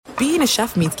being a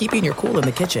chef means keeping your cool in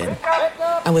the kitchen.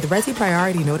 And with Resi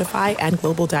Priority Notify and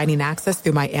Global Dining Access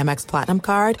through my Amex Platinum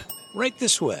card, right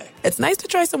this way. It's nice to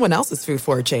try someone else's food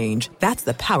for a change. That's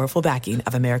the powerful backing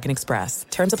of American Express.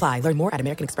 Terms apply. Learn more at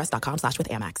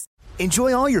americanexpress.com/withAmex.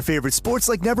 Enjoy all your favorite sports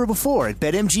like never before at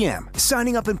BetMGM.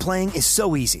 Signing up and playing is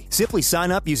so easy. Simply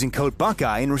sign up using code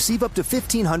Buckeye and receive up to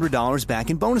 $1,500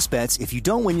 back in bonus bets if you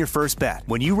don't win your first bet.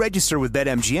 When you register with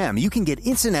BetMGM, you can get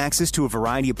instant access to a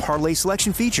variety of parlay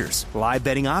selection features, live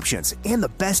betting options, and the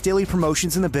best daily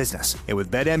promotions in the business. And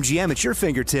with BetMGM at your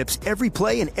fingertips, every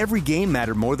play and every game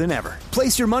matter more than ever.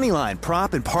 Place your moneyline,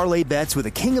 prop, and parlay bets with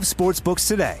the king of sportsbooks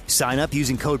today. Sign up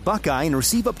using code Buckeye and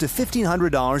receive up to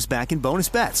 $1,500 back in bonus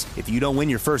bets if you don't win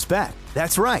your first bet.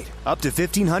 That's right, up to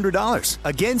 $1,500.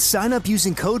 Again, sign up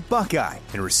using code Buckeye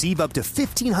and receive up to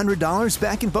 $1,500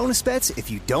 back in bonus bets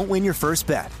if you don't win your first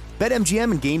bet.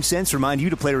 BetMGM and GameSense remind you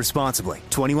to play responsibly.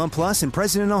 21 plus and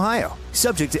present in Ohio.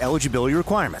 Subject to eligibility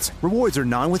requirements. Rewards are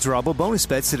non-withdrawable bonus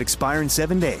bets that expire in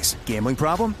 7 days. Gambling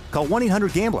problem? Call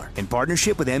 1-800-GAMBLER in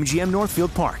partnership with MGM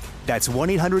Northfield Park. That's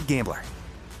 1-800-GAMBLER.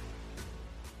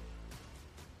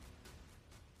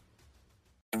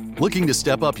 Looking to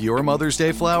step up your Mother's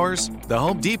Day flowers? The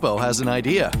Home Depot has an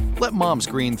idea. Let Mom's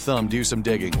green thumb do some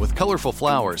digging with colorful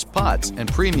flowers, pots,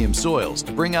 and premium soils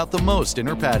to bring out the most in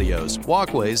her patios,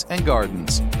 walkways, and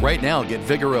gardens. Right now, get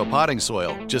Vigoro potting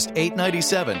soil, just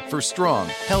 $8.97 for strong,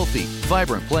 healthy,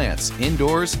 vibrant plants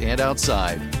indoors and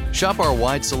outside. Shop our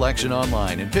wide selection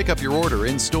online and pick up your order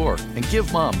in-store and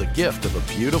give Mom the gift of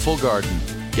a beautiful garden.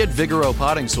 Get Vigoro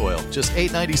potting soil, just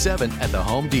 $8.97 at the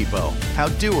Home Depot. How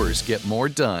doers get more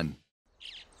done.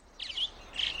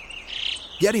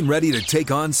 Getting ready to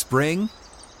take on spring?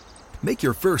 Make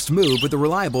your first move with the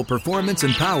reliable performance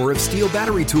and power of Steel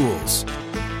battery tools.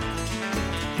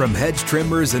 From hedge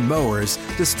trimmers and mowers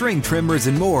to string trimmers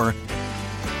and more,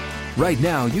 right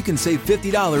now you can save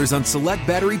 $50 on select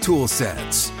battery tool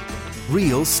sets.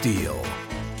 Real Steel.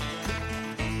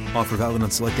 Offer valid on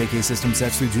select AK system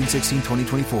sets through June 16,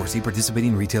 2024. See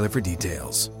participating retailer for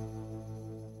details.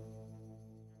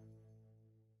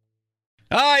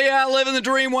 Oh, yeah, living the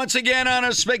dream once again on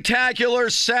a spectacular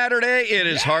Saturday. It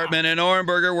is Hartman and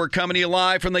Orenberger. We're coming to you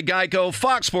live from the Geico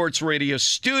Fox Sports Radio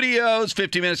studios.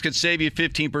 50 minutes could save you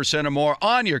 15% or more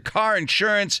on your car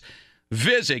insurance.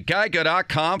 Visit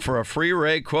geico.com for a free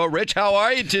rate quote. Rich, how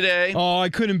are you today? Oh, I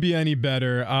couldn't be any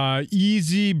better.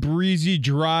 Easy, breezy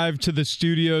drive to the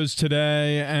studios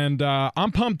today, and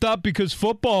I'm pumped up because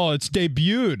football, it's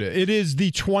debuted. It is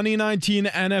the 2019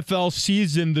 NFL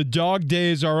season. The dog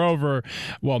days are over.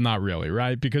 Well, not really,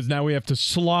 right? Because now we have to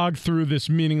slog through this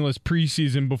meaningless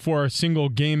preseason before a single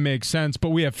game makes sense, but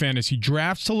we have fantasy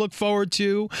drafts to look forward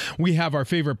to. We have our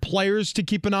favorite players to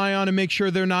keep an eye on and make sure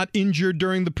they're not injured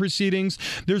during the proceedings.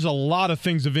 There's a lot of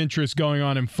things of interest going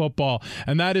on in football,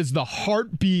 and that is the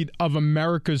heartbeat of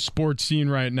America's sports scene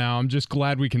right now. I'm just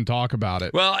glad we can talk about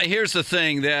it. Well, here's the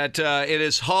thing, that it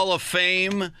is Hall of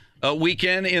Fame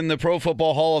weekend in the Pro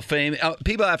Football Hall of Fame.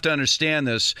 People have to understand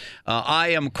this. I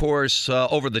am, of course,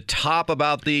 over the top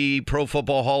about the Pro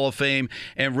Football Hall of Fame,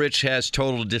 and Rich has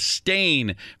total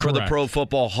disdain for the Pro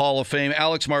Football Hall of Fame.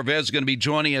 Alex Marvez is going to be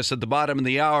joining us at the bottom of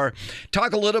the hour.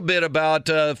 Talk a little bit about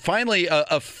finally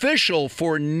official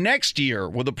for next year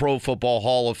with the Pro Football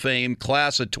Hall of Fame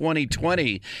class of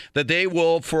 2020, that they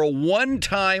will, for a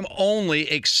one-time only,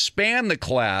 expand the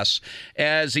class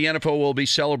as the NFL will be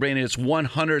celebrating its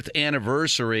 100th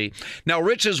anniversary. Now,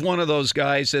 Rich is one of those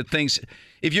guys that thinks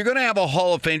if you're going to have a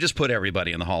Hall of Fame, just put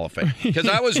everybody in the Hall of Fame. Because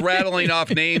I was rattling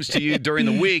off names to you during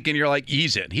the week, and you're like,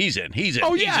 he's in.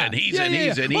 Well,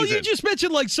 you just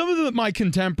mentioned like some of my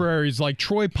contemporaries, like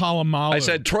Troy Polamalu. I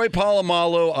said Troy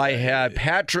Polamalu. I had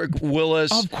Patrick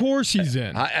Willis. Of course he's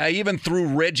in. I even threw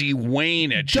Reggie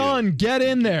Wayne at you. Done. Get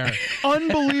in there.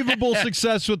 Unbelievable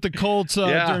success with the Colts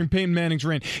during Peyton Manning's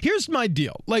reign. Here's my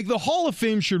deal. Like, the Hall of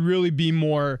Fame should really be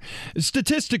more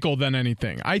statistical than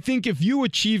anything. I think if you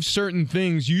achieve certain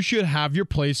things, you should have your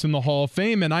place in the Hall of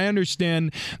Fame. And I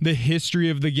understand the history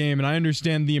of the game, and I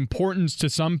understand the importance to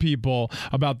some people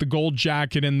about the gold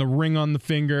jacket and the ring on the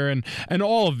finger and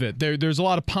all of it. There's a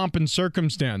lot of pomp and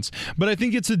circumstance, but I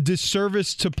think it's a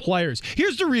disservice to players.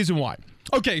 Here's the reason why.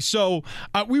 Okay, so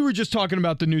we were just talking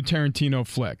about the new Tarantino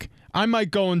flick. I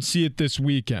might go and see it this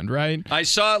weekend, right? I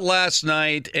saw it last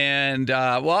night, and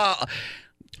don't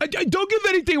give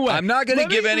anything away. I'm not going to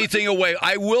give anything away.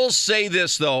 I will say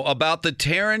this, though, about the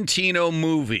Tarantino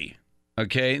movie.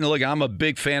 Okay? And look, I'm a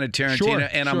big fan of Tarantino,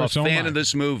 I'm a fan of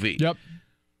this movie. Yep.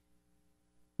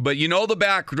 But you know the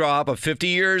backdrop of 50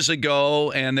 years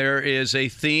ago, and there is a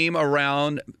theme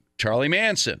around Charlie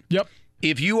Manson. Yep.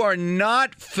 If you are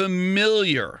not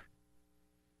familiar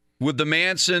with the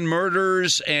Manson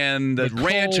murders and the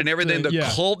ranch and everything, the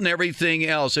cult and everything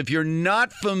else. If you're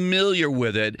not familiar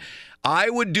with it,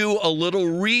 I would do a little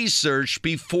research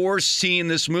before seeing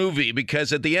this movie,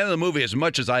 because at the end of the movie, as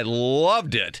much as I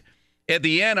loved it, at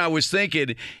the end I was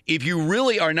thinking, if you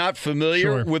really are not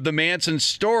familiar with the Manson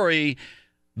story,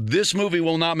 this movie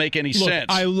will not make any sense.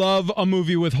 I love a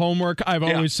movie with homework. I've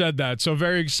always said that. So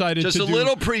very excited Just to a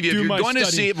little preview. You're going to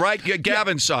see it, right?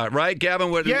 Gavin saw it, right? Gavin,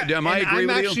 am I agree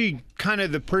with you? I'm actually kind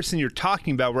of the person you're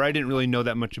talking about, where I didn't really know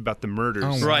that much about the murders.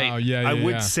 Oh, wow. Right. Yeah, I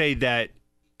would say that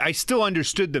I still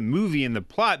understood the movie and the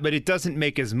plot, but it doesn't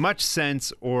make as much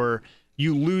sense, or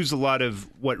you lose a lot of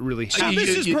what really happened. This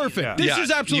is perfect. This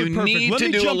is absolutely perfect. You need to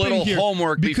do a little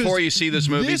homework before you see this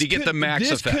movie to get the max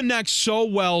effect. This connects so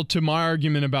well to my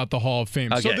argument about the Hall of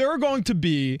Fame. Okay. So there are going to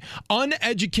be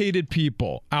uneducated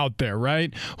people out there,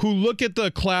 right, who look at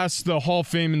the Hall of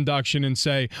Fame induction and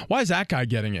say, why is that guy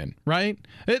getting in, right?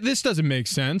 This doesn't make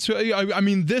sense. I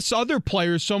mean, this other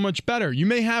player is so much better. You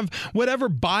may have whatever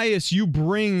bias you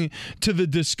bring to the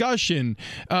discussion.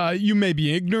 You may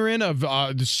be ignorant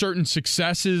of certain successes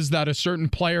that a certain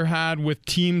player had with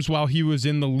teams while he was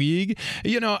in the league.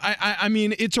 I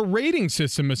mean, it's a rating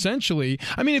system, essentially.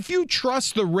 I mean, if you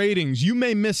trust the ratings, you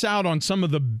may miss out on some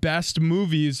of the best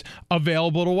movies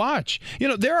available to watch.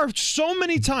 There are so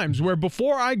many times where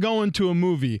before I go into a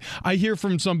movie, I hear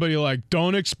from somebody like,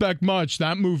 don't expect much.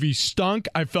 That movie stunk.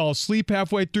 I fell asleep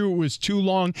halfway through. It was too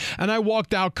long. And I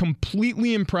walked out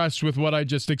completely impressed with what I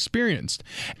just experienced.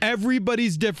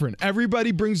 Everybody's different.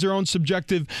 Everybody brings their own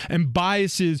subjective and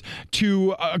biases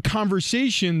to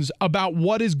conversations about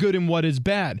what is good and what is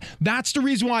bad. That's the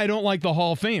reason why I don't like the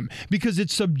Hall of Fame, because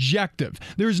it's subjective.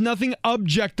 There's nothing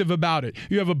objective about it.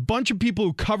 You have a bunch of people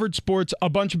who covered sports, a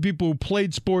bunch of people who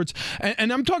played sports,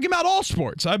 and I'm talking about all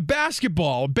sports,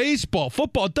 basketball, baseball,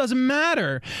 football, it doesn't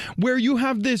matter, where you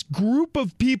have this group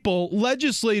of people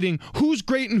legislating who's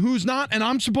great and who's not, and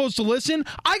I'm supposed to listen.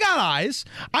 I got eyes.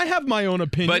 I have my own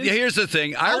opinion. But here's the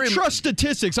thing. I'll trust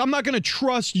statistics. I'm not going to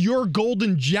trust your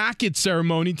golden jacket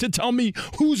ceremony to tell me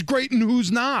who's great and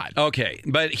who's not. Okay,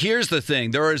 but here's the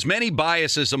thing. There are as many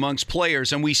biases amongst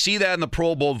players, and we see that in the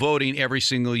Pro Bowl voting every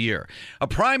single year. A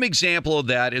prime example of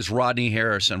that is Rodney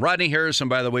Harrison. Rodney Harrison,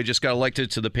 by the way, just got elected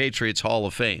to the Patriots Hall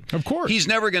of Fame. Of course. He's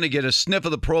never going to get a sniff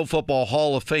of the Pro Football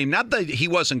Hall of Fame. Not that he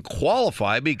wasn't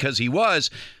qualified, because he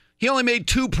was. He only made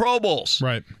 2 Pro Bowls.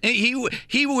 Right.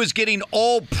 He was getting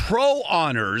all pro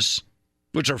honors,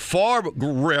 which are far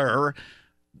rarer.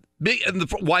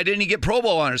 Why didn't he get Pro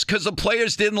Bowl honors? Because the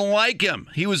players didn't like him.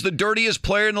 He was the dirtiest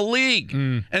player in the league.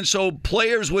 And so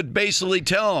players would basically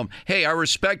tell him, hey, I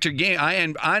respect your game.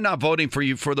 I'm not voting for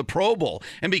you for the Pro Bowl.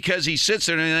 And because he sits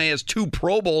there and he has 2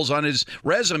 Pro Bowls on his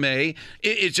resume,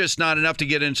 it's just not enough to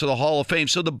get into the Hall of Fame.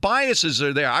 So the biases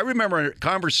are there. I remember a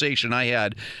conversation I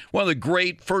had, one of the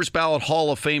great first ballot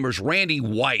Hall of Famers, Randy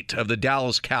White of the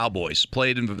Dallas Cowboys,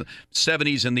 played in the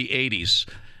 70s and the 80s,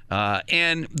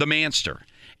 and the Manster.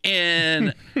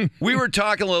 And we were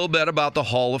talking a little bit about the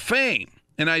Hall of Fame.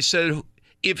 And I said,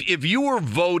 if you were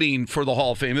voting for the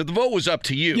Hall of Fame, if the vote was up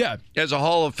to you as a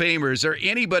Hall of Famer, is there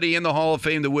anybody in the Hall of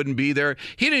Fame that wouldn't be there?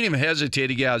 He didn't even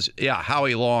hesitate. He goes, yeah,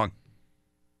 Howie Long.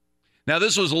 Now,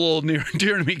 this was a little near and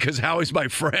dear to me because Howie's my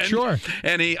friend. Sure.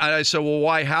 And I said, well,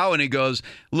 why Howie? And he goes,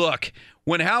 look,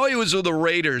 when Howie was with the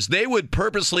Raiders, they would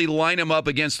purposely line him up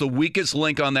against the weakest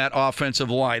link on that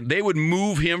offensive line. They would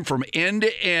move him from end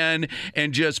to end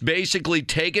and just basically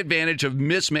take advantage of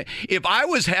mismatch. If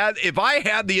I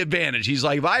had the advantage, he's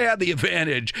like, if I had the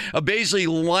advantage of basically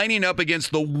lining up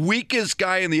against the weakest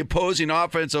guy in the opposing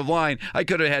offensive line, I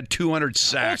could have had 200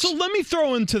 sacks. So let me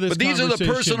throw into this. But these are the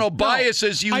personal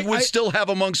biases you would still have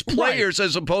amongst players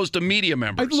as opposed to media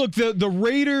members. Look, the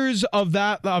Raiders of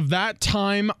that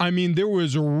time, I mean, there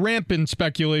was rampant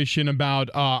speculation about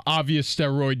obvious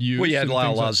steroid use. Well, you had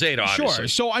Lyle Alzado, obviously. Sure.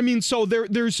 So I mean, so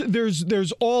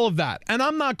there's all of that, and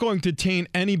I'm not going to taint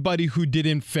anybody who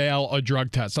didn't fail a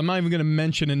drug test. I'm not even going to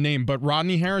mention a name, but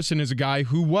Rodney Harrison is a guy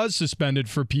who was suspended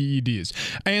for PEDs.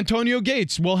 Antonio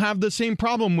Gates will have the same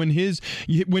problem when his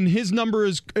number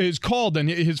is called and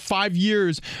his 5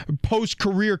 years post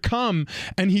career come,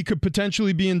 and he could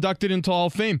potentially be inducted into Hall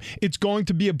of Fame. It's going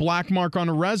to be a black mark on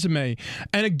a resume.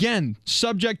 And again,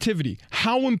 subjectivity.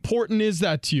 How important is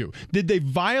that to you? Did they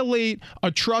violate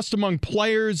a trust among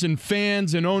players and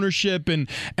fans and ownership and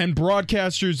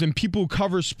broadcasters and people who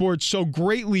cover sports so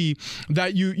greatly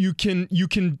that you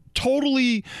can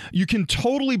can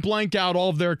totally blank out all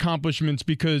of their accomplishments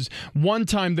because one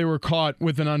time they were caught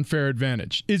with an unfair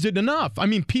advantage. Is it enough? I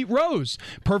mean, Pete Rose,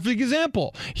 perfect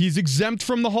example. He's exempt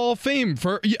from the Hall of Fame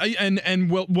and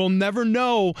we'll never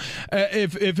know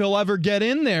if he'll ever get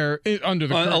in there under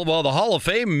the current. Well, the Hall of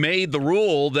Fame made the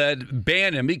rule that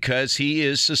banned him because he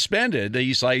is suspended.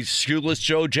 He's like Shoeless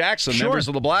Joe Jackson, members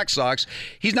of the Black Sox.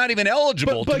 He's not even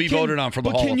eligible to be voted on for the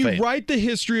Hall of Fame. But can you write the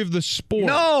history of the sport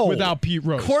without Pete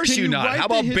Rose? Of course you not. How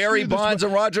about Barry Bonds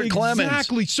and Roger Clemens?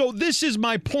 Exactly. So this is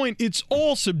my point. It's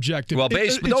all subjective. Well,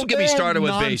 don't get me started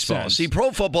with nonsense. baseball. See,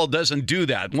 pro football doesn't do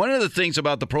that. One of the things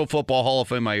about the Pro Football Hall of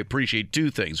Fame, I appreciate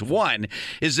two things. One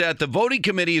is that the voting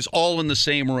committee is all in the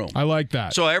same room. I like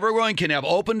that. So everyone can have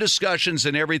open discussions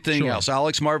and everything else.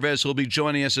 Alex Marvez will be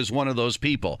joining us as one of those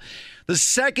people. The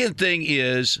second thing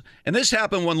is, and this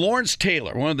happened when Lawrence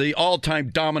Taylor, one of the all-time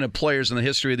dominant players in the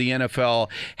history of the NFL,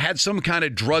 had some kind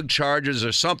of drug charges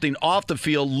or something off the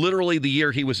field literally the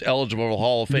year he was eligible for the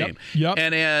Hall of Fame. Yep.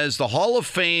 And as the Hall of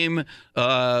Fame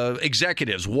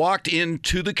executives walked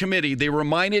into the committee, they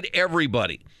reminded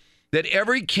everybody that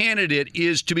every candidate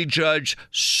is to be judged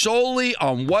solely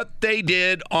on what they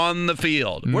did on the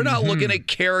field. We're not looking at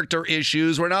character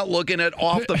issues. We're not looking at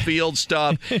off-the-field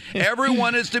stuff.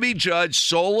 Everyone is to be judged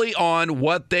solely on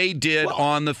what they did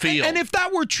on the field. And if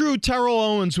that were true, Terrell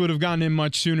Owens would have gotten in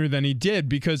much sooner than he did,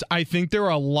 because I think there are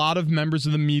a lot of members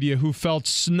of the media who felt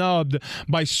snubbed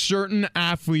by certain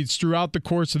athletes throughout the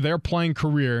course of their playing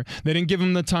career. They didn't give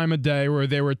them the time of day, or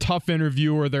they were a tough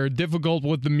interview, or they're difficult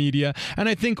with the media. And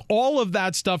I think all of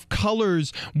that stuff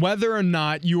colors whether or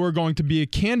not you are going to be a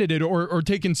candidate or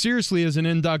taken seriously as an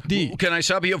inductee. Can I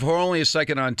stop you for only a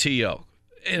second on T.O.?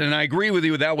 And I agree with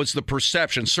you, that was the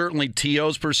perception, certainly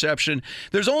T.O.'s perception.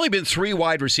 There's only been 3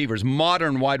 wide receivers,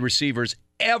 modern wide receivers,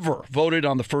 ever voted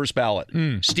on the first ballot.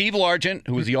 Steve Largent,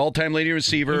 who was the all-time leading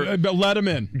receiver. Let him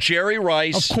in. Jerry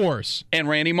Rice. Of course. And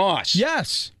Randy Moss.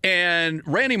 Yes. And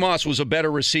Randy Moss was a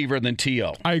better receiver than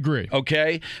T.O. I agree.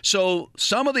 Okay? So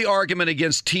some of the argument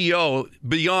against T.O.,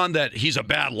 beyond that he's a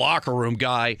bad locker room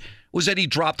guy, was that he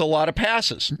dropped a lot of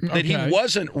passes, that he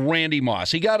wasn't Randy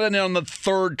Moss. He got in on the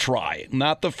 3rd try,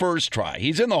 not the 1st try.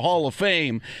 He's in the Hall of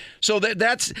Fame. So that's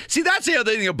the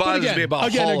other thing that bothers me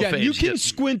about Hall of Fame. You can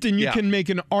squint and you can make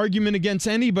an argument against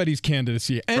anybody's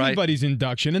candidacy, anybody's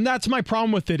induction, and that's my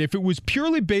problem with it. If it was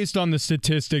purely based on the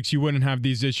statistics, you wouldn't have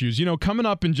these issues. You know, coming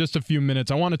up in just a few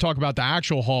minutes, I want to talk about the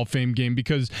actual Hall of Fame game,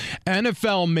 because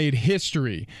NFL made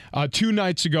history 2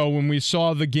 nights ago when we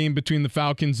saw the game between the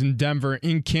Falcons and Denver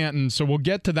in Canton. So we'll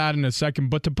get to that in a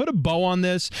second. But to put a bow on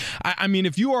this, I mean,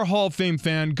 if you are a Hall of Fame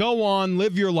fan, go on,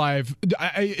 live your life.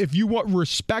 If you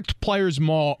respect players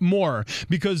more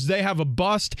because they have a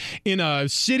bust in a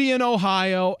city in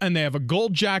Ohio and they have a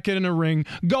gold jacket and a ring,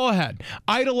 go ahead.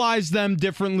 Idolize them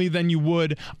differently than you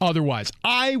would otherwise.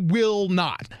 I will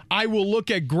not. I will look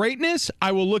at greatness.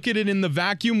 I will look at it in the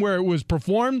vacuum where it was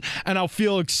performed, and I'll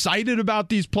feel excited about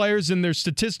these players and their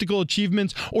statistical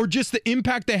achievements, or just the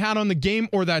impact they had on the game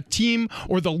or that team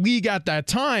or the league at that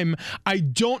time. I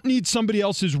don't need somebody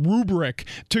else's rubric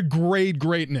to grade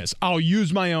greatness. I'll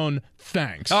use my own.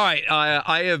 Thanks. All right.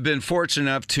 I have been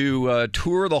fortunate enough to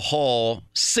tour the Hall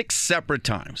 6 separate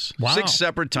times. Wow. 6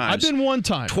 separate times. I've been 1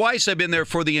 time. Twice I've been there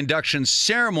for the induction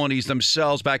ceremonies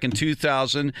themselves back in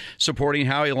 2000, supporting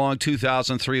Howie Long,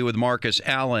 2003 with Marcus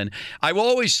Allen. I will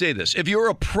always say this. If you're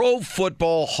a Pro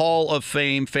Football Hall of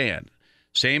Fame fan,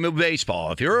 same with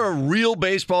baseball. If you're a real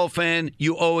baseball fan,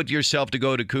 you owe it to yourself to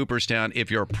go to Cooperstown. If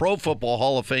you're a Pro Football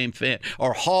Hall of Fame fan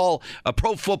or a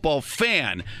Pro Football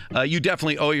fan, you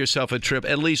definitely owe yourself a trip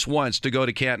at least once to go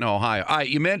to Canton, Ohio. All right,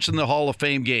 you mentioned the Hall of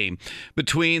Fame game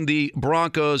between the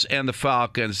Broncos and the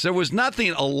Falcons. There was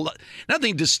nothing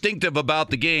distinctive about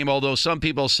the game, although some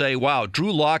people say, wow,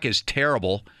 Drew Lock is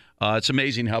terrible. It's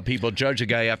amazing how people judge a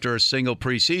guy after a single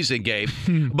preseason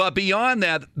game. But beyond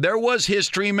that, there was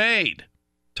history made.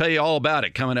 Tell you all about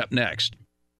it coming up next.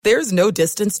 There's no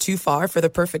distance too far for the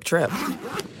perfect trip.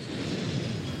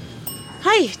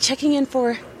 Hi, checking in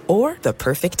for... Or the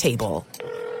perfect table.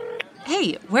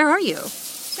 Hey, where are you?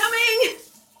 Coming!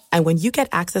 And when you get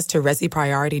access to Resi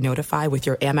Priority Notify with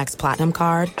your Amex Platinum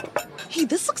card... Hey,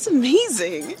 this looks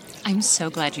amazing. I'm so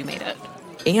glad you made it.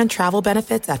 And travel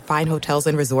benefits at fine hotels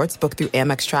and resorts booked through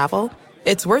Amex Travel,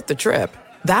 it's worth the trip.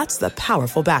 That's the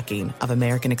powerful backing of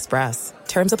American Express.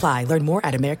 Terms apply. Learn more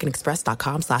at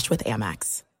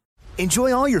americanexpress.com/withAmex.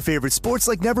 Enjoy all your favorite sports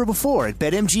like never before at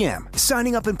BetMGM.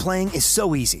 Signing up and playing is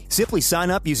so easy. Simply sign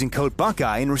up using code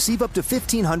Buckeye and receive up to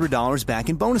 $1,500 back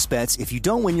in bonus bets if you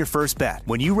don't win your first bet.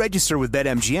 When you register with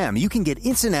BetMGM, you can get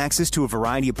instant access to a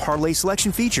variety of parlay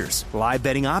selection features, live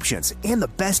betting options, and the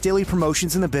best daily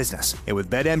promotions in the business. And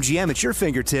with BetMGM at your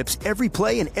fingertips, every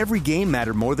play and every game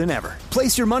matter more than ever.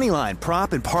 Place your moneyline,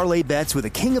 prop, and parlay bets with the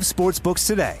king of sportsbooks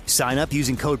today. Sign up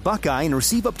using code Buckeye and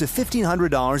receive up to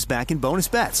 $1,500 back in bonus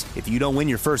bets if you don't win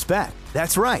your first bet.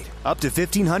 That's right, up to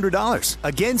 $1,500.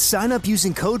 Again, sign up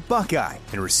using code Buckeye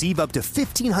and receive up to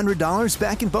 $1,500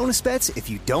 back in bonus bets if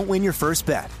you don't win your first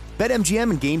bet. BetMGM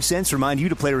and GameSense remind you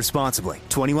to play responsibly.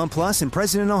 21 plus and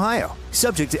present in Ohio.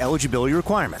 Subject to eligibility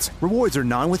requirements. Rewards are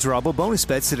non-withdrawable bonus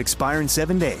bets that expire in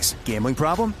 7 days. Gambling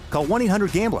problem? Call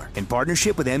 1-800-GAMBLER in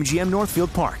partnership with MGM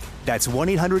Northfield Park. That's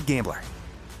 1-800-GAMBLER.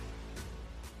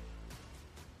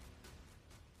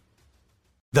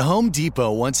 The Home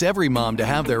Depot wants every mom to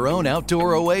have their own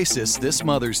outdoor oasis this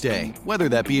Mother's Day, whether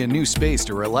that be a new space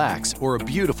to relax or a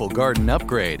beautiful garden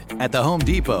upgrade. At the Home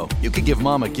Depot, you can give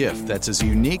mom a gift that's as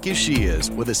unique as she is,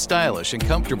 with a stylish and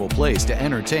comfortable place to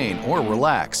entertain or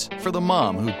relax for the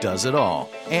mom who does it all.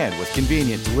 And with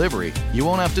convenient delivery, you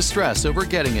won't have to stress over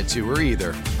getting it to her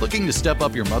either. Looking to step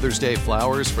up your Mother's Day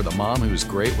flowers for the mom who's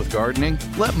great with gardening?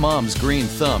 Let Mom's Green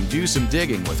Thumb do some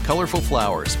digging with colorful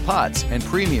flowers, pots, and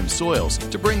premium soils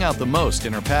to bring out the most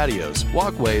in her patios,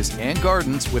 walkways, and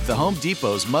gardens with the Home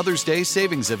Depot's Mother's Day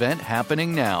Savings Event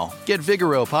happening now. Get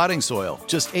Vigoro potting soil,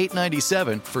 just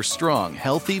 $8.97 for strong,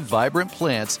 healthy, vibrant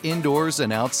plants indoors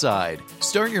and outside.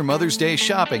 Start your Mother's Day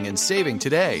shopping and saving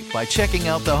today by checking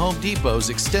out the Home Depot's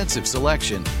extensive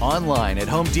selection online at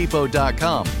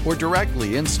HomeDepot.com or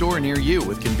directly in-store near you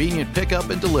with convenient pickup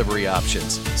and delivery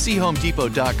options. See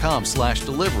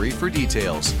HomeDepot.com/delivery for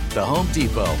details. The Home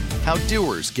Depot, how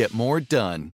doers get more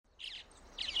done.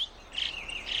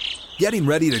 Getting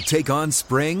ready to take on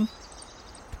spring?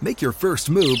 Make your first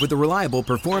move with the reliable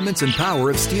performance and power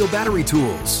of Steel battery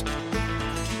tools.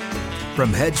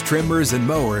 From hedge trimmers and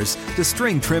mowers to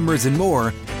string trimmers and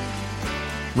more,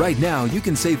 right now you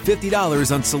can save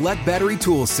 $50 on select battery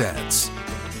tool sets.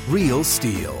 Real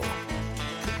Steel.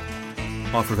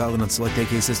 Offer valid on select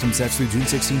AK system sets through June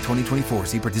 16, 2024.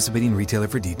 See participating retailer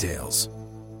for details.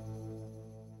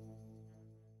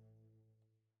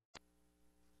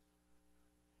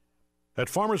 At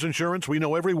Farmers Insurance, we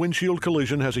know every windshield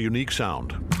collision has a unique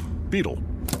sound. Beetle.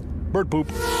 Bird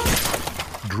poop.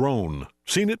 Drone.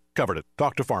 Seen it, covered it.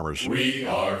 Talk to Farmers. We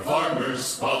are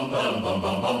Farmers. Bum, bum, bum,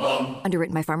 bum, bum, bum.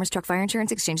 Underwritten by Farmers Truck Fire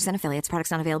Insurance Exchanges and Affiliates. Products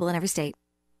not available in every state.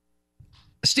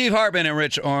 Steve Hartman and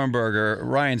Rich Orenberger.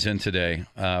 Ryan's in today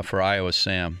for Iowa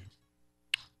Sam.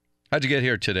 How'd you get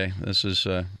here today? This is...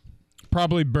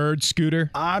 Probably Bird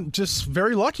Scooter. I'm just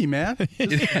very lucky, man.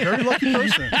 Just a very lucky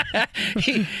person.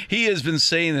 He has been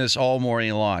saying this all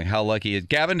morning long, how lucky he is.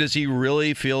 Gavin, does he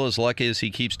really feel as lucky as he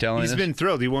keeps telling us? He's been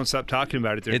thrilled. He won't stop talking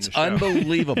about it during the show. It's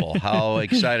unbelievable how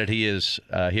excited he is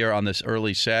here on this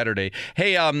early Saturday.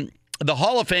 Hey, the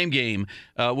Hall of Fame game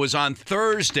was on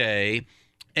Thursday.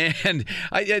 And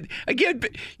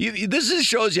this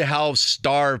shows you how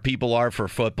starved people are for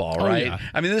football, right? Yeah.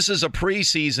 I mean, this is a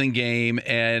preseason game,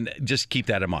 and just keep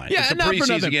that in mind. Yeah, it's a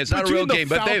preseason game. It's not a real game.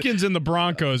 But the Falcons and the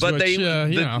Broncos,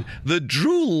 the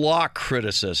Drew Lock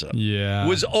criticism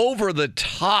was over the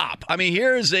top. I mean,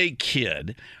 here's a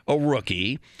kid, a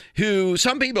rookie, who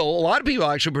a lot of people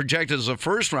actually projected as a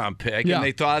first-round pick, and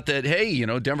they thought that, hey,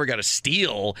 Denver got a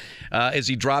steal as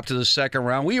he dropped to the second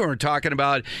round. We weren't talking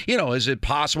about, is it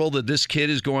possible that this kid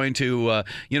is going to,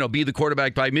 be the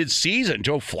quarterback by midseason?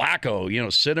 Joe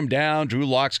Flacco, sit him down. Drew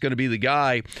Lock's going to be the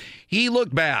guy. He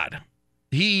looked bad.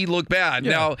 Yeah.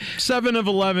 Now, 7 of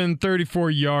 11,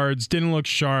 34 yards, didn't look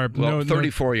sharp. Well,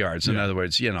 34 yards. In other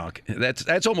words,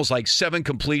 that's almost like 7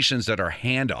 completions that are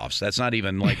handoffs. That's not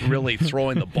even like really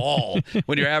throwing the ball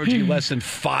when you're averaging less than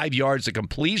 5 yards of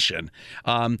completion.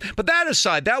 But that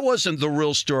aside, that wasn't the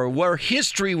real story. Where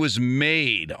history was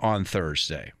made on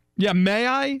Thursday. Yeah, may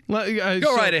I?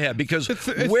 Go right ahead, because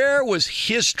where was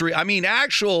history? I mean,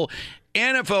 actual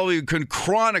NFL, you can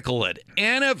chronicle it.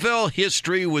 NFL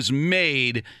history was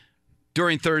made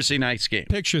during Thursday night's game.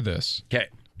 Picture this. Okay.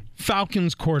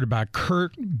 Falcons quarterback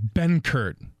Kurt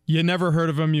Benkert. You never heard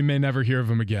of him. You may never hear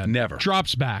of him again. Never.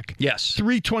 Drops back. Yes.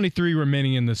 3:23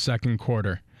 remaining in the second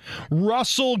quarter.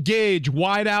 Russell Gage,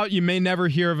 wide out, you may never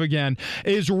hear of again,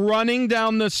 is running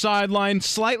down the sideline,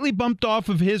 slightly bumped off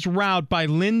of his route by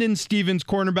Lyndon Stevens,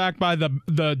 cornerback by the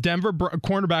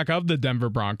cornerback of the Denver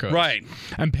Broncos. Right.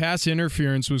 And pass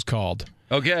interference was called.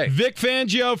 Okay. Vic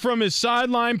Fangio from his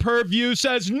sideline purview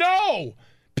says, no!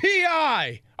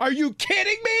 PI! Are you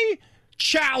kidding me?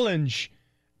 challenge.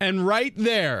 And right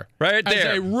there, as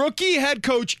a rookie head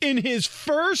coach in his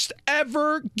first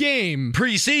ever game,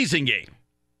 preseason game,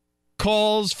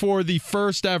 calls for the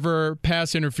first ever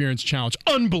pass interference challenge.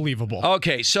 Unbelievable.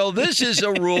 Okay, so this is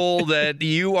a rule that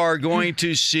you are going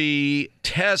to see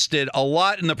tested a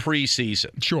lot in the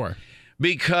preseason. Sure.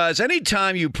 Because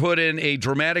anytime you put in a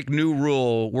dramatic new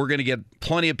rule, we're going to get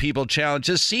plenty of people challenged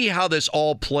to see how this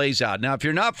all plays out. Now, if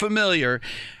you're not familiar,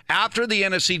 after the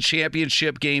NFC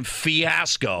Championship game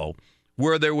fiasco,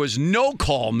 where there was no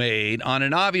call made on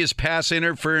an obvious pass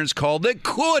interference call that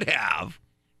could have,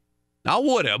 not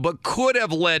would have, but could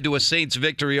have led to a Saints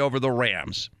victory over the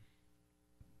Rams.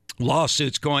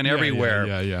 Lawsuits going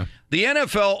everywhere. Yeah. The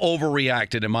NFL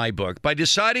overreacted, in my book, by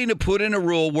deciding to put in a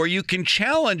rule where you can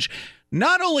challenge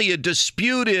not only a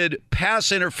disputed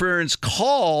pass interference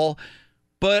call,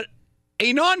 but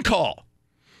a non-call.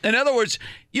 In other words,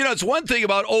 it's one thing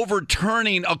about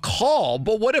overturning a call,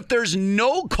 but what if there's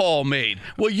no call made?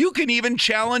 Well, you can even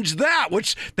challenge that,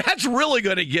 which that's really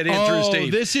going to get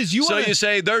interesting. You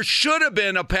say there should have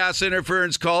been a pass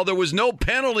interference call. There was no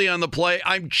penalty on the play.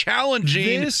 I'm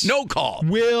challenging no call.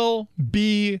 Will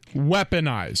be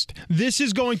weaponized. This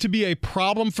is going to be a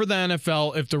problem for the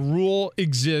NFL if the rule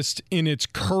exists in its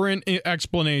current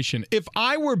explanation. If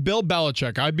I were Bill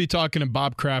Belichick, I'd be talking to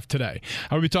Bob Kraft today.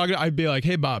 I'd be like,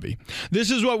 hey, Bobby, this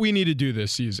is what we need to do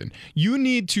this season. You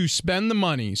need to spend the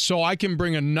money so I can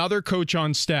bring another coach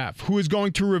on staff who is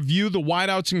going to review the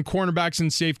wideouts and cornerbacks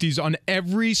and safeties on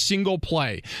every single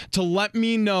play to let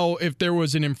me know if there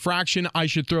was an infraction I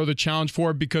should throw the challenge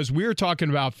for, because we're talking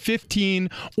about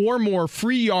 15 or more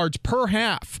free yards per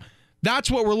half.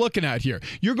 That's what we're looking at here.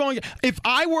 If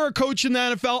I were a coach in the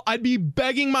NFL, I'd be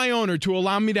begging my owner to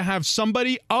allow me to have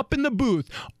somebody up in the booth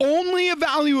only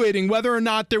evaluating whether or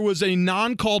not there was a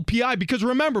non-called PI. Because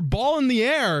remember, ball in the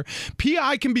air,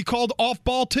 PI can be called off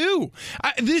ball too.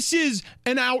 This is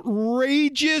an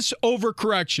outrageous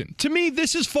overcorrection. To me,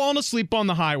 this is falling asleep on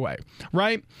the highway,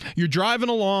 right? You're driving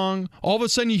along, all of a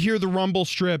sudden you hear the rumble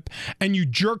strip, and you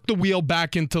jerk the wheel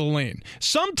back into the lane.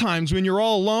 Sometimes when you're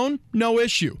all alone, no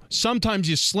issue. Sometimes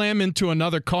you slam into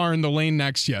another car in the lane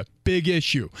next to you. Big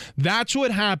issue. That's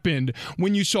what happened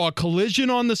when you saw a collision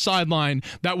on the sideline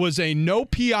that was a no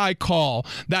PI call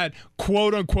that,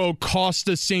 quote unquote, cost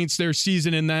the Saints their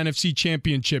season in the NFC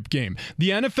Championship game. The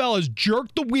NFL has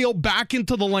jerked the wheel back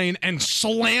into the lane and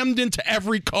slammed into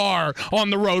every car on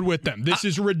the road with them. This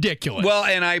is ridiculous. Well,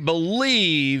 and I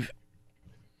believe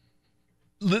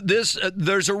there's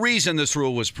a reason this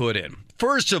rule was put in.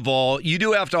 First of all, you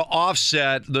do have to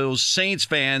offset those Saints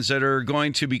fans that are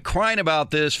going to be crying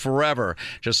about this forever.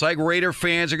 Just like Raider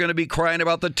fans are going to be crying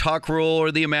about the tuck rule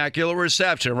or the Immaculate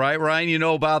Reception, right, Ryan? You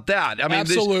know about that. I mean,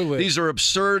 absolutely. These are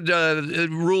absurd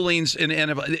rulings, and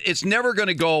it's never going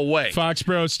to go away.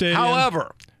 Foxborough Stadium.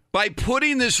 However, by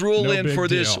putting this rule in for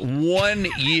this 1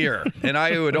 year, and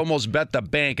I would almost bet the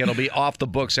bank it'll be off the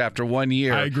books after 1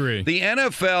 year. I agree. The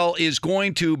NFL is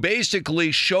going to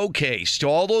basically showcase to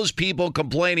all those people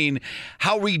complaining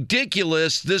how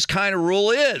ridiculous this kind of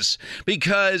rule is.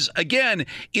 Because, again,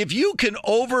 if you can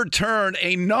overturn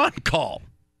a non-call,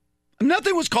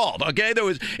 nothing was called, okay?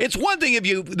 It's one thing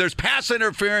if there's pass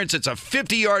interference, it's a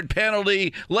 50-yard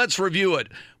penalty, let's review it.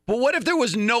 But what if there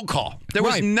was no call? There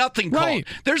was nothing called. Right.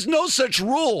 There's no such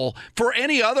rule for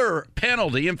any other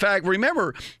penalty. In fact,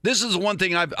 remember, this is one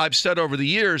thing I've said over the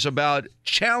years about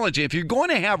challenging. If you're going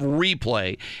to have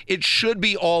replay, it should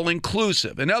be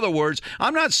all-inclusive. In other words,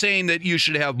 I'm not saying that you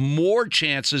should have more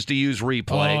chances to use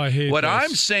replay. I hate what this.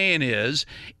 I'm saying is,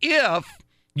 if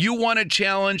you want to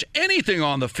challenge anything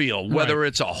on the field, whether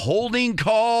it's a holding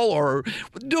call or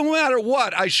no matter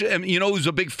what. Who's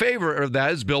a big favorite of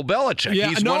that is Bill Belichick. Yeah,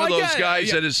 he's one of those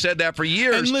guys that has said that for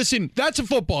years. And listen, that's a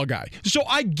football guy. So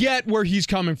I get where he's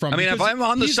coming from. I mean, if I'm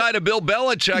on the side of Bill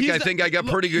Belichick, I think I got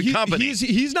pretty good company.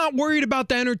 He's not worried about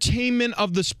the entertainment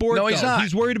of the sport. No, he's not.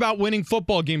 He's worried about winning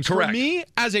football games. Correct. For me,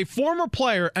 as a former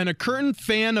player and a current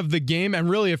fan of the game, and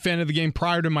really a fan of the game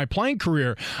prior to my playing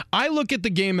career, I look at the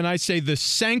game and I say the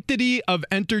sanctity of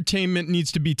entertainment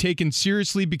needs to be taken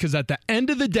seriously, because at the end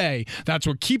of the day, that's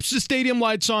what keeps the stadium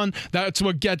lights on. That's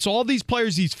what gets all these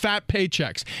players these fat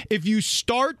paychecks. If you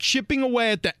start chipping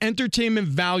away at the entertainment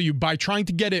value by trying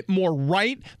to get it more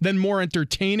right than more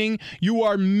entertaining, you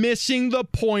are missing the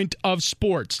point of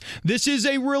sports. This is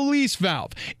a release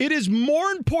valve. It is more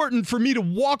important for me to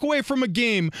walk away from a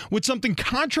game with something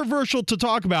controversial to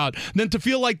talk about than to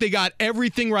feel like they got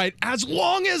everything right, as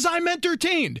long as I'm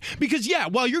entertained. Because, yeah,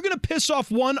 While you're going to piss off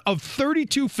one of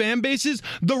 32 fan bases,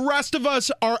 the rest of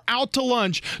us are out to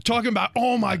lunch talking about,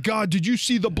 oh my God, did you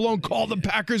see the blown call? The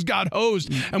Packers got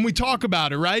hosed. And we talk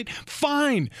about it, right?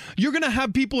 Fine. You're going to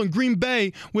have people in Green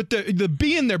Bay with the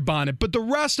bee in their bonnet, but the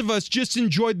rest of us just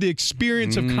enjoyed the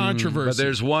experience of controversy. But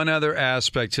there's one other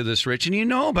aspect to this, Rich, and you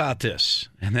know about this,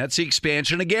 and that's the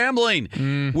expansion of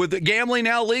gambling. With the gambling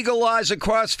now legalized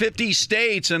across 50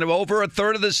 states, and over a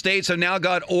third of the states have now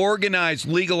got organized,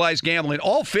 legalized gambling.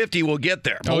 All 50 will get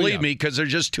there, believe me, because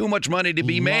there's just too much money to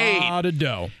be made. A lot of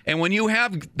dough. And when you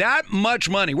have that much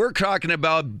money, we're talking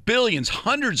about billions,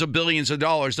 hundreds of billions of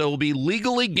dollars that will be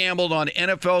legally gambled on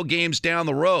NFL games down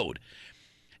the road.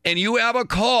 And you have a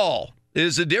call.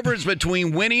 Is the difference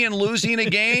between winning and losing a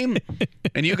game,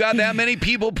 and you got that many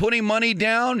people putting money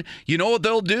down, you know what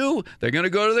they'll do? They're going to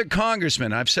go to their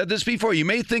congressman. I've said this before. You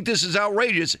may think this is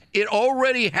outrageous. It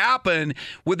already happened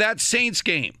with that Saints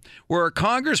game, where a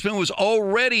congressman was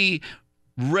already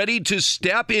ready to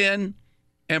step in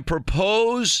and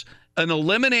propose an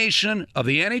elimination of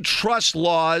the antitrust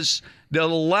laws that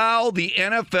allow the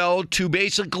NFL to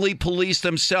basically police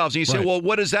themselves. And you say, well,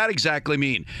 what does that exactly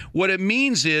mean? What it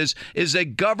means is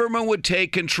that government would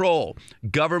take control.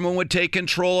 Government would take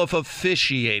control of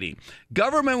officiating.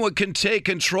 Government would take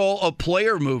control of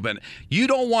player movement. You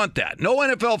don't want that. No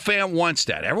NFL fan wants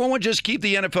that. Everyone would just keep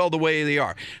the NFL the way they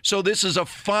are. So this is a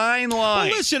fine line.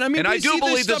 Well, listen, I mean, and I do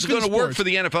believe this is going to work for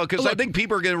the NFL because I think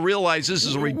people are going to realize this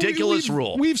is a ridiculous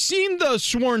rule. We've seen the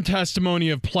sworn testimony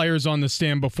of players on the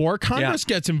stand before. Congress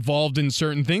gets involved in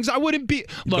certain things. I wouldn't be.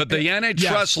 Look, but the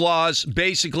antitrust laws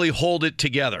basically hold it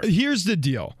together. Here's the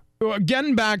deal.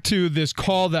 Getting back to this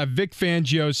call that Vic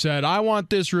Fangio said, I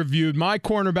want this reviewed. My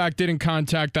cornerback didn't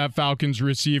contact that Falcons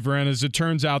receiver, and as it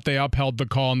turns out, they upheld the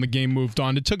call and the game moved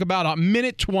on. It took about a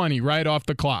minute 20 right off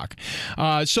the clock.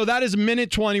 So that is a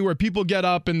minute 20 where people get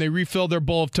up and they refill their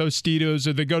bowl of Tostitos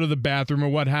or they go to the bathroom or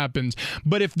what happens.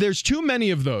 But if there's too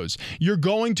many of those, you're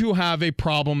going to have a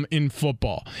problem in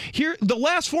football. Here, the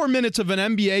last 4 minutes of an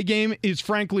NBA game is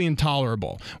frankly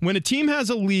intolerable. When a team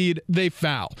has a lead, they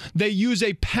foul. They use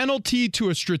a penalty to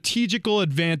a strategical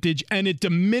advantage, and it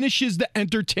diminishes the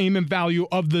entertainment value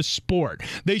of the sport.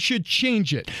 They should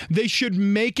change it. They should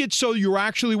make it so you're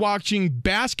actually watching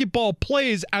basketball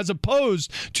plays as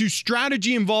opposed to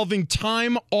strategy involving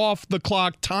time off the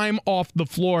clock, time off the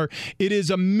floor. It is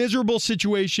a miserable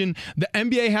situation. The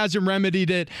NBA hasn't remedied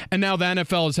it, and now the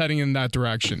NFL is heading in that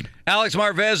direction. Alex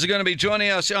Marvez is going to be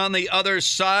joining us on the other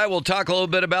side. We'll talk a little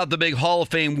bit about the big Hall of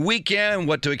Fame weekend,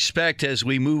 what to expect as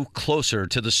we move closer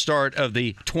to the start of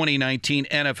the 2019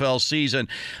 NFL season.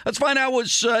 Let's find out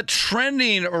what's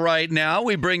trending right now.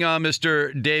 We bring on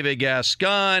Mr. David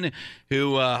Gascon,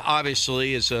 who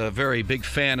obviously is a very big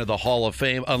fan of the Hall of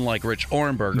Fame, unlike Rich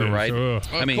Ohrnberger, right?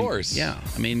 Of course. Yeah.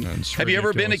 I mean, have you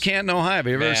ever been to Canton, Ohio? Have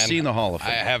you ever seen the Hall of Fame?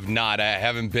 I have not. I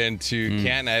haven't been to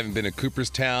Canton. I haven't been to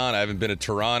Cooperstown. I haven't been to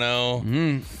Toronto.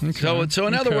 Okay. So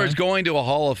in other words, going to a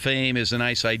Hall of Fame is a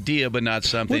nice idea, but not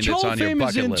something Which that's Hall on your of Fame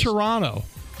bucket is in list. Toronto?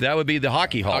 That would be the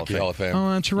Hockey Hall of Fame.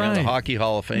 Oh, that's right. Yeah, the Hockey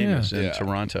Hall of Fame is in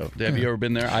Toronto. Have you ever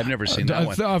been there? I've never seen that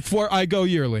one. I go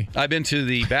yearly. I've been to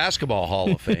the Basketball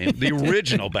Hall of Fame, the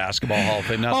original Basketball Hall of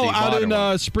Fame, not the modern out in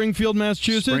one. Springfield,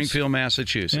 Massachusetts? Springfield,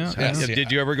 Massachusetts. Yeah. Yes.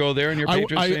 Did you ever go there in your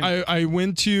Patriots team? I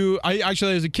went to,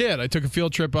 actually, as a kid, I took a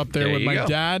field trip up there with my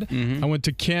dad. I went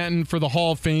to Canton for the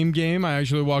Hall of Fame game. I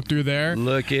actually walked through there.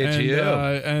 Look at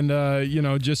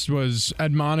you. Just was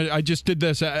admonished. I just did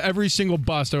this. Every single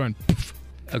bust, I went, poof.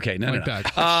 Okay, no.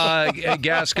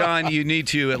 Gascon, you need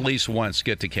to at least once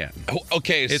get to Canton.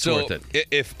 Okay, it's so worth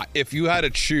it. If you had to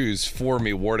choose for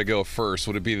me where to go first,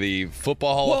 would it be the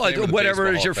Football Hall of Fame or the whatever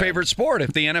Baseball is your Hall of Fame? favorite sport.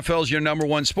 If the NFL is your number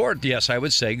one sport, yes, I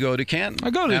would say go to Canton.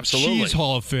 I go to Absolutely. Cheese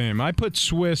Hall of Fame. I put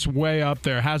Swiss way up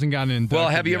there. Hasn't gotten inducted Well,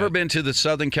 have you yet. ever been to the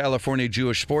Southern California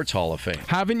Jewish Sports Hall of Fame?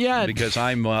 Haven't yet. Because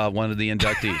I'm one of the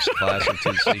inductees, class of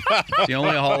 2C. It's the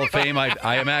only Hall of Fame I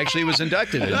actually was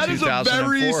inducted in 2004. That is a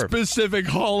very specific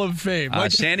Hall of Fame.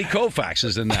 Sandy Koufax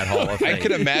is in that Hall of Fame. I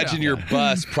could imagine your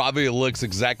bus probably looks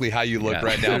exactly how you look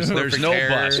right now. There's no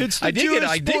bus. It's the I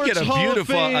did get a Hall of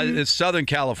beautiful Fame. Southern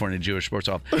California Jewish Sports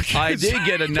Hall. I did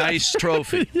get a nice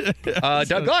trophy.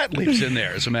 Doug Gottlieb's in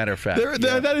there, as a matter of fact.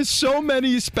 That is so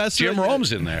many special. Jim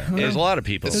Rome's in there. There's a lot of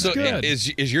people. So good.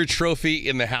 is your trophy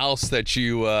in the house that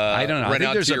you I don't know. I rent think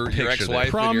out there's to a your picture ex-wife?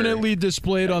 Prominently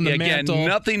displayed on the Again, mantle.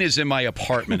 nothing is in my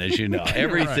apartment, as you know.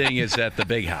 Everything is at the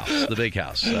big house. The big house.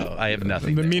 house, so I have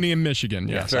nothing. The meeting in Michigan,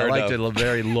 yes. I like it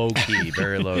very low-key,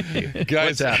 very low-key.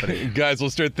 Guys, what's happening? Guys, we'll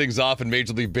start things off in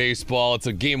Major League Baseball. It's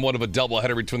a game one of a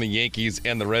doubleheader between the Yankees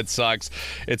and the Red Sox.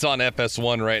 It's on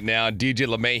FS1 right now. DJ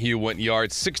LeMahieu went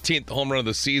yards. 16th home run of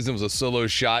the season was a solo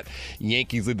shot.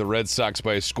 Yankees lead the Red Sox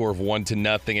by a score of 1-0.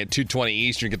 At 2:20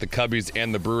 Eastern, get the Cubbies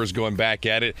and the Brewers going back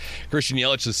at it. Christian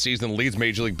Yelich this season leads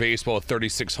Major League Baseball with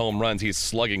 36 home runs. He's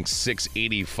slugging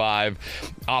 .685.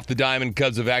 Off the diamond,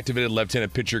 Cubs have activated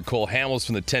left-handed pitcher Cole Hamels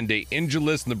from the 10-day injury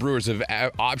list, and the Brewers have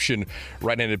optioned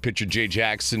right-handed pitcher Jay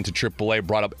Jackson to AAA,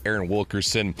 brought up Aaron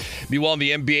Wilkerson. Meanwhile, in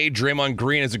the NBA, Draymond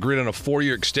Green has agreed on a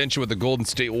 4-year extension with the Golden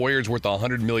State Warriors worth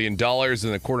 $100 million.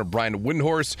 And according to Brian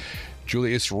Windhorst,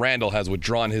 Julius Randle has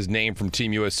withdrawn his name from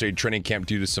Team USA training camp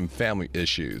due to some family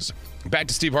issues. Back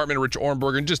to Steve Hartman and Rich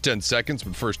Orenberger in just 10 seconds,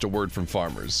 but first a word from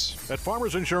Farmers. At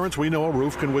Farmers Insurance, we know a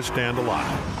roof can withstand a lot.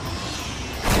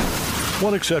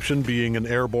 One exception being an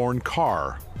airborne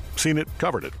car. Seen it,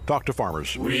 covered it. Talk to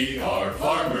Farmers. We are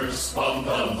Farmers. Bum,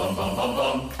 bum, bum, bum, bum,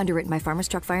 bum. Underwritten by Farmers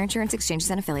Truck Fire Insurance Exchanges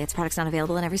and Affiliates. Products not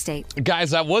available in every state.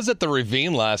 Guys, I was at the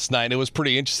Ravine last night. It was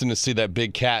pretty interesting to see that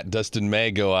big cat, Dustin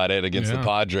May, go at it against the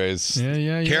Padres.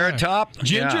 Yeah. Carrot Top?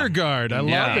 Ginger guard. I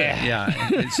love it. Yeah,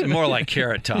 it's more like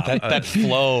Carrot Top. that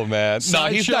flow, man. No,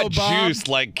 he's not Bob. juiced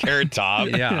like Carrot Top.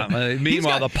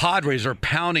 Meanwhile, the Padres are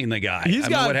pounding the guy.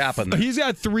 What happened there? He's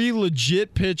got 3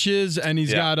 legit pitches, and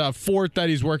he's got a 4th that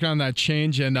he's working on that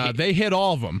change, and they hit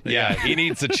all of them. Yeah, he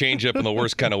needs a changeup in the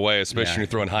worst kind of way, especially when you're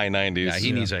throwing high 90s. Yeah,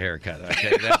 he needs a haircut.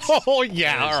 Okay, all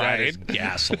right. That is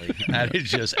ghastly. That is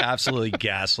just absolutely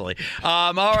ghastly.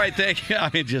 All right, thank you. I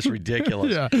mean, just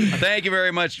ridiculous. Yeah. Thank you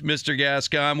very much, Mr.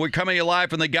 Gascon. We're coming to you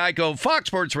live from the Geico Fox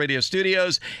Sports Radio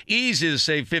studios. Easy to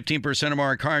save 15% or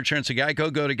more on car insurance at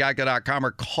Geico. Go to geico.com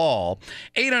or call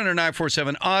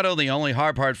 800-947-AUTO. The only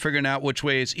hard part, figuring out which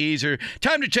way is easier.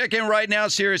 Time to check in right now.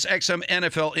 Sirius XM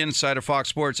NFL Insider, Fox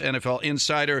Sports NFL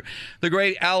Insider, the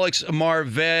great Alex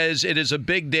Marvez. It is a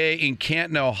big day in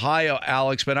Canton, Ohio,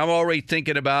 Alex, but I'm already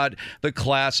thinking about the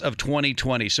class of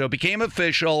 2020. So it became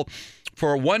official.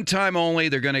 For one time only,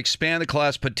 they're going to expand the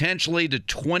class potentially to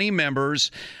 20 members.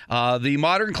 The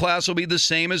modern class will be the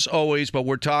same as always, but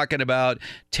we're talking about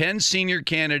 10 senior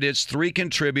candidates, 3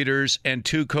 contributors, and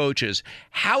 2 coaches.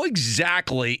 How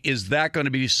exactly is that going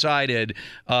to be decided?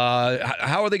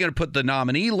 How are they going to put the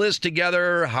nominee list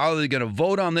together? How are they going to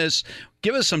vote on this?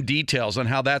 Give us some details on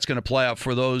how that's going to play out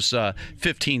for those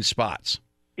 15 spots.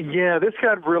 Yeah, this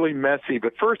got really messy.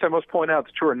 But first, I must point out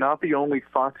that you are not the only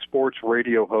Fox Sports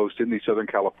radio host in the Southern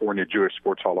California Jewish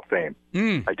Sports Hall of Fame.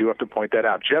 I do have to point that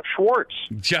out. Jeff Schwartz.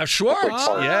 Yes.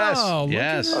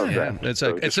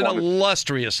 It's an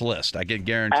illustrious list. I can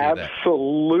guarantee that.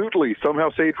 Absolutely.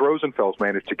 Somehow Sage Rosenfels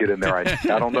managed to get in there. I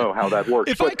don't know how that works.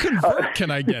 If I convert,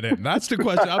 can I get in? That's the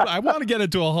question. I want to get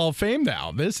into a Hall of Fame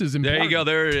now. This is important. There you go.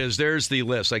 There it is. There's the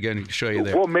list. I can show you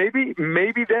there. Well, maybe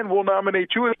then we'll nominate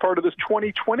you as part of this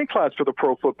 2020 class for the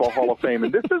Pro Football Hall of Fame.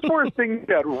 And this is where things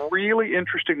got really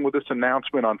interesting with this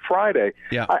announcement on Friday.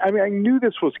 Yeah. I mean, I knew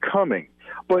this was coming,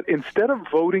 but instead of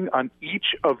voting on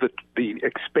each of the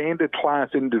expanded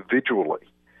class individually,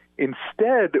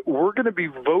 instead we're going to be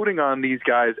voting on these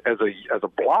guys as a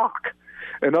block.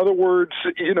 In other words,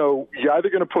 you're either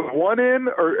going to put one in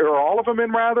or all of them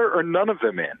in rather, or none of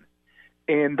them in.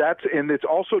 And it's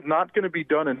also not going to be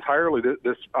done entirely.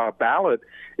 This ballot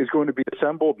is going to be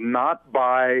assembled not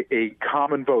by a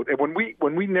common vote. And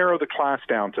when we narrow the class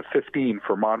down to 15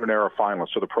 for modern era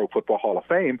finalists for the Pro Football Hall of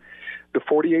Fame, the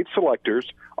 48 selectors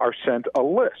are sent a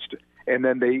list. And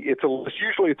then it's a list.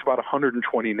 Usually it's about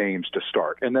 120 names to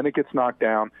start. And then it gets knocked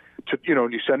down to,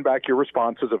 you send back your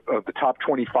responses of the top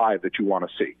 25 that you want to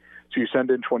see. So you send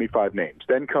in 25 names.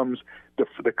 Then comes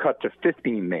the cut to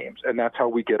 15 names, and that's how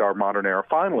we get our modern era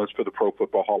finalists for the Pro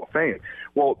Football Hall of Fame.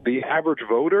 Well, the average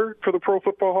voter for the Pro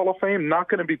Football Hall of Fame not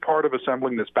going to be part of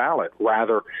assembling this ballot.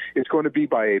 Rather, it's going to be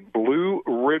by a blue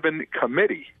ribbon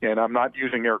committee, and I'm not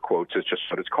using air quotes. It's just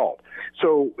what it's called.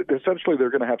 So essentially,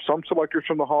 they're going to have some selectors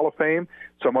from the Hall of Fame,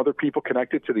 some other people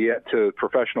connected to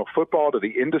professional football, to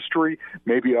the industry,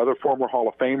 maybe other former Hall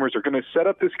of Famers are going to set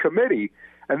up this committee.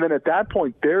 And then at that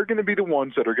point, they're going to be the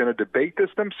ones that are going to debate this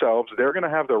themselves. They're going to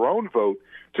have their own vote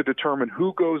to determine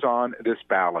who goes on this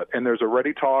ballot. And there's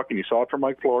already talk, and you saw it from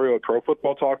Mike Florio at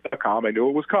ProFootballTalk.com. I knew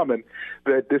it was coming,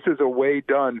 that this is a way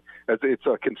done, as it's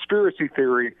a conspiracy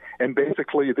theory, and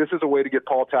basically this is a way to get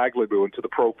Paul Tagliabue into the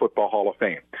Pro Football Hall of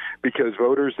Fame. Because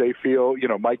voters, they feel,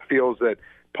 Mike feels that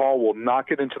Paul will not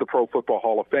get into the Pro Football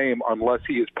Hall of Fame unless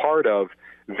he is part of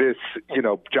this,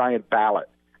 giant ballot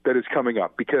that is coming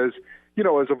up. Because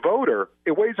as a voter,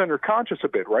 it weighs on your conscience a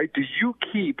bit, right? Do you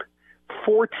keep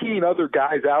 14 other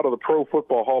guys out of the Pro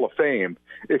Football Hall of Fame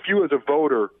if you as a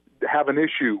voter have an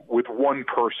issue with one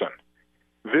person.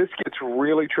 This gets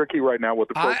really tricky right now with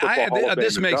the Pro Football Hall of Fame.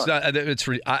 This makes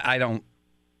I don't.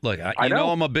 Look, you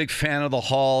know I'm a big fan of the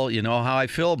Hall. You know how I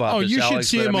feel about this, you Alex,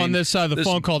 should see him on this side of the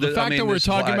phone call. The fact that we're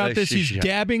talking about this, he's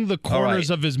dabbing the corners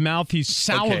of his mouth. He's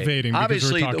salivating because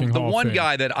obviously, we're talking the Hall of one Fame.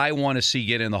 guy that I want to see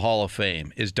get in the Hall of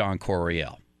Fame is Don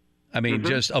Coryell. I mean,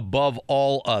 just above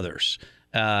all others.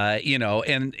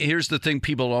 And here's the thing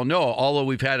people don't know. Although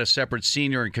we've had a separate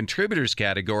senior and contributors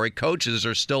category, coaches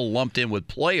are still lumped in with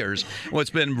players. What's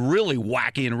been really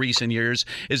wacky in recent years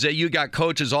is that you got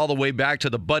coaches all the way back to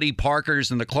the Buddy Parkers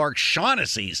and the Clark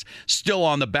Shaughnessy's still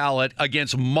on the ballot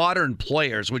against modern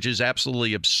players, which is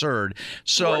absolutely absurd.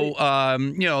 So,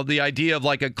 the idea of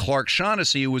like a Clark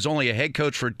Shaughnessy, who was only a head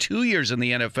coach for 2 years in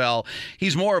the NFL,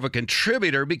 he's more of a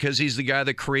contributor because he's the guy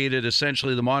that created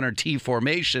essentially the modern T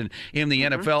formation in the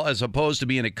NFL as opposed to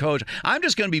being a coach. I'm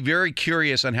just going to be very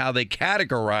curious on how they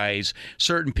categorize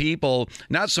certain people,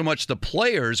 not so much the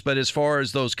players, but as far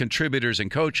as those contributors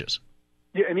and coaches.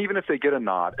 Yeah, and even if they get a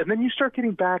nod, and then you start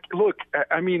getting back, look,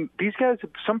 I mean, these guys,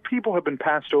 some people have been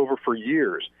passed over for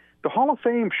years. The Hall of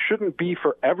Fame shouldn't be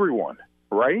for everyone,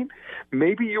 right?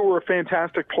 Maybe you were a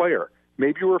fantastic player.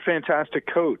 Maybe you were a fantastic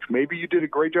coach. Maybe you did a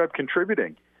great job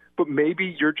contributing, but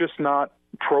maybe you're just not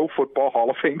Pro Football Hall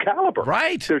of Fame caliber.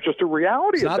 Right. There's just a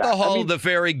reality of that. It's not the Hall of the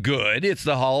Very Good. It's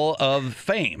the Hall of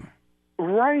Fame.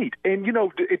 Right. And,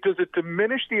 does it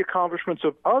diminish the accomplishments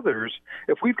of others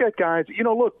if we've got guys,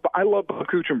 look, I love Bob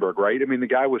Kuechenberg, right? I mean, the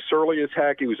guy was surly as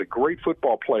heck. He was a great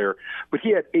football player, but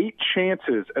he had 8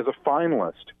 chances as a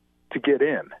finalist to get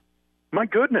in. My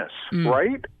goodness,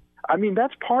 right? I mean,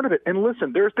 that's part of it. And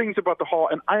listen, there are things about the Hall,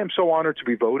 and I am so honored to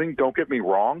be voting, don't get me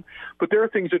wrong, but there are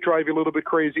things that drive you a little bit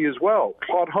crazy as well.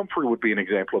 Claude Humphrey would be an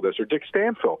example of this, or Dick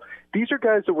Stanfill. These are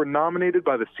guys that were nominated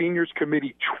by the Seniors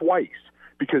Committee twice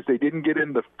because they didn't get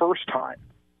in the first time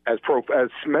as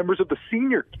members of the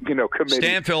Senior Committee.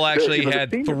 Stanfill actually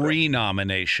had 3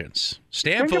 nominations.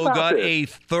 Stanfill got a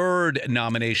 3rd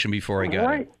nomination before he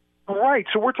got in. Right.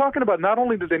 So we're talking about not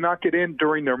only did they not get in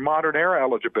during their modern era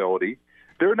eligibility,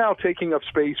 they're now taking up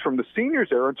space from the seniors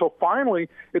era until finally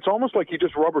it's almost like you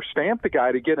just rubber stamp the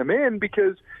guy to get him in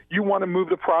because you want to move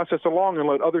the process along and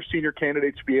let other senior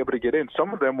candidates be able to get in,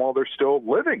 some of them while they're still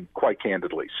living, quite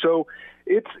candidly. So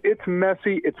it's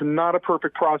messy. It's not a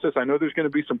perfect process. I know there's going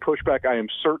to be some pushback. I am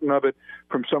certain of it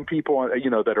from some people,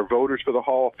 that are voters for the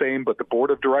Hall of Fame, but the board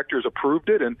of directors approved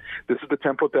it, and this is the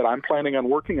template that I'm planning on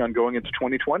working on going into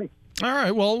 2020. All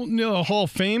right. Well, the Hall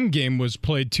of Fame game was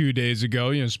played 2 days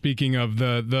ago. Speaking of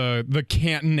the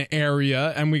Canton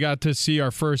area, and we got to see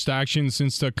our first action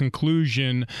since the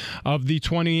conclusion of the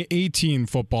 2018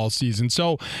 football season.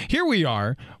 So here we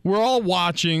are. We're all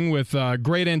watching with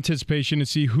great anticipation to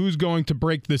see who's going to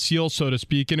break the seal, so to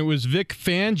speak. And it was Vic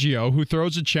Fangio who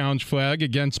throws a challenge flag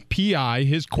against P.I.,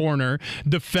 his corner,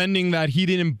 defending that he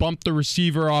didn't bump the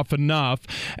receiver off enough.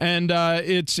 And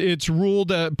it's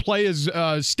ruled play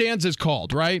stands as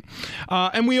called, right?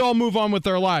 And we all move on with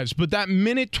our lives. But that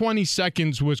minute 20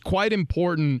 seconds was quite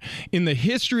important in the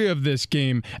history of this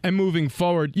game and moving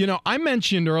forward. I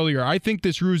mentioned earlier, I think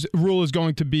this rule is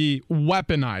going to be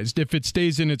weaponized if it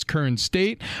stays in its current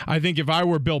state. I think if I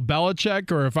were Bill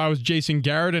Belichick or if I was Jason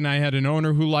Garrett and I had an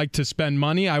owner who liked to spend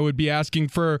money, I would be asking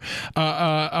for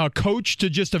a coach to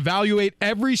just evaluate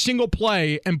every single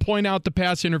play and point out the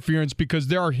pass interference because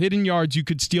there are hidden yards you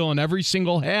could steal in every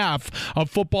single half of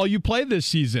football you play this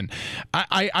season.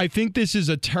 I think this is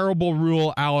a terrible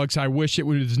rule, Alex. I wish it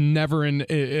was never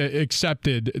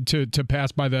accepted to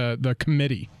pass by the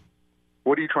committee.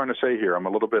 What are you trying to say here? I'm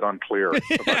a little bit unclear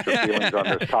about your feelings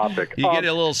on this topic. You get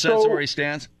a little sense of where he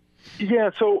stands? Yeah,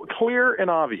 so clear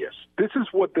and obvious. This is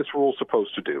what this rule is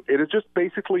supposed to do. It is just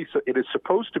basically, it is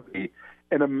supposed to be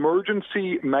an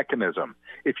emergency mechanism.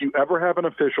 If you ever have an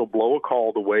official blow a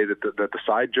call the way that the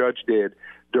side judge did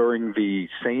during the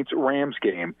Saints-Rams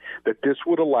game, that this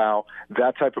would allow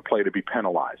that type of play to be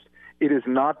penalized. It is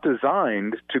not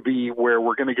designed to be where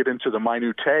we're going to get into the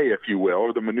minutiae, if you will,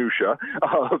 or the minutia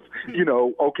of,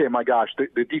 okay, my gosh,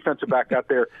 the defensive back got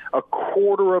there a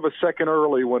quarter of a second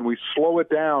early when we slow it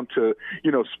down to,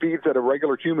 speeds that a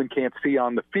regular human can't see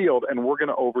on the field, and we're going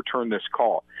to overturn this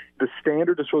call. The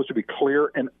standard is supposed to be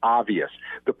clear and obvious.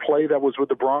 The play that was with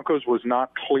the Broncos was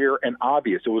not clear and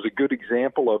obvious. It was a good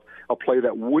example of a play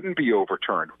that wouldn't be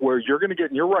overturned, where you're going to get,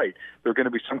 and you're right, there are going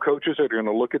to be some coaches that are going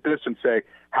to look at this and say,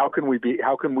 how can we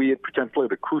potentially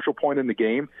at a crucial point in the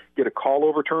game get a call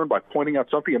overturned by pointing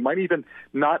out something? It might even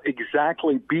not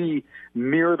exactly be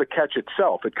near the catch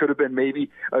itself. It could have been maybe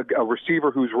a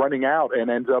receiver who's running out and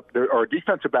ends up, or a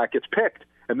defensive back gets picked,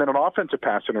 and then an offensive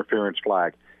pass interference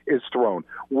flag is thrown.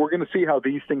 We're going to see how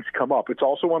these things come up. It's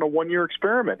also on a one-year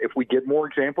experiment. If we get more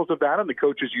examples of that and the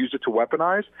coaches use it to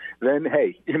weaponize, then,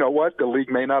 hey, you know what? The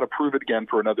league may not approve it again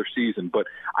for another season. But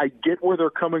I get where they're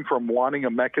coming from, wanting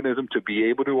a mechanism to be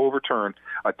able to overturn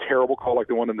a terrible call like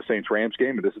the one in the Saints-Rams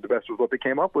game, and this is the best of what they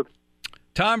came up with.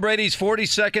 Tom Brady's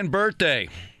 42nd birthday.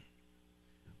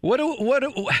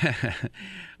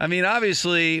 I mean,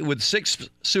 obviously, with 6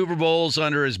 Super Bowls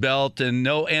under his belt and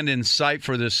no end in sight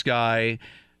for this guy,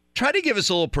 try to give us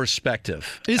a little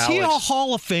perspective. Is Alex. he a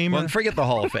Hall of Famer? Well, forget the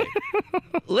Hall of Fame.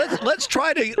 let's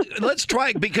try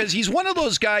because he's one of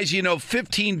those guys,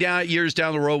 15 years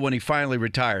down the road when he finally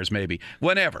retires, maybe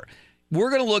whenever.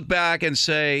 We're going to look back and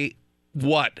say,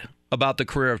 what about the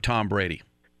career of Tom Brady?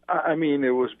 I mean,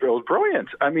 it was brilliant.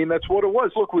 I mean, that's what it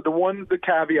was. Look, with the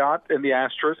caveat and the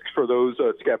asterisk for those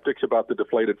skeptics about the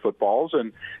deflated footballs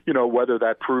and, whether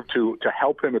that proved to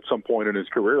help him at some point in his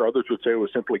career. Others would say it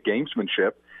was simply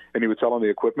gamesmanship, and he was telling the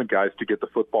equipment guys to get the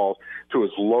footballs to as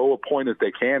low a point as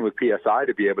they can with PSI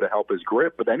to be able to help his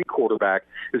grip. But any quarterback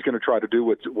is going to try to do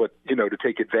what to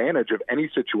take advantage of any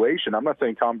situation. I'm not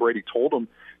saying Tom Brady told him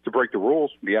to break the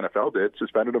rules. The NFL did,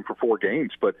 suspended him for 4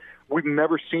 games. But we've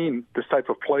never seen this type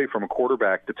of play from a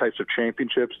quarterback, the types of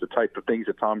championships, the type of things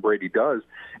that Tom Brady does.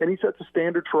 And he sets a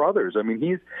standard for others. I mean,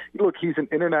 he's an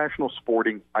international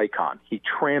sporting icon. He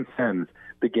transcends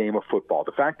the game of football.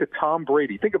 The fact that Tom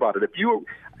Brady, think about it,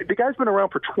 the guy's been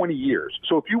around for 20 years.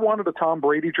 So if you wanted a Tom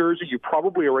Brady jersey, you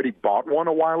probably already bought one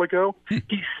a while ago.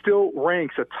 He still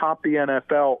ranks atop the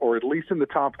NFL, or at least in the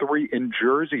top 3 in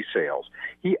jersey sales.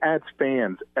 He adds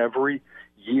fans every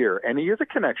year, and he is a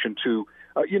connection to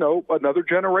another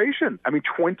generation. I mean,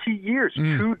 20 years,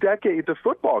 2 decades of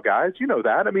football, guys. You know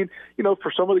that. I mean,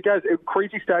 for some of the guys,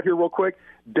 crazy stat here real quick,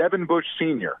 Devin Bush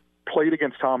Sr. played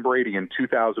against Tom Brady in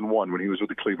 2001 when he was with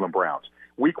the Cleveland Browns.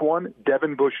 Week 1,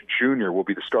 Devin Bush Jr. will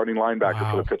be the starting linebacker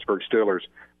for the Pittsburgh Steelers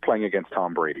playing against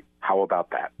Tom Brady. How about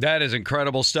that? That is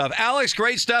incredible stuff. Alex,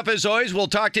 great stuff as always. We'll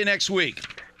talk to you next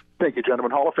week. Thank you,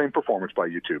 gentlemen. Hall of Fame performance by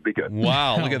you two. Be good.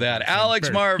 Wow, look at that. Alex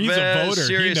Marvez,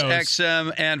 Sirius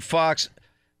XM, and Fox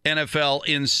NFL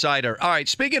Insider. All right,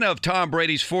 speaking of Tom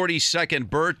Brady's 42nd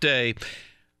birthday,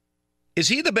 is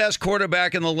he the best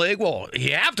quarterback in the league? Well,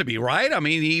 you have to be, right? I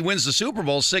mean, he wins the Super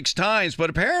Bowl 6 times,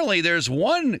 but apparently there's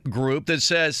one group that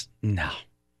says, no.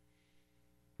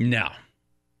 And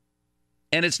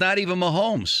it's not even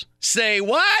Mahomes. Say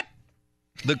what?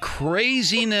 The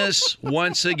craziness,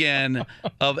 once again,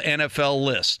 of NFL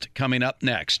list coming up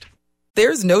next.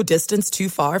 There's no distance too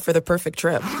far for the perfect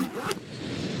trip.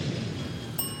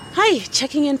 Hi,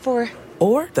 checking in for...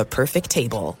 Or the perfect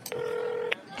table.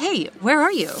 Hey, where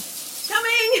are you?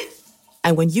 Coming!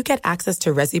 And when you get access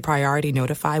to Resi Priority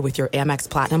Notify with your Amex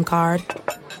Platinum card...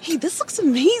 Hey, this looks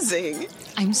amazing.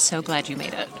 I'm so glad you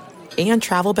made it. And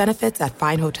travel benefits at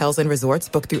fine hotels and resorts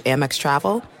booked through Amex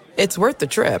Travel, it's worth the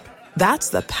trip. That's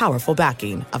the powerful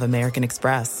backing of American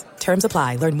Express. Terms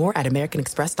apply. Learn more at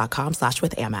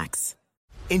americanexpress.com/withAmex.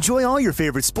 Enjoy all your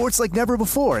favorite sports like never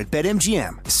before at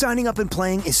BetMGM. Signing up and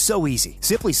playing is so easy.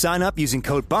 Simply sign up using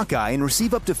code Buckeye and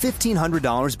receive up to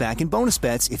 $1,500 back in bonus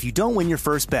bets if you don't win your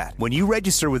first bet. When you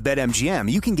register with BetMGM,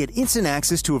 you can get instant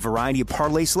access to a variety of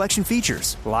parlay selection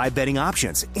features, live betting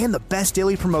options, and the best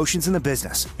daily promotions in the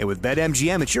business. And with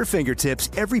BetMGM at your fingertips,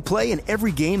 every play and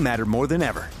every game matter more than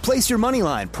ever. Place your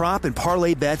moneyline, prop, and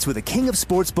parlay bets with the king of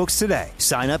sportsbooks today.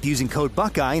 Sign up using code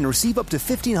Buckeye and receive up to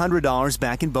 $1,500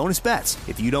 back in bonus bets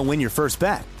if you don't win your first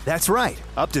bet. That's right,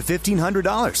 up to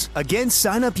 $1,500. Again,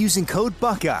 sign up using code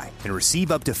Buckeye and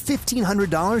receive up to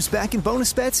 $1,500 back in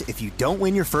bonus bets if you don't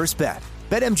win your first bet.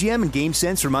 BetMGM and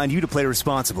GameSense remind you to play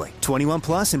responsibly. 21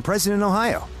 plus and present in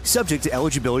Ohio. Subject to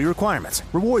eligibility requirements.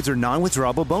 Rewards are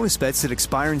non-withdrawable bonus bets that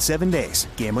expire in 7 days.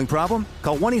 Gambling problem?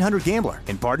 Call 1-800-GAMBLER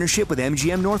in partnership with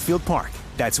MGM Northfield Park.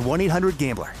 That's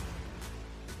 1-800-GAMBLER.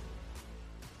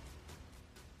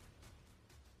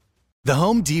 The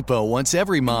Home Depot wants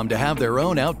every mom to have their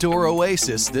own outdoor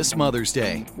oasis this Mother's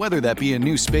Day, whether that be a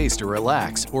new space to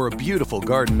relax or a beautiful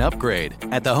garden upgrade.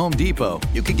 At the Home Depot,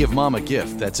 you could give mom a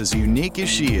gift that's as unique as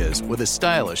she is, with a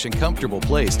stylish and comfortable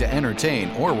place to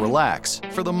entertain or relax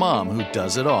for the mom who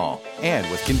does it all. And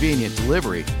with convenient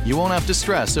delivery, you won't have to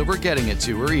stress over getting it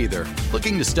to her either.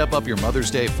 Looking to step up your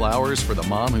Mother's Day flowers for the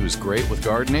mom who's great with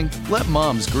gardening? Let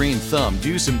Mom's Green Thumb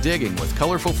do some digging with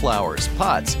colorful flowers,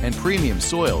 pots, and premium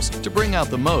soils to bring out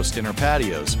the most in her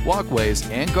patios, walkways,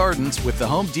 and gardens with the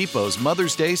Home Depot's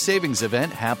Mother's Day Savings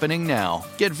Event happening now.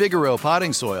 Get Vigoro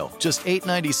potting soil, just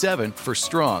 $8.97 for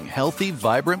strong, healthy,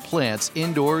 vibrant plants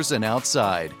indoors and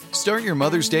outside. Start your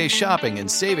Mother's Day shopping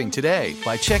and saving today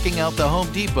by checking out the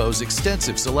Home Depot's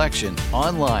extensive selection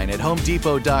online at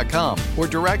HomeDepot.com or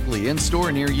directly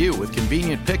in-store near you with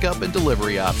convenient pickup and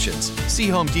delivery options. See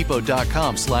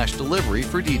HomeDepot.com/delivery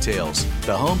for details.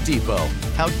 The Home Depot,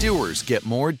 how doers get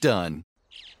more done.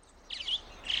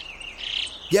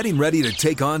 Getting ready to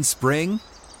take on spring?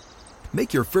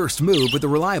 Make your first move with the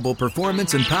reliable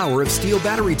performance and power of Steel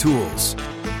battery tools.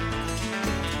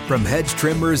 From hedge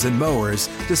trimmers and mowers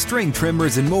to string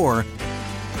trimmers and more,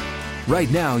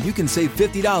 right now you can save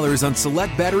 $50 on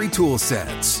select battery tool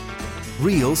sets.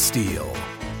 Real Steel.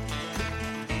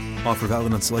 Offer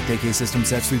valid on select AK system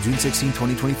sets through June 16,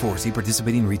 2024. See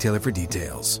participating retailer for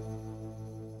details.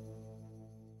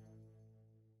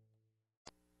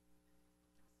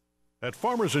 At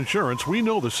Farmers Insurance, we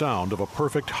know the sound of a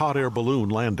perfect hot air balloon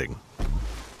landing.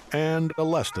 And a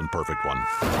less than perfect one.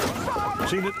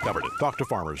 Seen it, covered it. Talk to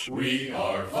Farmers. We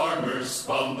are Farmers.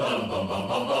 Bum, bum, bum, bum,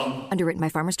 bum, bum. Underwritten by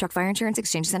Farmers Truck Fire Insurance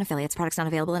Exchanges and Affiliates. Products not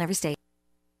available in every state.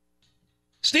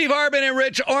 Steve Harbin and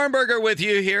Rich Armberger with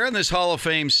you here on this Hall of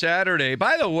Fame Saturday.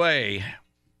 By the way,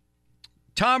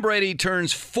 Tom Brady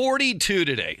turns 42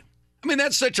 today. I mean,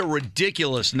 that's such a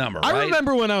ridiculous number, right? I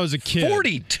remember when I was a kid.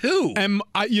 42? And,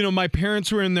 my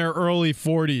parents were in their early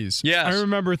 40s. Yes. I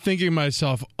remember thinking to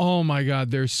myself, oh, my God,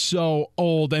 they're so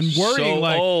old. And worrying,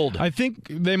 old. I think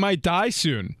they might die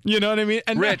soon. You know what I mean?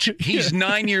 And Rich, he's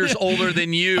 9 years older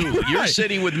than you. You're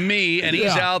sitting with me, and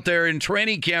he's out there in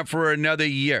training camp for another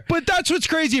year. But that's what's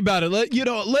crazy about it.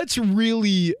 Let's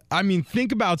really,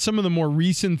 think about some of the more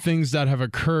recent things that have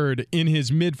occurred in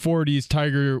his mid-40s,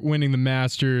 Tiger winning the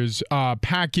Masters,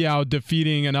 Pacquiao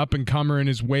defeating an up-and-comer in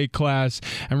his weight class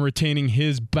and retaining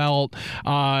his belt.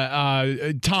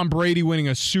 Tom Brady winning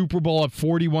a Super Bowl at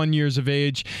 41 years of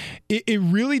age. It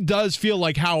really does feel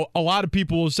like how a lot of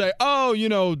people will say,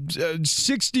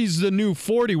 60's the new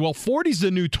 40. Well, 40's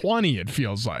the new 20, it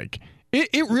feels like.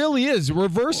 It really is.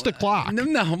 Reverse the clock.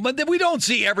 No, but we don't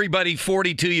see everybody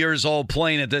 42 years old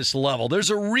playing at this level. There's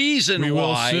a reason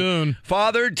why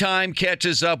Father Time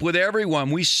catches up with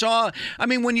everyone. We saw,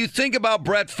 when you think about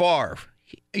Brett Favre,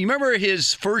 you remember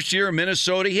his first year in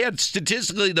Minnesota? He had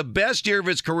statistically the best year of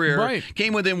his career. Right.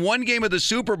 Came within one game of the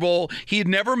Super Bowl. He had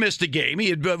never missed a game. He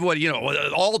had,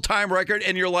 an all-time record.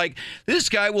 And you're like, this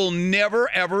guy will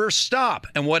never, ever stop.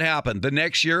 And what happened? The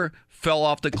next year, fell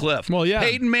off the cliff. Well, yeah.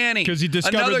 Peyton Manning. Because he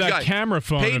discovered that camera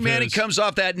phone. Peyton Manning comes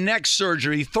off that neck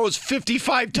surgery. He throws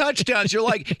 55 touchdowns. You're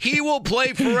like, he will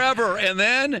play forever. And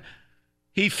then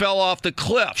he fell off the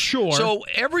cliff. Sure. So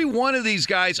every one of these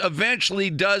guys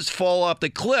eventually does fall off the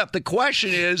cliff. The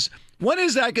question is, when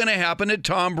is that going to happen to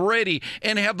Tom Brady?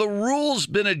 And have the rules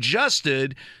been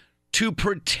adjusted to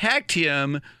protect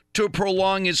him to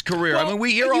prolong his career? Well,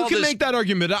 we hear all this. You can make that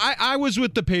argument. I was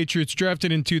with the Patriots, drafted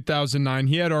in 2009.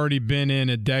 He had already been in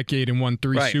a decade and won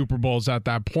 3 Super Bowls at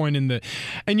that point.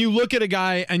 And you look at a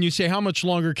guy and you say, how much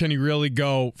longer can he really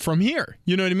go from here?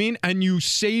 You know what I mean? And you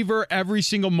savor every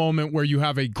single moment where you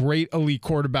have a great elite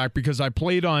quarterback, because I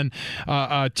played on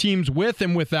teams with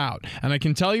and without. And I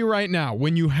can tell you right now,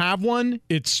 when you have one,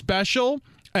 it's special.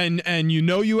 And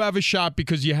you have a shot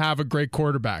because you have a great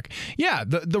quarterback. Yeah,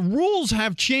 the rules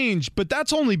have changed, but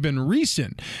that's only been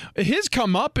recent. His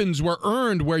comeuppance were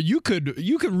earned where you could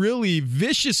really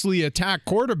viciously attack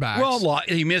quarterbacks. Well,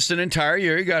 he missed an entire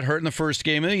year. He got hurt in the first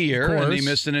game of the year, and he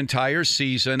missed an entire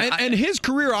season. And his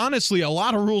career, honestly, a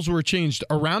lot of rules were changed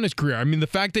around his career. The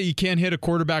fact that you can't hit a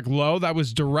quarterback low, that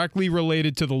was directly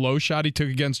related to the low shot he took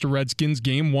against the Redskins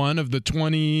game 1 of the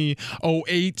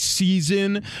 2008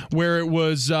 season, where it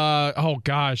was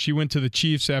was, he went to the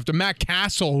Chiefs after Matt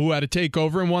Castle, who had to take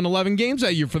over and won 11 games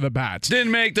that year for the Bats.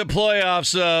 Didn't make the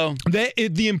playoffs, though.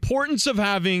 The importance of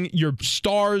having your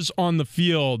stars on the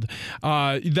field, the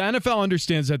NFL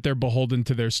understands that they're beholden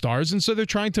to their stars, and so they're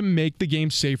trying to make the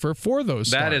game safer for those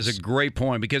stars. That is a great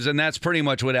point, and that's pretty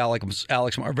much what Alex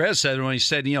Marvez said when he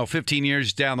said, 15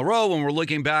 years down the road, when we're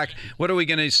looking back, what are we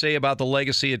going to say about the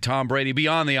legacy of Tom Brady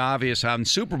beyond the obvious, having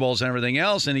Super Bowls and everything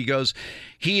else? And he goes,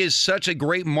 he is such a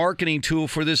great marketing tool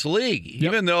for this league. Yep.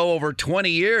 Even though over 20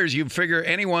 years, you figure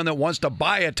anyone that wants to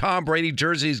buy a Tom Brady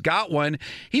jersey has got one,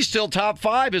 he's still top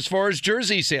 5 as far as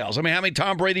jersey sales. I mean, how many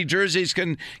Tom Brady jerseys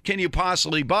can you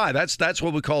possibly buy? That's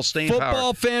what we call staying power.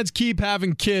 Football fans keep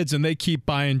having kids, and they keep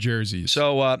buying jerseys.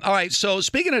 So, all right, so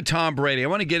speaking of Tom Brady, I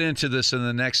want to get into this in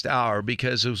the next hour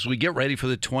because as we get ready for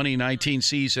the 2019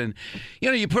 season,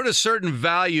 you put a certain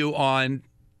value on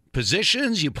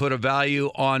positions, you put a value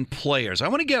on players. I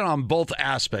want to get on both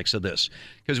aspects of this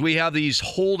because we have these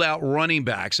holdout running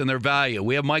backs and their value.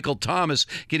 We have Michael Thomas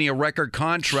getting a record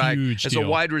contract as a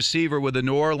wide receiver with the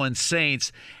New Orleans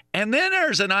Saints. And then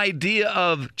there's an idea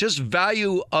of just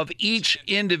value of each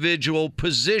individual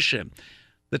position.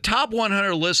 The top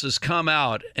 100 list has come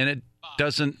out, and it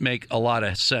doesn't make a lot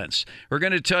of sense. We're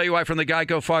going to tell you why from the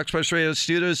Geico Fox Sports Radio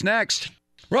studios next.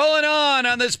 Rolling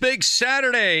on this big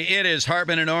Saturday, it is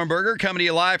Hartman and Ornberger coming to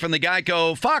you live from the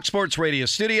Geico Fox Sports Radio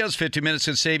studios. 15 minutes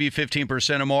can save you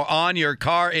 15% or more on your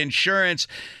car insurance.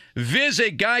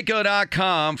 Visit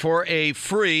geico.com for a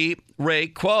free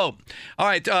rate quote. All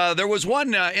right, there was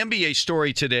one NBA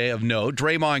story today of note.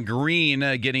 Draymond Green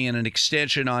getting an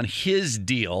extension on his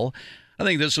deal. I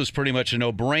think this was pretty much a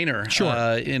no-brainer. Sure.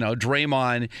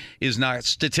 Draymond is not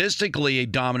statistically a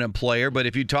dominant player, but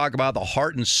if you talk about the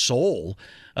heart and soul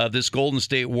of this Golden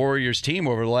State Warriors team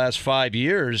over the last 5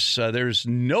 years, there's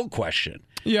no question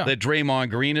that Draymond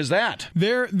Green is that.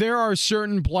 There are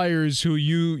certain players who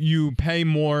you pay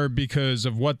more because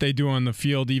of what they do on the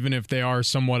field, even if they are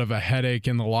somewhat of a headache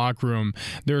in the locker room.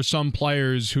 There are some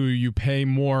players who you pay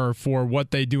more for what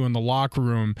they do in the locker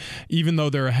room, even though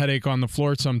they're a headache on the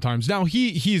floor sometimes. Now,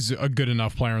 he's a good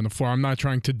enough player on the floor. I'm not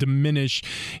trying to diminish,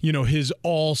 his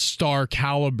all-star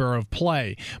caliber of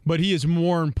play, but he is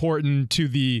more important to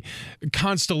the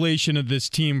constellation of this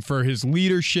team for his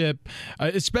leadership,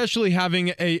 especially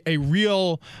having a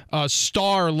real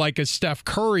star like a Steph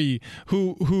Curry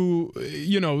who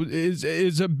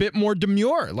is a bit more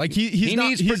demure. Like he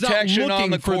needs protection on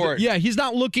the court. He's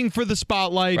not looking for the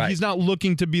spotlight. Right. He's not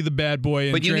looking to be the bad boy.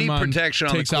 And but you Draymond need protection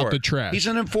on the court. Takes out the trash. He's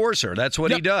an enforcer. That's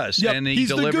what he does, and he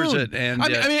delivers it. And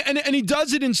and he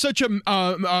does it in such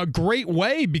a great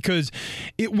way because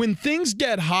when things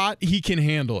get hot, he can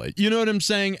handle it. You know what I'm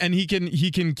saying? And he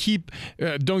can keep.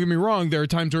 Don't get me wrong. There are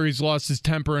times where he's lost his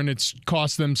temper and it's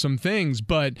cost them some things,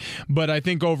 but I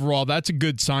think overall that's a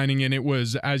good signing, and it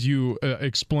was, as you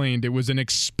explained, it was an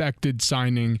expected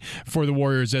signing for the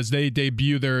Warriors as they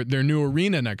debut their new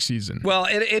arena next season. Well,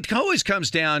 it always comes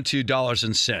down to dollars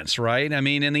and cents, right? I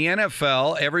mean, in the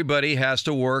NFL, everybody has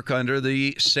to work under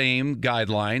the same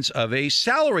guidelines of a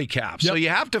salary cap. Yep. So you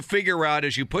have to figure out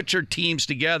as you put your teams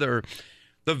together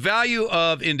the value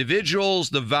of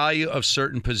individuals, the value of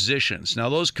certain positions. Now,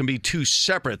 those can be two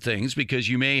separate things because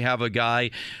you may have a guy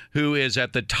who is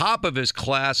at the top of his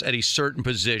class at a certain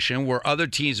position where other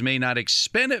teams may not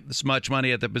expend as much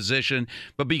money at the position,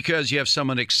 but because you have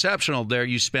someone exceptional there,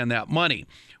 you spend that money,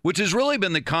 which has really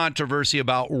been the controversy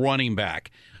about running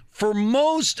back. For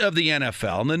most of the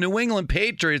NFL, and the New England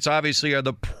Patriots obviously are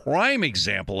the prime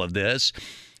example of this,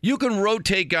 you can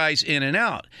rotate guys in and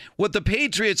out. What the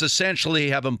Patriots essentially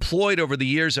have employed over the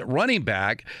years at running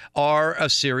back are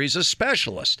a series of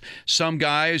specialists. Some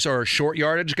guys are short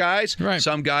yardage guys. Right.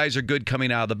 Some guys are good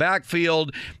coming out of the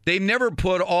backfield. They've never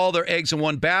put all their eggs in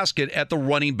one basket at the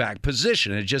running back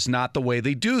position. It's just not the way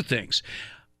they do things.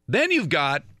 Then you've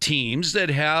got teams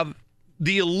that have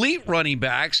the elite running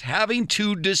backs having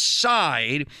to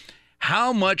decide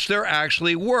how much they're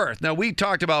actually worth. Now, we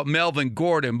talked about Melvin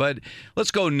Gordon, but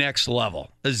let's go next level.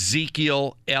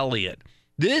 Ezekiel Elliott.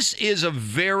 This is a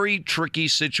very tricky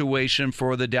situation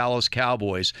for the Dallas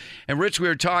Cowboys. And, Rich, we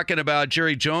were talking about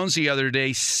Jerry Jones the other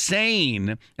day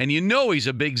saying, and he's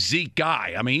a big Zeke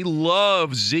guy. I mean, he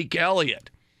loves Zeke Elliott.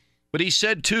 But he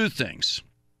said two things.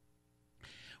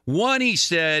 One, he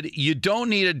said, you don't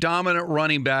need a dominant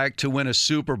running back to win a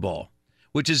Super Bowl,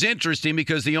 which is interesting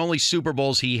because the only Super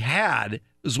Bowls he had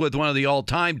was with one of the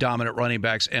all-time dominant running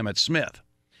backs, Emmitt Smith.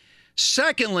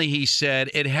 Secondly, he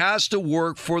said it has to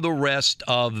work for the rest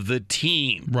of the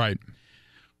team. Right.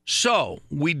 So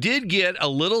we did get a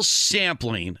little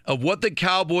sampling of what the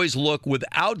Cowboys look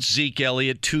without Zeke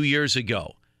Elliott 2 years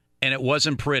ago. and it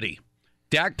wasn't pretty.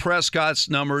 Dak Prescott's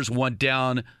numbers went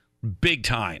down big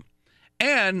time.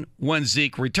 And when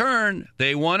Zeke returned,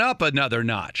 they went up another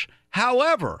notch.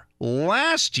 However,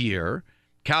 last year,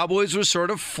 Cowboys were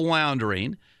sort of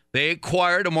floundering. They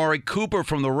acquired Amari Cooper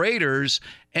from the Raiders,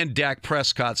 and Dak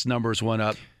Prescott's numbers went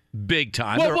up big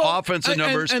time. Their offensive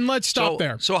numbers. And let's stop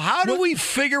there. So how do we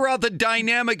figure out the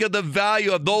dynamic of the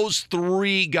value of those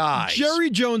three guys? Jerry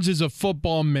Jones is a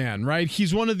football man, right?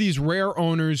 He's one of these rare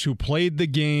owners who played the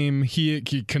game. He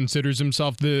considers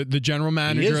himself the general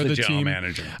manager of the team.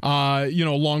 Manager.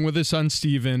 Along with his son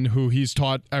Steven, who he's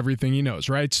taught everything he knows,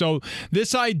 right? So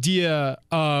this idea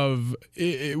of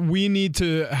we need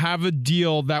to have a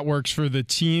deal that works for the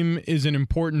team is an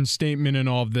important statement in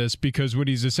all of this, because what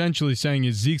he's essentially saying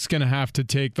is Zeke's going to have to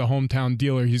take the hometown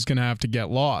dealer. He's going to have to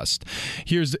get lost.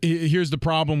 Here's the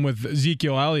problem with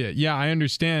Ezekiel Elliott. Yeah, I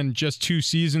understand just 2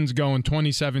 seasons ago in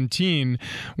 2017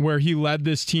 where he led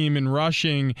this team in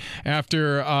rushing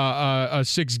after a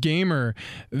 6-gamer.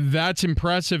 That's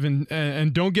impressive.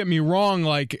 And don't get me wrong,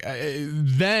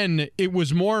 then it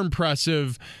was more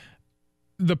impressive.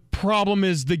 The problem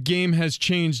is the game has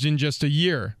changed in just a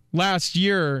year. Last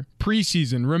year,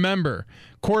 preseason, remember,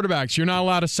 quarterbacks, you're not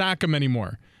allowed to sack them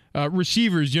anymore.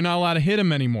 Receivers, you're not allowed to hit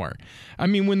them anymore. I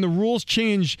mean, when the rules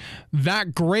change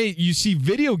that great, you see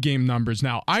video game numbers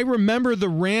now. I remember the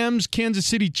Rams-Kansas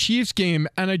City Chiefs game,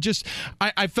 and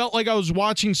I felt like I was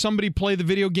watching somebody play the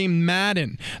video game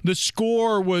Madden. The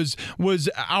score was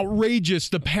outrageous.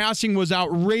 The passing was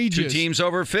outrageous. 2 teams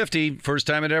over 50, first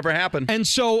time it ever happened. And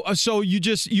so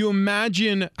you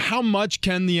imagine how much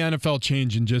can the NFL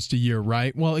change in just a year,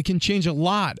 right? Well, it can change a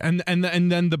lot. And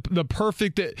then the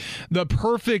perfect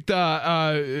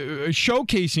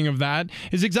showcasing of that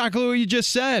is exactly what you just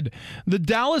said. The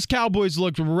Dallas Cowboys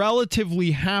looked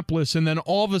relatively hapless, and then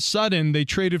all of a sudden they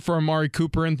traded for Amari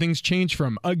Cooper and things changed for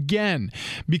him again,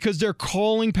 because they're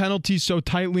calling penalties so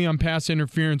tightly on pass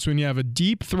interference. When you have a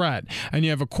deep threat and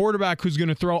you have a quarterback who's going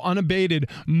to throw unabated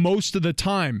most of the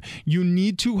time, you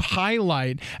need to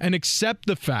highlight and accept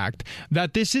the fact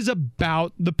that this is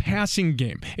about the passing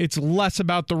game. It's less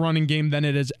about the running game than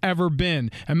it has ever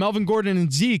been. And Melvin Gordon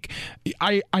and Zeke,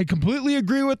 I completely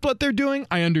agree with what they're doing.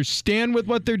 I understand with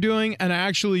what they're doing, and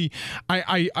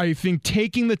I think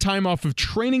taking the time off of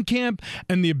training camp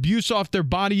and the abuse off their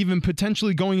body, even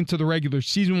potentially going into the regular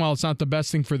season, while it's not the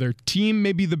best thing for their team,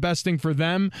 maybe the best thing for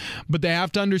them, but they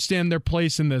have to understand their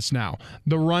place in this now.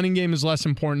 The running game is less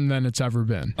important than it's ever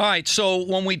been. All right, so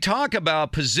when we talk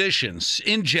about positions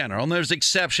in general, and there's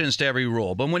exceptions to every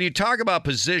rule, but when you talk about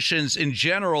positions in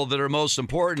general that are most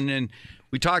important, and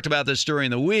we talked about this during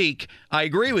the week, I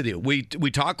agree with you. We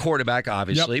talk quarterback,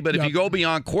 obviously, but if you go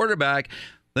beyond quarterback,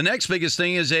 the next biggest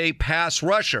thing is a pass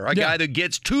rusher, a guy that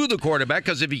gets to the quarterback,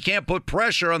 because if you can't put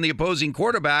pressure on the opposing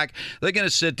quarterback, they're going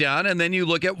to sit down, and then you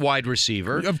look at wide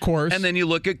receiver. Of course. And then you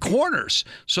look at corners.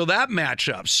 So that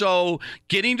matchup. So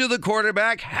getting to the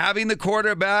quarterback, having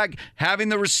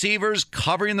the receivers,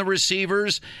 covering the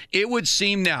receivers, it would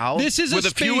seem now, this is with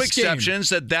a few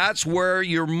exceptions, that's where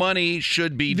your money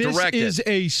should be directed. This is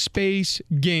a space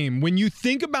game. When you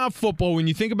think about football, when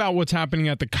you think about what's happening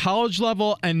at the college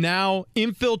level and now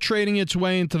infiltrating its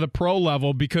way into the pro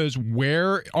level, because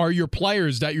where are your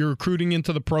players that you're recruiting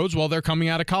into the pros? Well, they're coming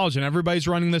out of college, and everybody's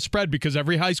running the spread because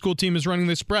every high school team is running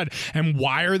the spread. And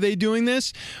why are they doing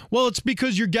this? Well, it's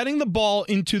because you're getting the ball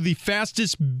into the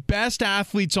fastest, best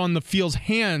athletes on the field's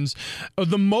hands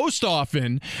the most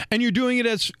often, and you're doing it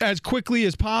as quickly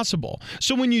as possible.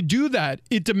 So when you do that,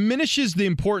 it diminishes the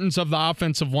importance of the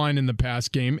offensive line in the pass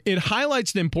game. It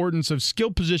highlights the importance of skill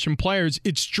position players.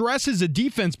 It stresses a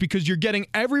defense because you're getting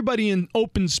everybody in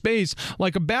open space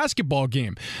like a basketball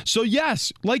game. So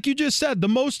yes, like you just said, the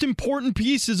most important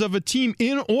pieces of a team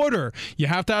in order. You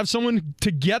have to have someone to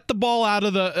get the ball out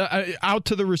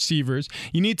to the receivers.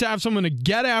 You need to have someone to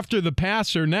get after the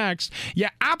passer next. You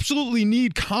absolutely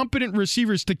need competent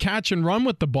receivers to catch and run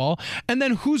with the ball. And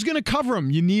then who's going to cover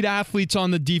them? You need athletes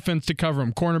on the defense to cover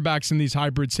them, cornerbacks and these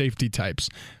hybrid safety types.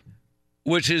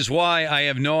 Which is why I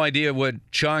have no idea what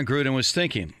John Gruden was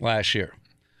thinking last year.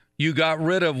 You got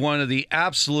rid of one of the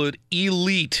absolute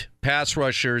elite pass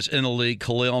rushers in the league,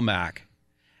 Khalil Mack.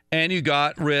 And you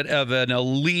got rid of an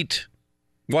elite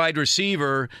wide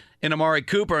receiver in Amari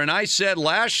Cooper. And I said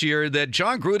last year that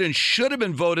John Gruden should have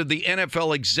been voted the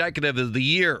NFL Executive of the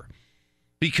Year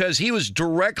because he was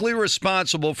directly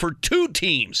responsible for 2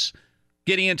 teams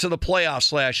getting into the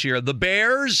playoffs last year, the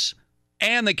Bears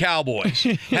and the Cowboys.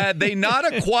 Had they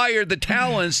not acquired the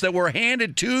talents that were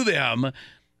handed to them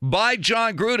by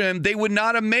John Gruden, they would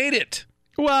not have made it.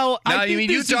 Well, now, I think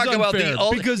you talk about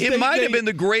because it might have been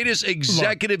the greatest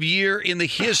executive year in the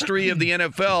history of the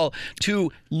NFL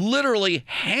to literally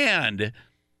hand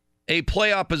a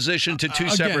playoff position to two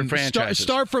separate franchises.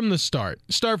 Start from the start.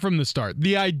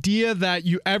 The idea that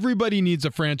everybody needs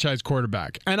a franchise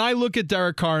quarterback. And I look at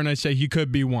Derek Carr and I say he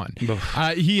could be one.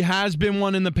 He has been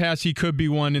one in the past. He could be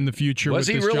one in the future. Was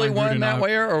he really one that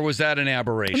way, or was that an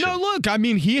aberration? No, look, I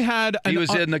mean, he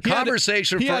was in the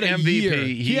conversation for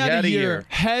MVP. He had a year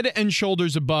head and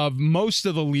shoulders above most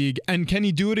of the league. And can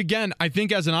he do it again? I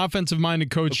think as an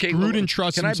offensive-minded coach, Gruden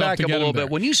trusts himself to get him there. Can I back up a little bit?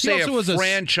 When you say a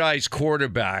franchise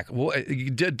quarterback,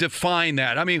 define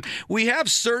that. I mean, we have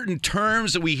certain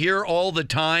terms that we hear all the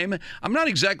time. I'm not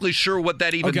exactly sure what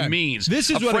that even means.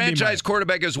 This is a franchise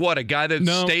quarterback is what? A guy that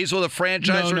stays with a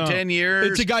franchise for 10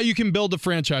 years? It's a guy you can build a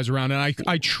franchise around, and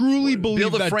I truly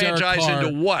believe that Derek Carr... Build a franchise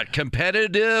into what?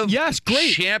 Competitive? Yes,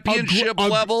 great. Championship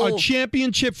level? A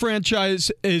championship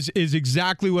franchise is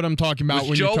exactly what I'm talking about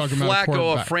when you're talking about Joe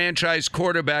Flacco a franchise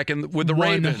quarterback with the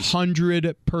Ravens?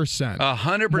 100%.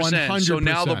 100%. So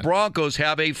now the Broncos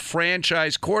have a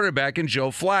franchise quarterback in Joe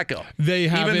Flacco.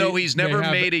 Even though he's never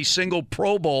made a single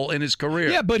Pro Bowl in his career.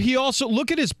 Yeah, but he also,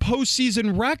 look at his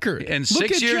postseason record. And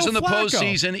 6 years in the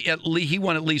postseason, he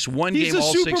won at least one game all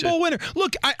 6 years. He's a Super Bowl winner.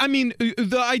 Look, I mean,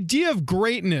 the idea of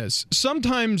greatness,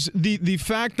 sometimes the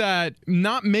fact that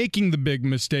not making the big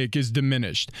mistake is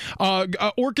diminished.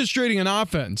 Orchestrating an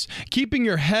offense, keeping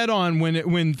your head on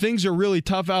when things are really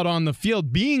tough out on the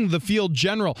field, being the field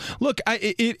general. Look,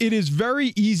 it is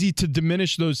very easy to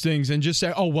diminish those things and just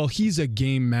say, oh, well, he's a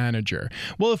game manager.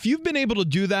 Well, if you've been able to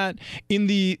do that in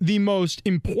the most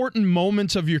important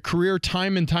moments of your career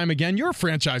time and time again, you're a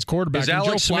franchise quarterback. Is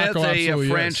Alex Smith a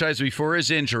franchise before his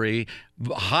injury?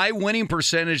 High winning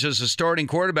percentage as a starting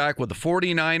quarterback with the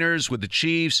 49ers, with the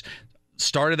Chiefs.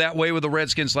 Started that way with the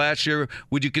Redskins last year.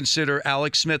 Would you consider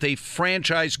Alex Smith a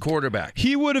franchise quarterback?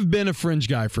 He would have been a fringe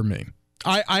guy for me.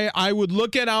 I would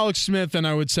look at Alex Smith and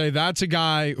I would say that's a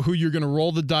guy who you're going to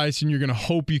roll the dice and you're going to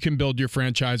hope you can build your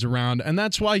franchise around. And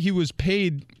that's why he was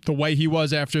paid the way he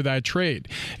was after that trade.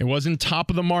 It wasn't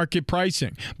top of the market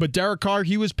pricing. But Derek Carr,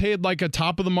 he was paid like a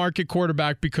top of the market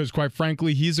quarterback because, quite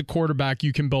frankly, he's a quarterback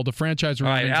you can build a franchise around.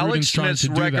 All right, Alex Smith's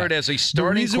record as a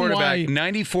starting quarterback,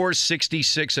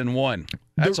 94-66-1.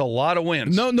 That's a lot of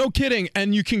wins. No kidding.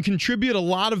 And you can contribute a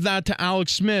lot of that to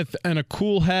Alex Smith and a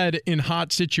cool head in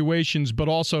hot situations. But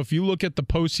also, if you look at the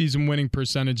postseason winning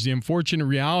percentage, the unfortunate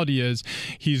reality is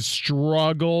he's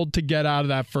struggled to get out of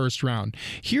that first round.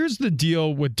 Here's the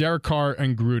deal with Derek Carr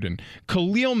and Gruden.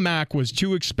 Khalil Mack was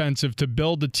too expensive to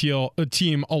build a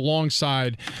team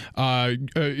alongside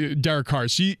Derek Carr.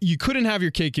 So you couldn't have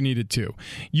your cake and eat it too.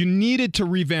 You needed to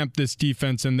revamp this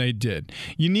defense, and they did.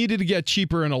 You needed to get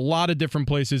cheaper in a lot of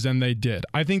different places, and they did.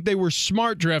 I think they were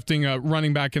smart drafting a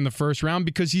running back in the first round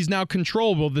because he's now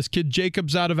controllable. This kid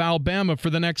Jacobs out of Alabama for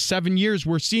the next 7 years.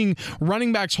 We're seeing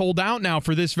running backs hold out now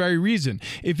for this very reason.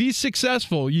 If he's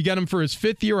successful, you get him for his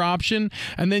 5th-year option,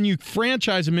 and then you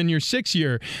franchise him in your 6th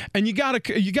year, and you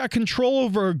got control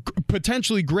over a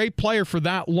potentially great player for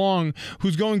that long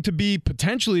who's going to be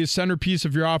potentially a centerpiece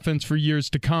of your offense for years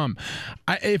to come.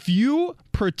 If you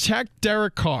protect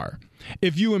Derek Carr,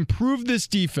 if you improve this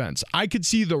defense, I could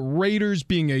see the Raiders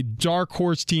being a dark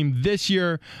horse team this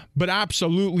year, but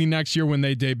absolutely next year when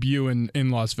they debut in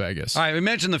Las Vegas. All right, we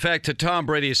mentioned the fact that Tom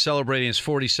Brady is celebrating his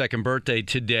 42nd birthday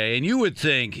today, and you would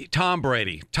think Tom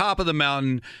Brady, top of the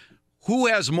mountain, who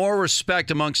has more respect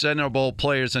amongst NFL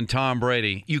players than Tom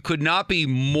Brady? You could not be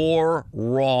more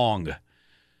wrong.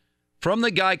 From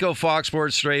the Geico Fox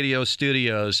Sports Radio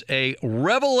studios, a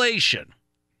revelation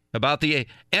about the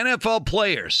NFL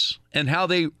players and how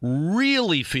they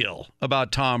really feel about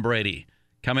Tom Brady.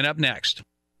 Coming up next.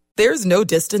 There's no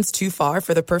distance too far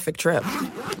for the perfect trip.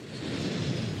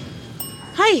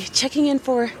 Hi, checking in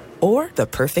for... Or the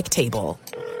perfect table.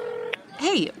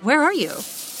 Hey, where are you?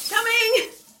 Coming!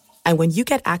 And when you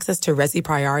get access to Resi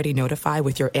Priority Notify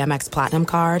with your Amex Platinum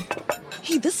card...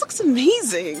 Hey, this looks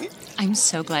amazing. I'm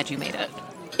so glad you made it.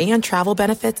 And travel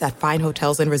benefits at fine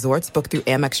hotels and resorts booked through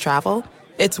Amex Travel...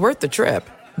 It's worth the trip.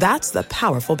 That's the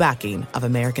powerful backing of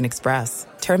American Express.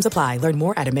 Terms apply. Learn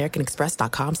more at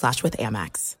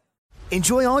americanexpress.com/withAmex.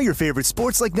 Enjoy all your favorite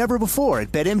sports like never before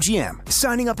at BetMGM.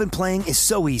 Signing up and playing is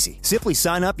so easy. Simply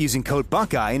sign up using code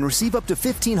Buckeye and receive up to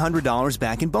 $1,500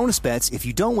 back in bonus bets if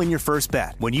you don't win your first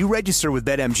bet. When you register with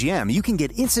BetMGM, you can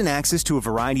get instant access to a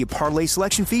variety of parlay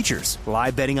selection features,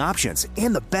 live betting options,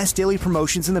 and the best daily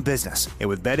promotions in the business. And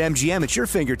with BetMGM at your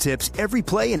fingertips, every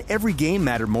play and every game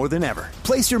matter more than ever.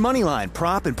 Place your moneyline,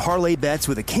 prop, and parlay bets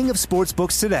with the king of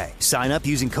sportsbooks today. Sign up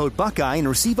using code Buckeye and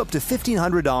receive up to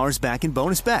 $1,500 back in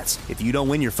bonus bets. If if you don't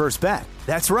win your first bet.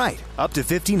 That's right, up to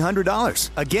 $1,500.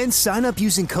 Again, sign up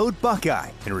using code Buckeye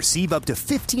and receive up to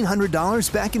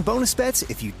 $1,500 back in bonus bets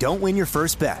if you don't win your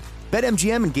first bet.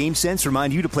 BetMGM and GameSense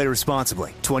remind you to play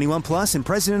responsibly. 21 plus and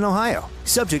present in Ohio.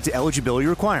 Subject to eligibility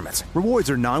requirements.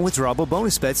 Rewards are non-withdrawable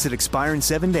bonus bets that expire in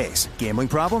 7 days. Gambling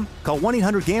problem? Call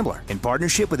 1-800-GAMBLER in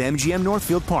partnership with MGM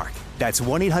Northfield Park. That's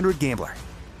 1-800-GAMBLER.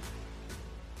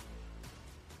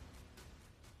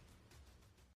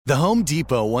 The Home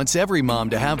Depot wants every mom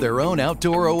to have their own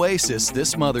outdoor oasis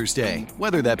this Mother's Day,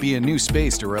 whether that be a new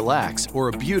space to relax or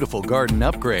a beautiful garden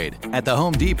upgrade. At the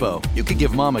Home Depot, you could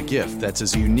give mom a gift that's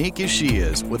as unique as she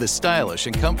is, with a stylish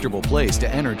and comfortable place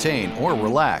to entertain or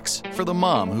relax for the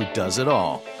mom who does it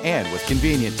all. And with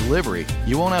convenient delivery,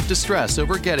 you won't have to stress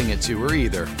over getting it to her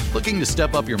either. Looking to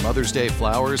step up your Mother's Day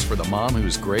flowers for the mom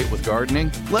who's great with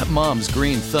gardening? Let Mom's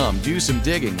Green Thumb do some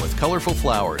digging with colorful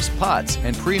flowers, pots,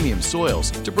 and premium soils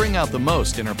to bring out the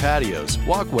most in her patios,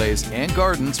 walkways, and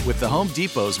gardens with the Home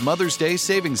Depot's Mother's Day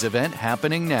Savings Event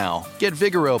happening now. Get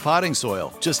Vigoro potting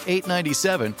soil, just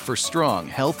 $8.97 for strong,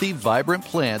 healthy, vibrant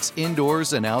plants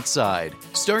indoors and outside.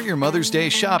 Start your Mother's Day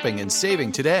shopping and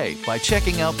saving today by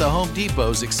checking out the Home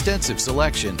Depot's extensive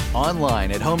selection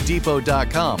online at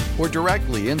HomeDepot.com or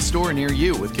directly in-store near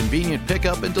you with convenient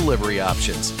pickup and delivery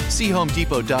options. See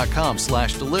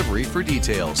HomeDepot.com/delivery for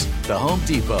details. The Home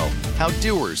Depot, how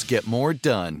doers get more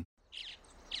done.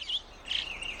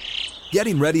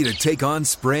 Getting ready to take on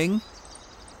spring?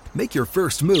 Make your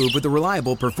first move with the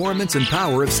reliable performance and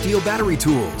power of Steel battery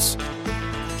tools.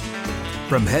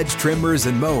 From hedge trimmers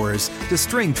and mowers to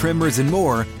string trimmers and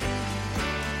more,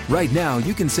 right now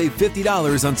you can save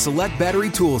 $50 on select battery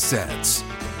tool sets.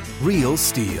 Real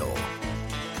Steel.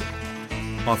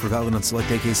 Offer valid on select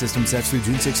AK system sets through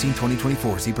June 16,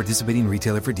 2024. See participating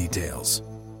retailer for details.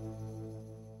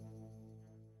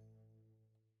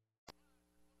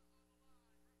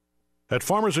 At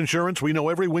Farmers Insurance, we know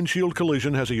every windshield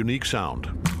collision has a unique sound.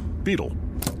 Beetle.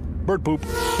 Bird poop.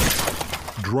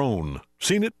 Drone.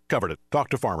 Seen it, covered it. Talk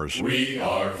to Farmers. We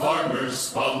are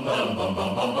Farmers. Bum, bum, bum,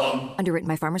 bum, bum, bum. Underwritten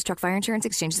by Farmers Truck Fire Insurance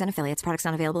Exchanges and Affiliates. Products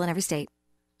not available in every state.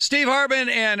 Steve Harbin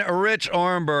and Rich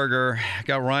Orenberger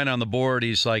got Ryan on the board.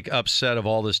 He's like upset of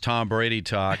all this Tom Brady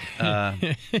talk.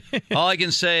 All I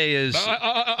can say is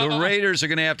the Raiders are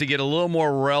going to have to get a little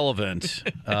more relevant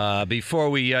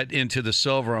before we get into the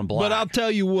silver and black. But I'll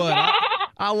tell you what,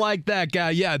 I like that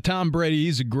guy. Yeah, Tom Brady,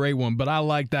 he's a great one, but I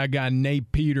like that guy,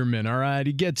 Nate Peterman, all right?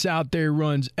 He gets out there,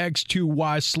 runs X2,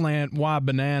 Y slant, Y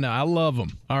banana. I love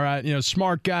him, all right? You know,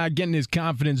 smart guy, getting his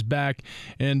confidence back.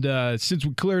 And since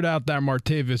we cleared out that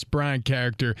Martavis Bryant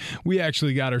character, we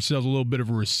actually got ourselves a little bit of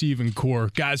a receiving core,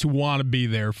 guys who want to be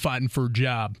there, fighting for a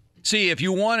job. See, if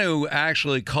you want to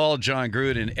actually call John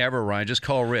Gruden ever, Ryan, just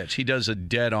call Rich. He does a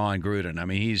dead-on Gruden. I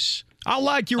mean, he's... I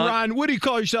like you, Ryan. What do you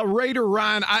call yourself? Raider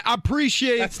Ryan. I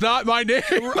appreciate... That's not my name.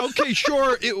 Okay,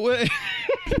 sure. Why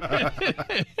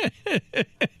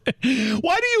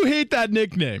do you hate that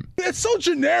nickname? It's so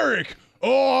generic.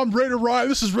 Oh, I'm Raider Ryan.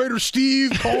 This is Raider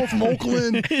Steve calling from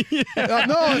Oakland. No,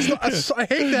 it's not, I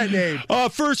hate that name.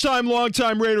 First time, long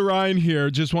time Raider Ryan here.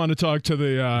 Just want to talk to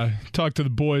the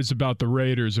boys about the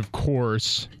Raiders, of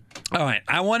course. All right,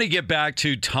 I want to get back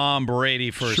to Tom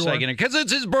Brady for a second because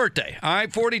it's his birthday. All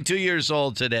right, 42 years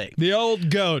old today. The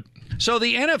old goat. So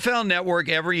the NFL Network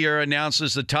every year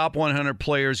announces the top 100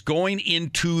 players going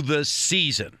into the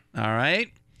season. All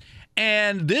right,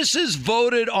 and this is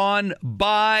voted on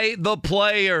by the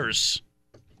players.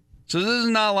 So this is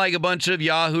not like a bunch of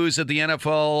yahoos at the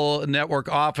NFL Network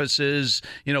offices,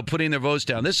 putting their votes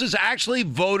down. This is actually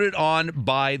voted on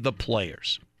by the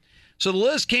players. So the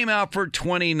list came out for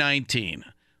 2019.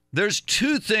 There's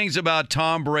two things about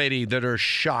Tom Brady that are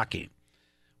shocking.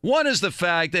 One is the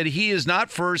fact that he is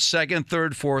not first, second,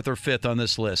 third, fourth, or fifth on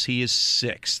this list. He is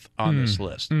sixth on this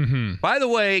list. Mm-hmm. By the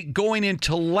way, going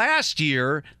into last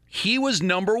year, he was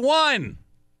number one.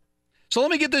 So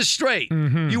let me get this straight.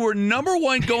 Mm-hmm. You were number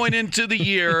one going into the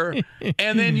year,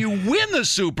 and then you win the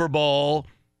Super Bowl,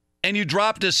 and you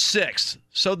drop to sixth.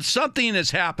 So something has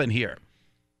happened here.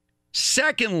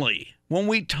 Secondly, when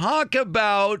we talk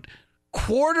about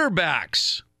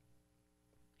quarterbacks,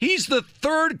 he's the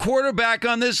third quarterback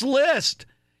on this list.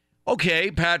 Okay,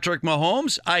 Patrick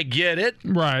Mahomes, I get it.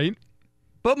 Right.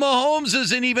 But Mahomes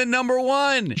isn't even number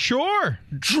one. Sure.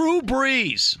 Drew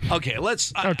Brees. Okay,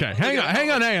 let's... Okay, hang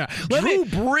on. Drew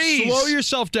Brees. Slow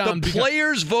yourself down. The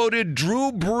players voted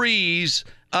Drew Brees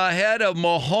ahead of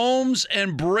Mahomes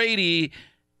and Brady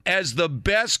as the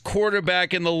best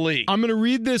quarterback in the league. I'm going to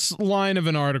read this line of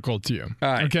an article to you.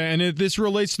 All right. Okay, and if this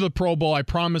relates to the Pro Bowl, I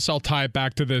promise I'll tie it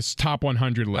back to this top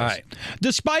 100 list. All right.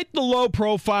 Despite the low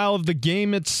profile of the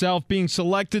game itself, being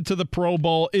selected to the Pro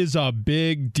Bowl is a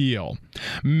big deal.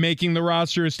 Making the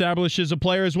roster establishes a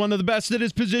player as one of the best at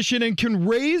his position and can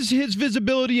raise his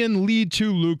visibility and lead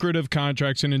to lucrative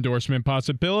contracts and endorsement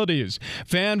possibilities.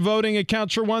 Fan voting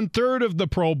accounts for 1/3 of the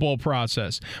Pro Bowl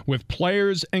process, with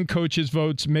players and coaches'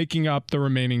 votes making up the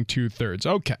remaining 2/3.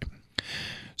 Okay.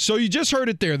 So you just heard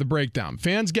it there, the breakdown.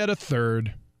 Fans get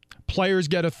 1/3, players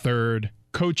get 1/3,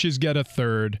 coaches get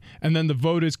 1/3, and then the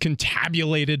vote is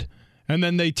contabulated, and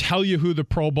then they tell you who the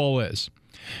Pro Bowl is.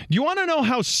 Do you want to know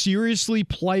how seriously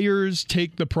players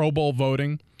take the Pro Bowl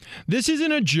voting? This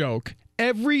isn't a joke.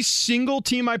 Every single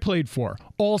team I played for,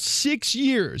 all 6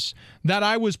 years that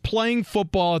I was playing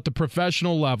football at the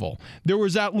professional level, there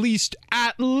was at least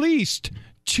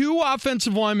 2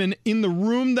 offensive linemen in the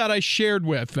room that I shared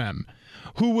with them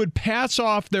who would pass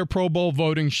off their Pro Bowl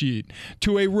voting sheet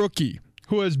to a rookie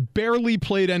who has barely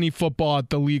played any football at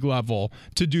the league level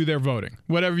to do their voting.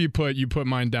 Whatever you put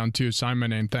mine down too. Sign my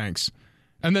name, thanks.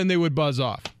 And then they would buzz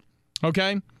off.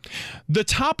 Okay? The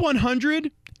top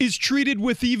 100 is treated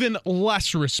with even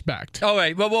less respect. Oh,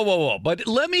 wait, whoa. But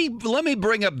let me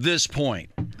bring up this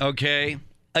point, okay?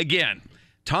 Again,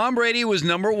 Tom Brady was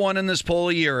number 1 in this poll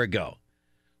a year ago.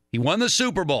 He won the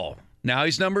Super Bowl. Now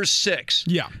he's number 6.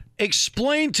 Yeah.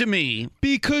 Explain to me.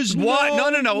 Because why?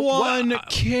 No one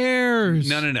cares.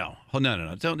 No.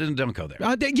 Don't go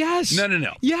there. Yes.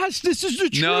 No. Yes, this is the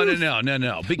truth.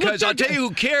 No. Because I'll tell you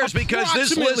who cares. Because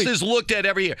this list is looked at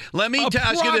every year. Let me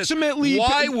ask you this.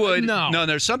 Why would... No,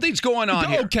 there's something's going on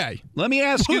here. Okay. Let me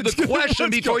ask you the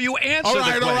question before you answer the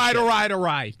question. All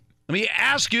right. Let me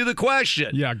ask you the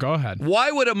question. Yeah, go ahead.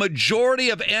 Why would a majority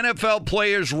of NFL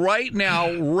players right now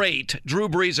rate Drew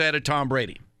Brees ahead of Tom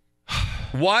Brady?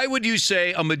 Why would you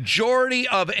say a majority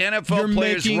of NFL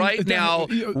players right now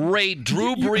rate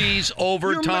Drew Brees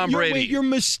over Tom Brady? Wait, your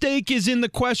mistake is in the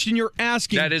question you're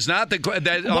asking. That is not the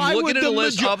question. I'm looking at the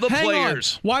list of the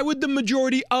players. Why would the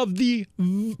majority of the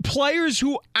players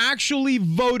who actually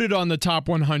voted on the top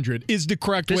 100 is the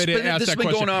correct way to ask that question? This has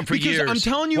been going on for years. I'm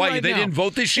telling you Why, right they now, didn't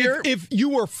vote this year? If you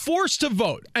were forced to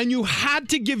vote and you had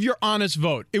to give your honest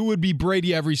vote, it would be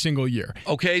Brady every single year.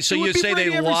 Okay, so you say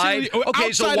they lied?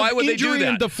 Okay, so why would they do that?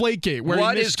 And Deflategate,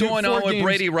 what is going on with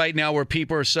Brady right now where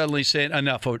people are suddenly saying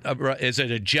enough? Is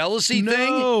it a jealousy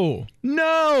thing?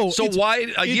 No. So why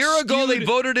a year ago they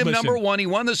voted him number 1, he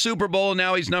won the Super Bowl, and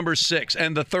now he's number 6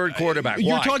 and the third quarterback. Why?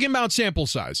 You're talking about sample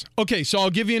size. Okay, so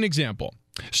I'll give you an example.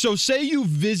 So say you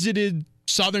visited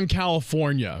Southern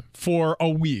California for a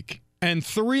week, and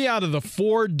 3 out of the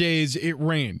 4 days it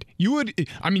rained. You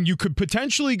could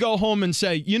potentially go home and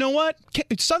say, you know what?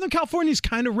 Southern California is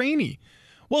kind of rainy.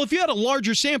 Well, if you had a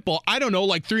larger sample, I don't know,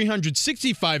 like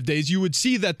 365 days, you would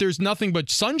see that there's nothing but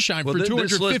sunshine for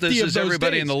 250 this of is those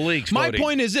everybody days. in the league's My voting.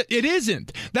 point is, it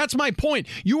isn't. That's my point.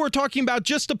 You are talking about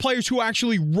just the players who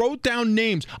actually wrote down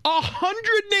names.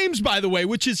 100 names, by the way,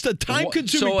 which is the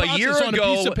time-consuming process on a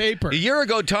piece of paper. A year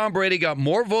ago, Tom Brady got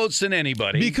more votes than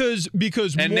anybody. Because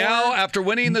now, after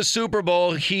winning the Super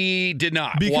Bowl, he did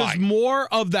not. Because Why?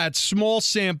 more of that small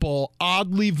sample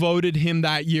oddly voted him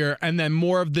that year, and then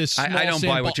more of this small I don't sample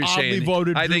buy what you're saying.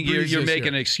 I think you're making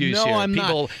an excuse no, here. I'm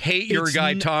People not. hate your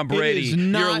guy Tom Brady.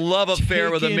 Your love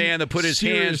affair with a man that put his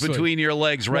hands between your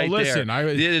legs right listen, there.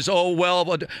 It is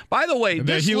by the way,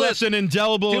 this he list, left an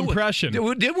indelible impression.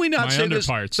 Didn't we not say this?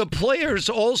 The players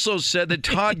also said that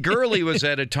Todd Gurley was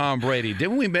ahead of Tom Brady.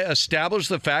 Didn't we establish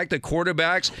the fact that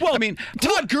quarterbacks? Well,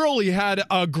 Todd Gurley had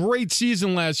a great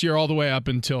season last year, all the way up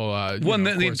until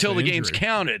until the games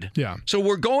counted. Yeah. So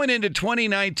we're going into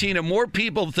 2019, and more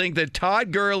people think that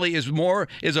Todd Gurley is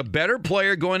a better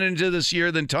player going into this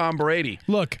year than Tom Brady.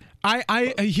 Look,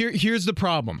 here's the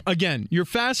problem. Again, your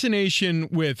fascination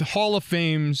with Hall of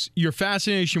Fames, your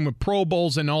fascination with Pro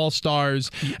Bowls and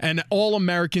All-Stars and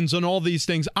All-Americans and all these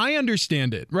things, I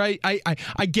understand it, right?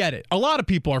 I get it. A lot of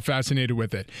people are fascinated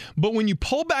with it. But when you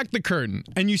pull back the curtain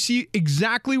and you see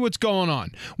exactly what's going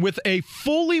on with a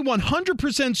fully 100%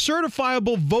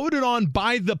 certifiable, voted on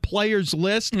by the players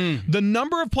list, the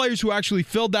number of players who actually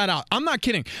filled that out, I'm not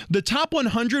kidding. The top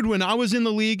 100 when I was in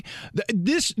the league,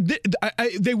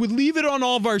 they would leave it on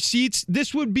all of our seats.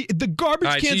 This would be the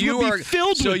garbage cans would be filled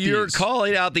with these. So you're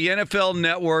calling out the NFL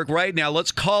Network right now.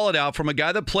 Let's call it out from a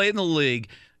guy that played in the league.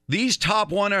 These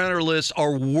top 100 lists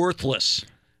are worthless.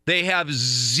 They have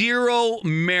zero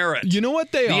merit. You know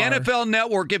what they the are? The NFL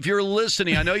Network, if you're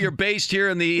listening, I know you're based here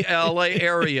in the L.A.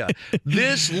 area.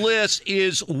 This list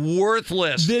is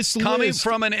worthless. Coming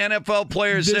from an NFL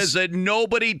player says that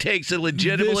nobody takes it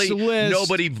legitimately.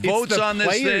 Nobody votes on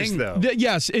this thing.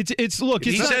 Yes, look.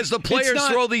 He says the players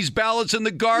throw these ballots in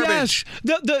the garbage.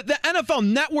 Yes, the NFL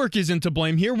Network isn't to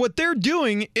blame here. What they're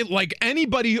doing, like any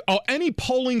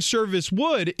polling service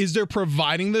would, is they're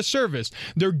providing the service.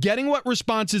 They're getting what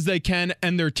responses they can,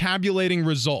 and they're tabulating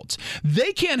results.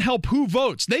 They can't help who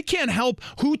votes. They can't help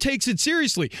who takes it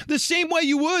seriously. The same way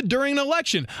you would during an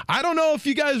election. I don't know if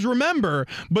you guys remember,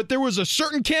 but there was a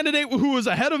certain candidate who was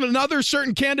ahead of another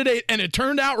certain candidate, and it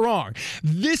turned out wrong.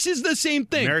 This is the same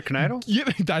thing. American Idol?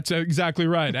 Yeah, that's exactly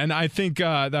right. And I think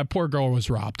that poor girl was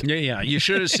robbed. Yeah. You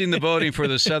should have seen the voting for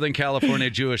the Southern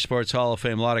California Jewish Sports Hall of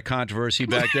Fame. A lot of controversy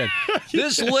back then.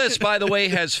 This list, by the way,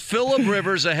 has Phillip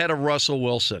Rivers ahead of Russell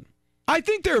Wilson. I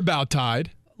think they're about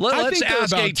tied. Let's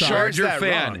ask a Charger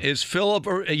fan. Is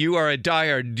Phillip, you are a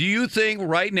diehard, do you think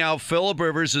right now Phillip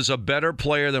Rivers is a better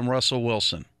player than Russell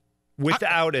Wilson?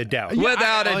 Without a doubt.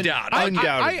 Without a doubt.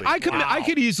 Undoubtedly. I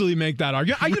could easily make that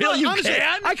argument. Really, honestly, you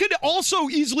can? I could also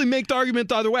easily make the argument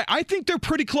the other way. I think they're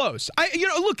pretty close.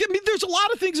 Look, there's a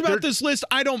lot of things about this list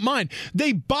I don't mind.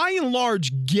 They, by and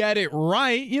large, get it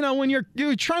right. When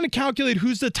you're trying to calculate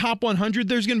who's the top 100,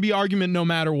 there's going to be argument no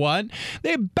matter what.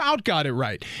 They about got it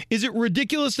right. Is it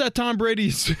ridiculous that Tom Brady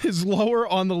is lower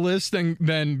on the list than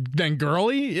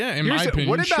Gurley? Yeah, in my opinion,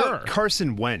 what about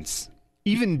Carson Wentz?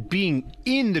 Even being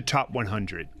in the top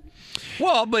 100.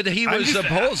 Well, but he was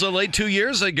supposedly 2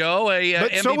 years ago a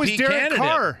but MVP so was Derek candidate.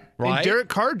 Carr. Right? And Derek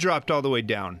Carr dropped all the way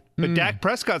down. But Dak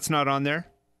Prescott's not on there.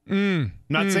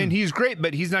 Not saying he's great,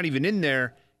 but he's not even in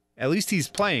there. At least he's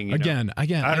playing. Again. I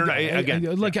don't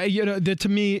know. To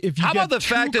me, if you how get about the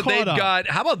fact that they've caught up- got?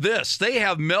 How about this? They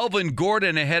have Melvin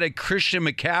Gordon ahead of Christian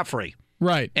McCaffrey.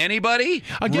 Right. Anybody?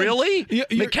 Again, really?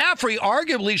 McCaffrey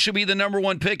arguably should be the number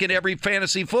one pick in every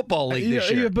fantasy football league this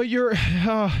year.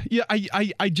 Yeah, but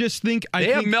I just think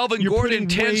they have Melvin Gordon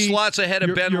 10 slots ahead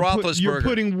of Ben Roethlisberger. You're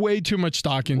putting way too much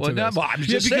stock into this. I'm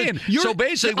just saying. So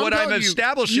basically, what I'm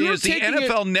establishing is the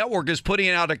NFL Network is putting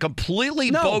out a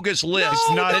completely bogus list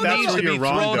that needs to be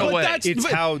thrown away. It's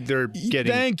how they're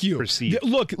getting perceived.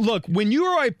 Look, when you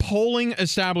are a polling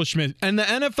establishment and the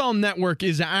NFL Network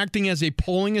is acting as a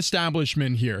polling establishment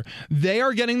here, they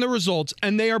are getting the results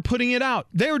and they are putting it out.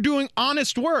 They are doing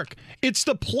honest work. It's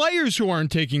the players who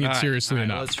aren't taking it seriously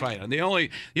enough. Let's fight on. The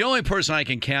only person I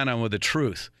can count on with the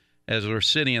truth as we're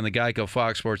sitting in the Geico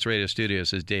Fox Sports Radio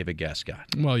studios is David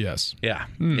Gascott. Well, yes. Yeah.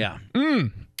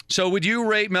 So would you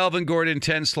rate Melvin Gordon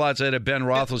 10 slots ahead of Ben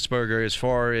Roethlisberger as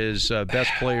far as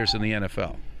best players in the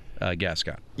NFL?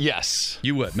 Gascott. Yes.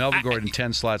 You would. Melvin Gordon,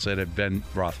 10 slots ahead of Ben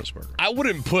Roethlisberger. I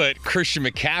wouldn't put Christian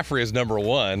McCaffrey as number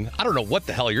one. I don't know what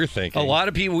the hell you're thinking. A lot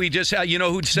of people, we just had,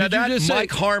 who said that? Mike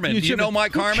Harmon. You know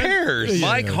Mike Harmon? Who cares?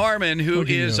 Mike Harmon, who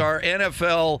is our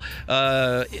NFL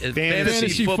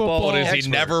fantasy football expert. Is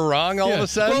he never wrong all of a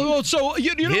sudden? Well, so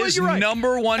you know his you're right.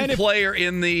 number one player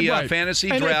in the fantasy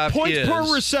draft points is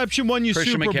per reception won you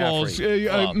Christian Super Bowls.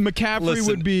 McCaffrey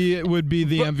would be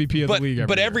the MVP of the league.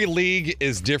 Every league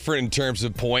is different in terms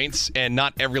of points, and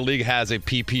not every league has a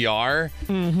PPR.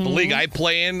 The league I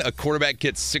play in, a quarterback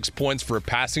gets 6 points for a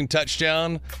passing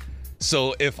touchdown.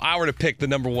 So if I were to pick the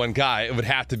number one guy, it would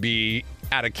have to be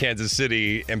out of Kansas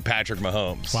City and Patrick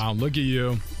Mahomes. Wow, look at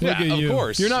you. Look at you. Of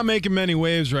course. You're not making many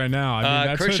waves right now. I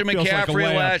mean, Christian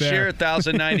McCaffrey last year,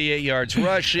 1,098 yards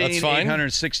rushing, That's fine.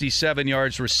 867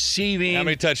 yards receiving. How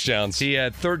many touchdowns? He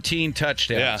had 13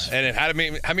 touchdowns. Yeah,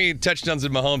 and how many touchdowns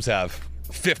did Mahomes have?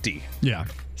 50. Yeah.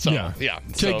 So,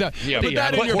 Take that. Put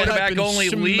that in your quarterback only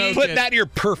league. Put that in your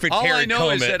perfect All Harry I know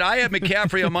Comet. is that I had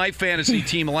McCaffrey on my fantasy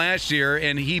team last year,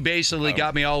 and he basically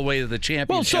got me all the way to the championship.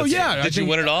 Well, so yeah, did you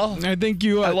win it all? I think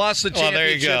you. I lost the championship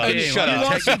there you go. game. Shut up. You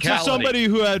lost it to somebody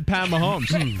who had Pat Mahomes.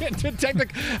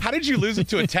 How did you lose it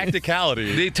to a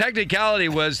technicality? The technicality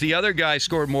was the other guy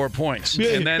scored more points,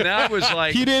 and then that was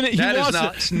like he didn't. That he is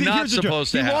lost not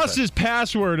supposed to happen. He lost his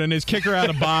password and his kicker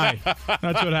had a bye.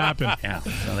 That's what happened. Yeah.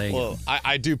 So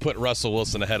I do put Russell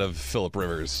Wilson ahead of Phillip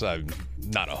Rivers. I'm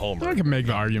not a homer. I can make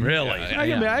the argument. Really? I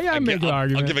can make the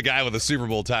argument. I'll give a guy with a Super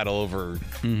Bowl title over.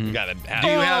 Got Do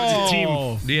you have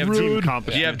team competition?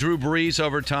 Do you have Drew Brees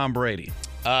over Tom Brady?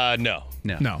 No.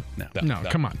 No.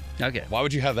 Come on. Okay. Why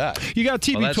would you have that? You got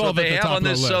TB12 that's what at they the have top on of the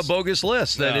this list. bogus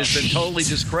list that has been totally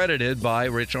discredited by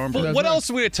Rich Ornberger. What else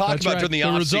are we going to talk about during the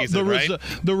offseason, right?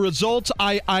 The results,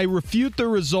 I refute the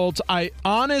results.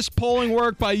 Honest polling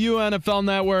work by you, NFL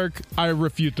Network, I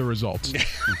refute the results.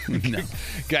 No.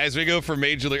 Guys, we go from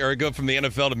the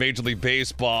NFL to Major League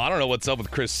Baseball. I don't know what's up with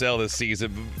Chris Sale this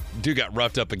season. Dude got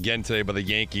roughed up again today by the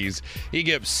Yankees. He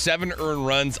gave up 7 earned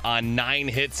runs on 9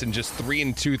 hits in just 3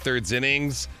 2/3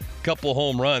 innings. Couple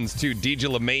home runs too. DJ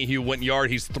LeMahieu went yard.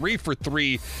 He's 3 for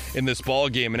 3 in this ball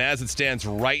game, and as it stands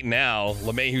right now,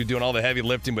 LeMahieu doing all the heavy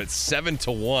lifting, but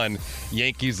 7-1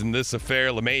 Yankees in this affair.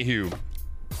 LeMahieu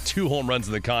 2 home runs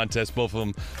in the contest, both of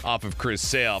them off of Chris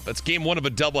Sale. That's game 1 of a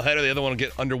doubleheader. The other one will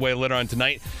get underway later on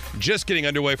tonight. Just getting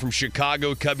underway from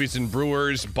Chicago, Cubbies and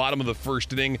Brewers. Bottom of the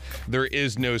first inning, there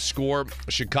is no score.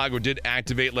 Chicago did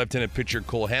activate left-handed pitcher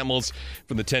Cole Hamels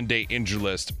from the 10-day injury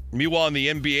list. Meanwhile, in the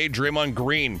NBA, Draymond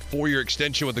Green, 4-year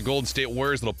extension with the Golden State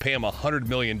Warriors that'll pay him $100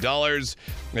 million.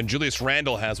 And Julius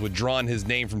Randle has withdrawn his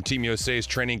name from Team USA's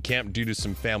training camp due to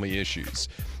some family issues.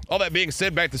 All that being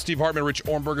said, back to Steve Hartman, Rich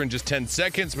Ornberger in just 10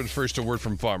 seconds, but first a word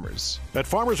from Farmers. At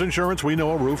Farmers Insurance, we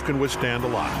know a roof can withstand a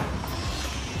lot.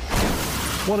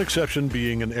 One exception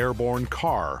being an airborne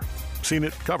car. Seen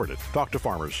it, covered it. Talk to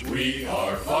Farmers. We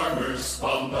are Farmers.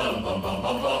 Bum, bum, bum, bum,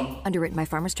 bum, bum. Underwritten by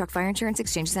Farmers Truck Fire Insurance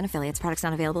Exchanges and Affiliates. Products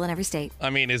not available in every state.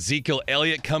 I mean, Ezekiel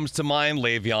Elliott comes to mind,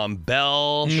 Le'Veon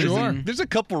Bell. Sure. There's a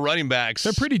couple running backs.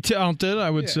 They're pretty talented,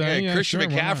 I would say. Yeah, Christian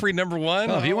McCaffrey, number 1.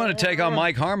 Well, if you want to take on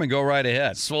Mike Harmon, go right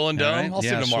ahead. Swollen Dome. Right? I'll see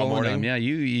him tomorrow morning. Dome. Yeah,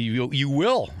 you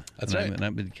will. That's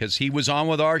right. Because he was on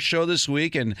with our show this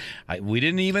week, and we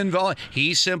didn't even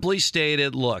he simply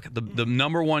stated, look, the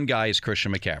number 1 guy is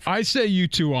Christian McCaffrey. I say you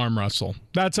 2 arm wrestle.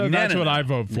 That's what I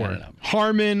vote for. No.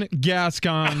 Harmon,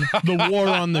 Gascon, the war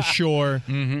on the shore.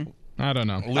 Mm-hmm. I don't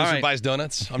know. Loser buys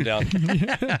donuts. I'm down.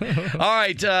 All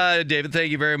right, David,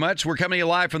 thank you very much. We're coming to you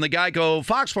live from the Geico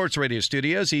Fox Sports Radio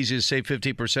studios. Easy to save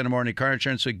 50% of morning car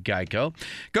insurance with Geico.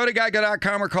 Go to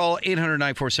geico.com or call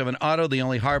 800-947-AUTO. The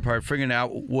only hard part, figuring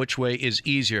out which way is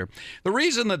easier. The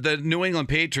reason that the New England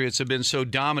Patriots have been so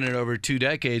dominant over 2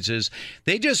 decades is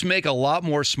they just make a lot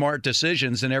more smart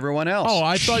decisions than everyone else. Oh,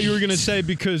 I thought you were going to say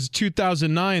because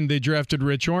 2009 they drafted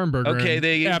Rich Ornberger.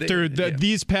 Okay,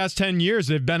 these past 10 years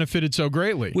they've benefited so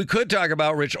greatly. We could talk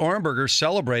about Rich Ornberger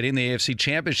celebrating the AFC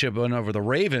Championship win over the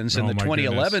Ravens in the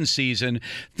 2011 season,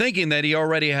 thinking that he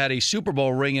already had a Super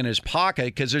Bowl ring in his pocket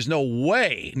because there's no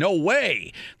way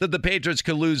that the Patriots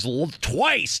could lose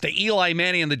twice to Eli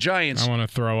Manning and the Giants. I want to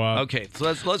throw up. Okay, so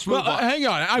let's move on. Hang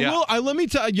on. Let me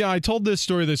tell you. I told this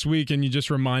story this week, and you just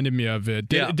reminded me of it.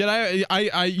 Did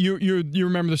you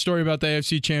remember the story about the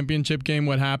AFC Championship game?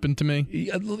 What happened to me?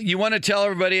 You want to tell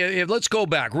everybody? Let's go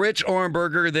back. Rich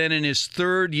Ornberger, then in his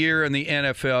 3rd year in the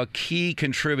NFL, key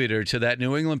contributor to that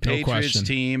New England Patriots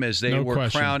team as they were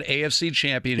crowned AFC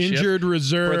Championship. Injured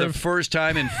reserve. For the first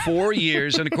time in 4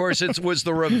 years. And, of course, it was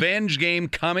the revenge game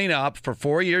coming up for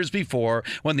 4 years before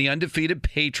when the undefeated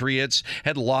Patriots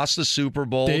had lost the Super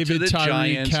Bowl to the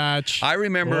Giants. Catch. I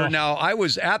remember now, I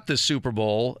was at the Super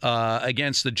Bowl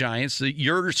against the Giants,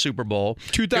 your Super Bowl.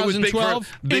 2012.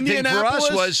 Big thing for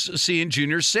us was seeing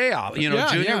Junior Seau.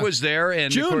 Junior was there,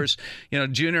 and, of course,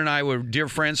 Junior and I were dear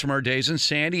friends from our days in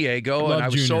San Diego, and I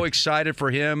was so excited for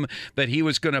him that he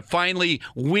was going to finally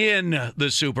win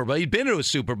the Super Bowl. He'd been to a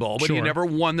Super Bowl, but he never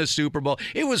won the Super Bowl.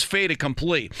 It was fait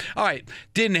accompli. All right,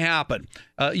 didn't happen.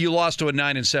 You lost to a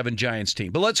 9-7 Giants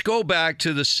team. But let's go back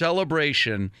to the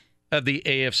celebration of the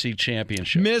AFC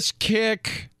Championship. Missed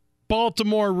kick,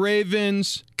 Baltimore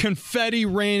Ravens, confetti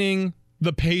raining.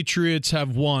 The Patriots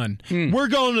have won. We're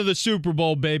going to the Super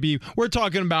Bowl, baby. We're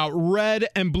talking about red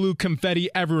and blue confetti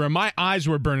everywhere. My eyes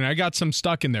were burning. I got some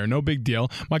stuck in there. No big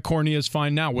deal. My cornea is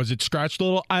fine now. Was it scratched a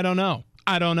little? I don't know.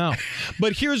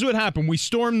 But here's what happened. We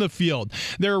stormed the field.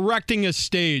 They're erecting a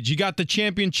stage. You got the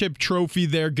championship trophy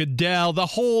there, Goodell, the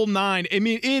whole 9. I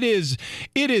mean, it is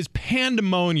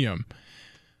pandemonium.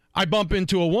 I bump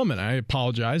into a woman. I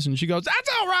apologize, and she goes, "That's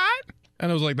all right." And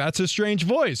I was like, that's a strange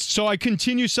voice. So I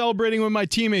continue celebrating with my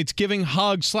teammates, giving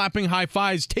hugs, slapping high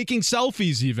fives, taking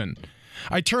selfies even.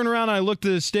 I turn around and I look to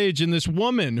the stage, and this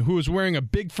woman who was wearing a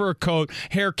big fur coat,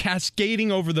 hair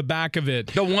cascading over the back of it.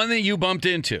 The one that you bumped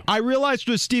into. I realized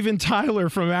it was Steven Tyler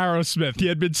from Aerosmith. He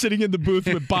had been sitting in the booth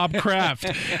with Bob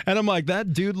Kraft. And I'm like,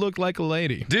 that dude looked like a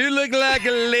lady. Dude looked like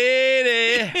a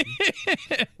lady.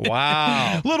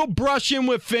 Wow. Little brush in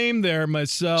with fame there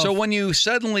myself. So when you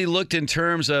suddenly looked in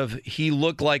terms of he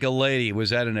looked like a lady, was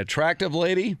that an attractive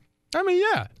lady? I mean,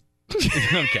 yeah.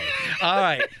 Okay. All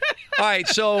right.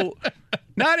 So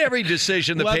Not every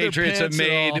decision the Leather Patriots have pants and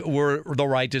made all. were the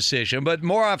right decision, but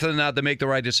more often than not, they make the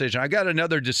right decision. I got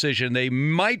another decision they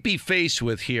might be faced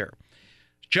with here.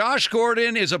 Josh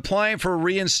Gordon is applying for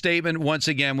reinstatement once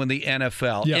again with the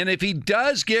NFL. Yep. And if he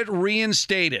does get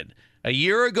reinstated, a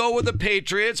year ago with the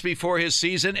Patriots before his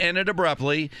season ended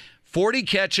abruptly, 40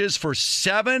 catches for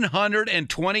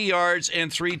 720 yards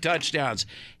and 3 touchdowns.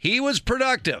 He was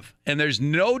productive, and there's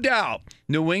no doubt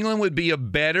New England would be a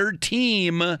better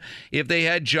team if they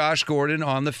had Josh Gordon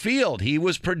on the field. He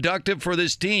was productive for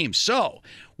this team. So,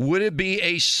 would it be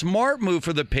a smart move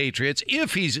for the Patriots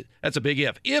that's a big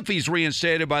if he's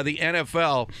reinstated by the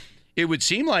NFL? It would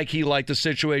seem like he liked the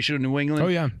situation in New England. Oh,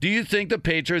 yeah. Do you think the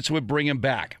Patriots would bring him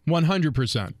back?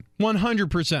 100%.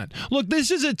 100%. Look, this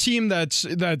is a team that's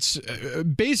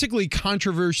basically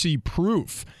controversy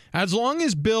proof. As long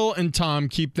as Bill and Tom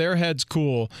keep their heads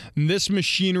cool, this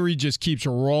machinery just keeps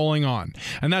rolling on.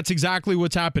 And that's exactly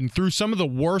what's happened through some of the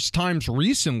worst times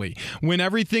recently, when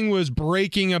everything was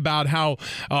breaking about how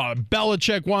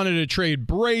Belichick wanted to trade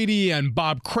Brady and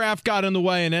Bob Kraft got in the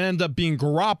way, and it ended up being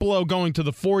Garoppolo going to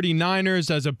the 49ers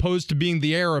as opposed to being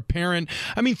the heir apparent.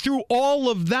 I mean, through all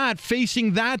of that,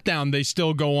 facing that down, they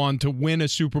still go on to win a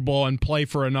Super Bowl and play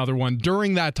for another one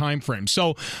during that time frame.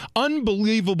 So,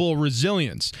 unbelievable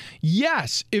resilience.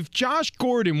 Yes, if Josh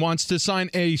Gordon wants to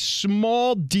sign a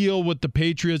small deal with the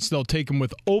Patriots, they'll take him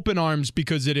with open arms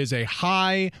because it is a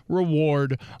high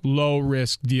reward, low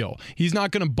risk deal. He's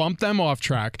not going to bump them off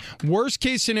track. Worst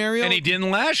case scenario, And he didn't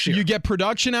last year. you get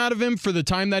production out of him for the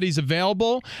time that he's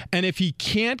available, and if he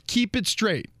can't keep it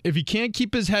straight, if he can't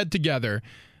keep his head together,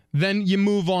 then you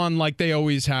move on like they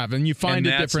always have, and you find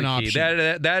a different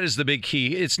option. That is the big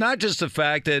key. It's not just the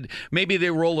fact that maybe they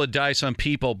roll a dice on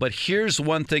people, but here's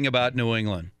one thing about New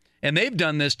England, and they've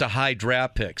done this to high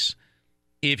draft picks.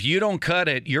 If you don't cut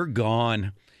it, you're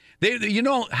gone.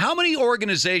 How many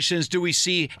organizations do we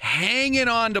see hanging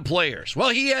on to players? Well,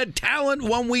 he had talent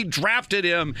when we drafted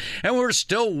him, and we're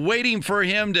still waiting for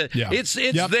him to. Yeah. It's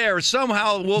there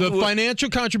somehow. The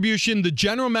financial contribution. The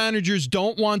general managers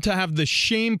don't want to have the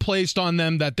shame placed on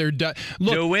them that they're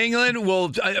New England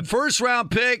will first round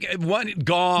pick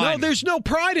gone. No, there's no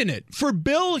pride in it. For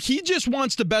Bill, he just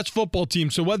wants the best football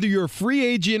team. So whether you're a free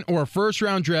agent or a first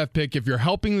round draft pick, if you're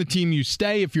helping the team, you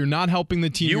stay. If you're not helping the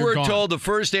team, you're gone. You were told the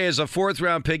first day as a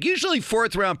 4th-round pick. Usually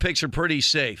 4th-round picks are pretty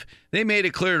safe. They made it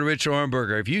clear to Rich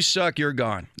Ohrnberger, if you suck, you're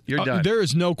gone. You're done. There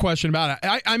is no question about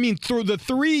it. I mean, through the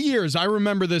 3 years, I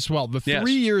remember this well, the 3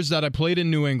 years that I played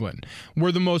in New England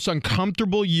were the most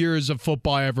uncomfortable years of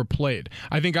football I ever played.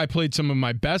 I think I played some of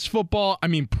my best football. I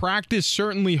mean, practice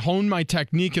certainly honed my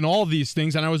technique and all of these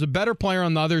things, and I was a better player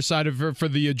on the other side of it for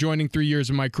the adjoining 3 years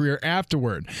of my career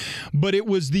afterward. But it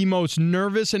was the most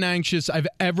nervous and anxious I've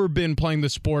ever been playing the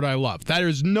sport I love. There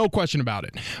is no question about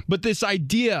it. But this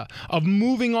idea of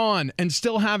moving on and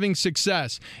still having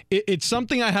success, it's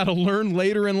something I had to learn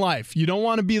later in life. You don't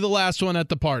want to be the last one at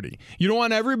the party. You don't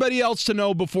want everybody else to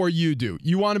know before you do.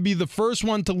 You want to be the first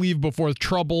one to leave before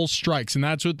trouble strikes, and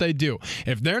that's what they do.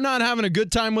 If they're not having a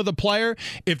good time with a player,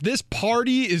 if this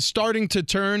party is starting to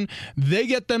turn, they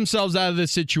get themselves out of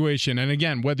this situation. And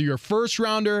again, whether you're a first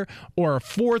rounder or a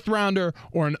 4th rounder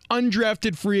or an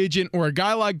undrafted free agent or a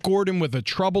guy like Gordon with a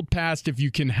troubled past, if you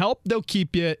can help, they'll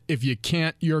keep you. If you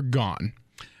can't, you're gone.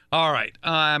 All right.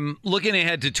 Looking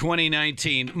ahead to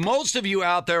 2019, most of you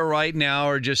out there right now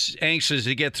are just anxious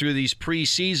to get through these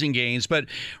preseason games. But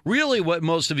really what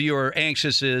most of you are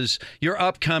anxious is your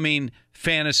upcoming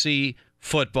fantasy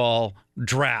football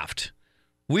draft.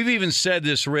 We've even said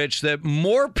this, Rich, that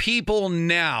more people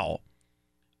now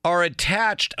are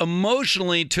attached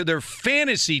emotionally to their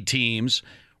fantasy teams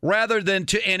rather than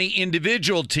to any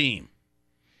individual team.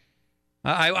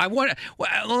 I want.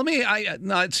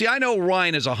 See. I know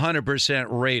Ryan is 100%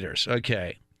 Raiders.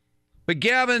 Okay, but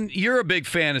Gavin, you're a big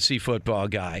fantasy football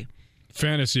guy.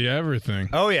 Fantasy everything.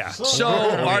 Oh yeah. So,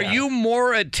 are you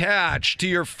more attached to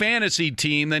your fantasy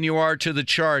team than you are to the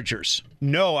Chargers?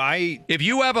 No, If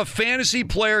you have a fantasy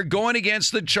player going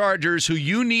against the Chargers who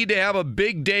you need to have a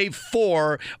big day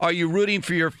for, are you rooting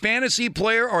for your fantasy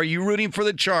player or are you rooting for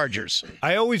the Chargers?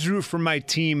 I always root for my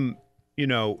team,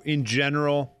 in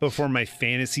general before my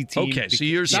fantasy team. Okay, so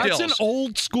you're still... That's an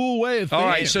old school way of thinking. All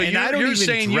right, so you're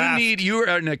saying you're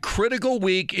in a critical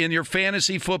week in your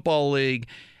fantasy football league,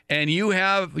 and you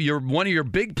have one of your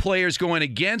big players going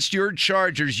against your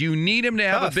Chargers. You need him to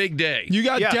have a big day. You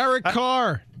got Derek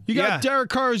Carr. You got Derek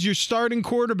Carr as your starting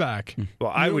quarterback.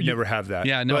 Well, I would never have that.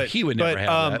 Yeah, no, he would never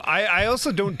have that. I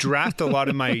also don't draft a lot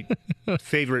of my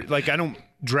favorite. Like, I don't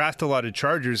draft a lot of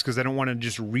Chargers because I don't want to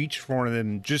just reach for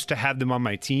them just to have them on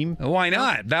my team. Why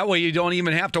not? That way you don't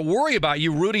even have to worry about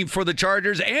you rooting for the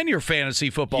Chargers and your fantasy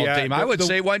football team. I would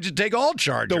say, why don't you take all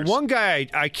Chargers? The one guy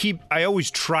I always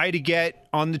try to get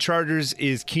on the Chargers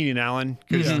is Keenan Allen,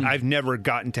 because I've never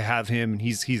gotten to have him.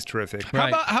 He's terrific. How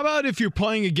about if you're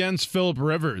playing against Phillip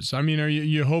Rivers? I mean, are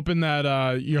you hoping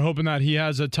that he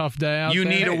has a tough day out there? You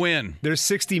need a win. There's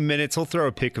 60 minutes. He'll throw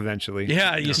a pick eventually.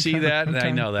 Yeah, you see that? Okay.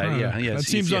 I know that. Yeah. That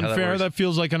seems unfair. That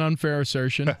feels like an unfair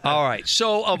assertion. All right.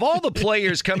 So of all the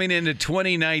players coming into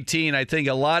 2019, I think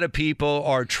a lot of people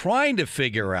are trying to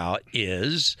figure out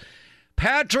is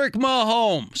Patrick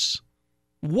Mahomes.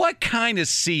 What kind of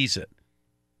season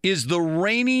is the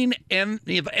reigning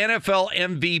NFL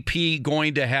MVP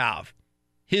going to have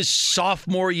his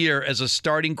sophomore year as a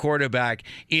starting quarterback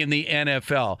in the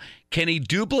NFL? Can he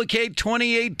duplicate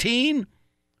 2018?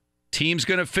 Team's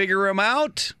going to figure him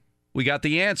out. We got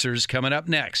the answers coming up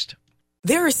next.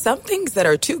 There are some things that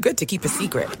are too good to keep a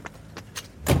secret.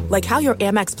 Like how your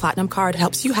Amex Platinum card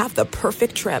helps you have the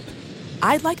perfect trip.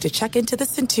 I'd like to check into the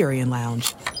Centurion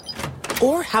Lounge.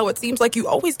 Or how it seems like you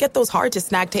always get those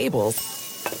hard-to-snag tables.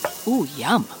 Ooh,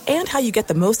 yum. And how you get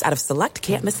the most out of select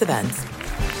can't-miss events.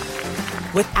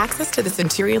 With access to the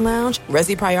Centurion Lounge,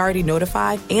 Resi Priority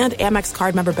Notify, and Amex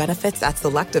card member benefits at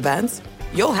select events,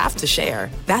 you'll have to share.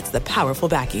 That's the powerful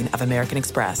backing of American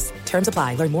Express. Terms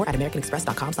apply. Learn more at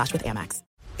americanexpress.com/withAmex.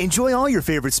 Enjoy all your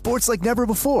favorite sports like never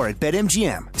before at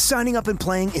BetMGM. Signing up and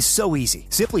playing is so easy.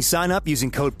 Simply sign up using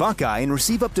code Buckeye and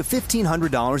receive up to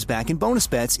 $1,500 back in bonus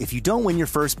bets if you don't win your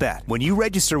first bet. When you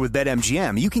register with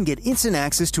BetMGM, you can get instant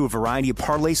access to a variety of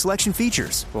parlay selection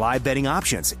features, live betting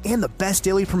options, and the best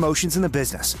daily promotions in the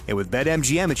business. And with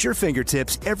BetMGM at your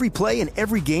fingertips, every play and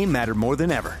every game matter more than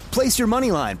ever. Place your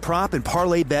moneyline, prop, and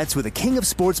parlay bets with the king of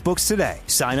sportsbooks today.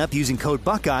 Sign up using code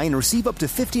Buckeye and receive up to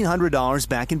 $1,500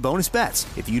 back in bonus bets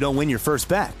if you don't win your first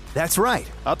bet. That's right,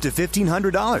 up to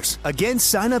 $1,500. Again,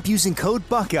 sign up using code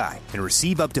Buckeye and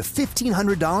receive up to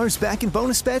 $1,500 back in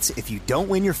bonus bets if you don't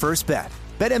win your first bet.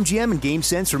 BetMGM and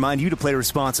GameSense remind you to play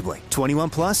responsibly. 21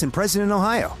 plus and present in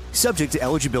Ohio. Subject to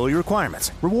eligibility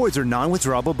requirements. Rewards are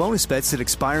non-withdrawable bonus bets that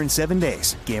expire in 7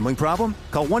 days. Gambling problem?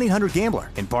 Call 1-800-GAMBLER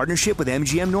in partnership with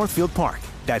MGM Northfield Park.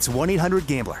 That's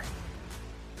 1-800-GAMBLER.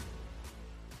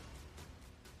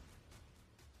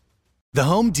 The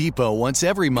Home Depot wants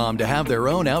every mom to have their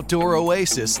own outdoor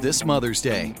oasis this Mother's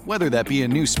Day, whether that be a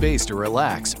new space to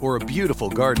relax or a beautiful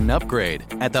garden upgrade.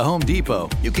 At the Home Depot,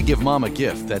 you can give mom a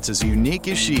gift that's as unique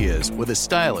as she is, with a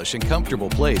stylish and comfortable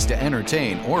place to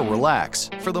entertain or relax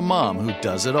for the mom who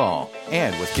does it all.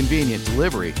 And with convenient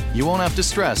delivery, you won't have to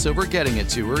stress over getting it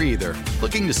to her either.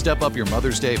 Looking to step up your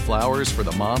Mother's Day flowers for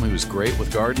the mom who's great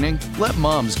with gardening? Let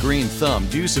Mom's Green Thumb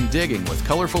do some digging with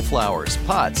colorful flowers,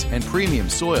 pots, and premium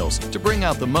soils to bring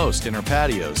out the most in her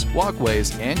patios,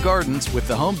 walkways, and gardens with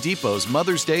the Home Depot's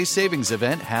Mother's Day Savings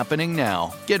Event happening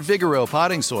now. Get Vigoro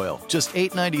potting soil, just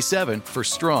 $8.97 for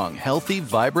strong, healthy,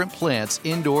 vibrant plants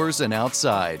indoors and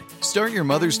outside. Start your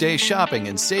Mother's Day shopping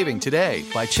and saving today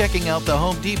by checking out the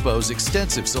Home Depot's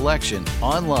extensive selection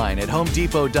online at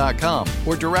HomeDepot.com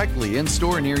or directly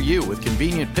in-store near you with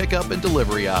convenient pickup and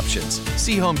delivery options.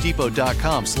 See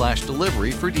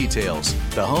HomeDepot.com/delivery for details.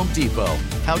 The Home Depot,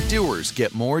 how doers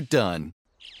get more done.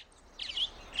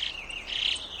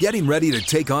 Getting ready to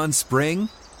take on spring?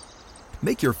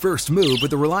 Make your first move with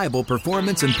the reliable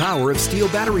performance and power of Steel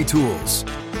battery tools.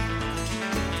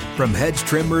 From hedge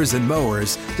trimmers and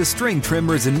mowers to string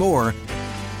trimmers and more,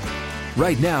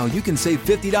 right now you can save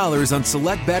 $50 on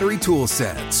select battery tool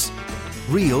sets.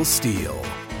 Real Steel.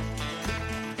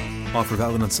 Offer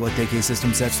valid on select AK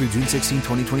system sets through June 16,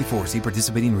 2024. See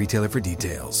participating retailer for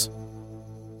details.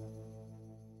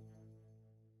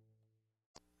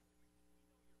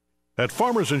 At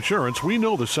Farmers Insurance, we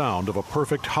know the sound of a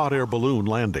perfect hot air balloon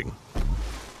landing.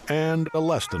 And a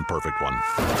less than perfect one.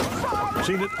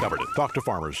 Seen it, covered it. Talk to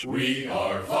Farmers. We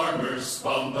are Farmers.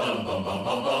 Bum, bum, bum, bum,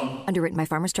 bum, bum. Underwritten by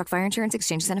Farmers Truck Fire Insurance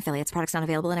Exchanges and Affiliates. Products not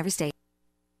available in every state.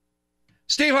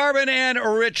 Steve Harbin and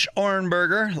Rich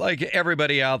Ohrnberger, like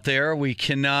everybody out there, we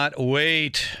cannot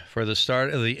wait for the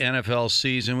start of the NFL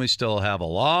season. We still have a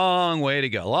long way to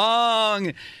go.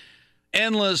 Long,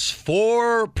 endless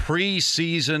 4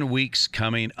 preseason weeks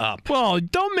coming up. Well,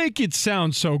 don't make it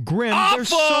sound so grim. Awful! There's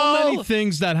so many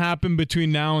things that happen between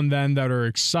now and then that are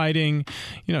exciting.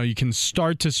 You know, you can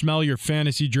start to smell your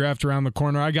fantasy draft around the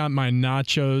corner. I got my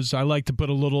nachos. I like to put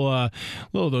a little of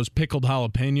those pickled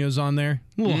jalapenos on there.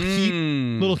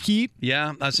 Little heat.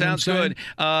 Yeah, that sounds good.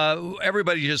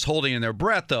 Everybody's just holding in their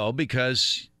breath, though,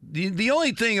 because the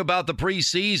only thing about the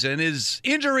preseason is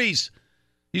injuries.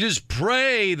 You just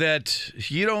pray that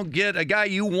you don't get a guy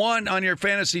you want on your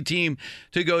fantasy team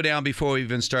to go down before we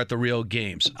even start the real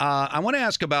games. I want to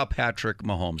ask about Patrick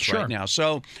Mahomes right now.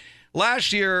 So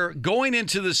last year, going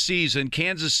into the season,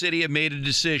 Kansas City had made a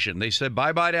decision. They said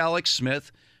bye-bye to Alex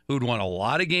Smith, who'd won a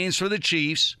lot of games for the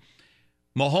Chiefs.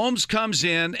 Mahomes comes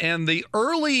in, and the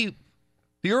early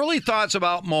thoughts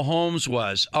about Mahomes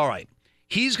was, all right,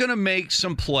 he's going to make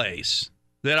some plays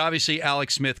that obviously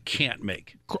Alex Smith can't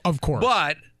make. Of course.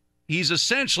 But he's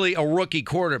essentially a rookie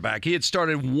quarterback. He had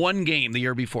started one game the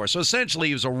year before. So essentially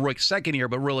he was a rookie, second year,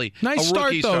 but really nice a start,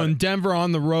 rookie though, in Denver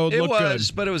on the road. It looked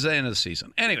was, good. but it was the end of the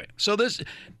season. Anyway, so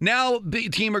now the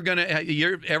team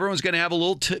everyone's going to have a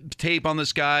little tape on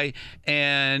this guy,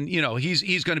 and,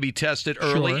 he's going to be tested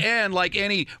early. Sure. And like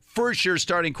any first-year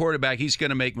starting quarterback, he's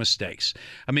going to make mistakes.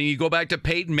 I mean, you go back to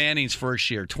Peyton Manning's first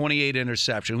year, 28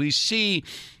 interceptions. We see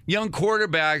young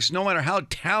quarterbacks, no matter how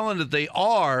talented they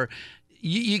are,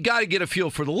 you got to get a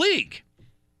feel for the league.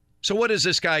 So what does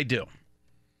this guy do?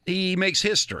 He makes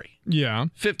history. Yeah.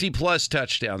 50-plus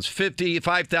touchdowns,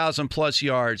 5,000-plus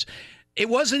yards. It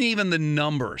wasn't even the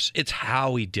numbers. It's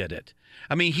how he did it.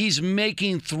 I mean, he's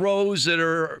making throws that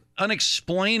are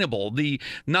unexplainable. The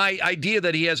idea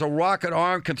that he has a rocket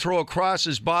arm, can throw across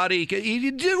his body.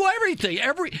 He do everything.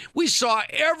 We saw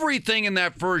everything in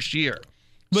that first year.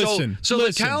 Listen,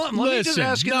 the talent. Let me just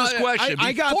ask you this question.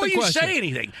 I got Before the question. You say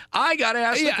anything, I got to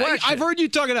ask the question. I've heard you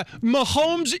talking about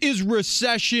Mahomes is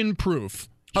recession-proof.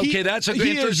 Okay, that's a good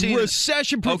interesting. He is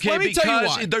recession-proof. Okay, Let me tell you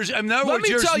why. In other words,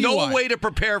 there's no way to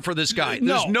prepare for this guy.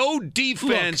 There's no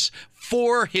defense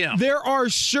for him. There are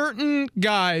certain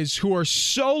guys who are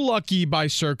so lucky by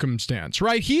circumstance,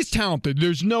 right? He's talented.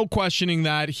 There's no questioning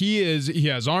that. He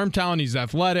has arm talent. He's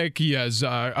athletic. He has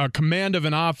a command of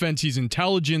an offense. He's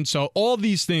intelligent. So all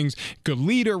these things, good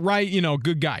leader, right?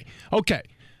 Good guy. Okay.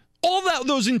 All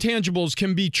those intangibles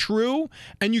can be true,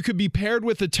 and you could be paired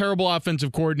with a terrible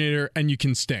offensive coordinator, and you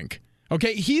can stink.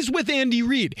 Okay, he's with Andy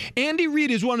Reid. Andy Reid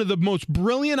is one of the most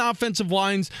brilliant offensive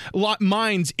minds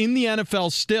in the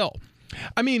NFL still.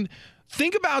 I mean,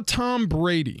 think about Tom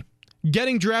Brady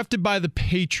getting drafted by the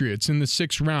Patriots in the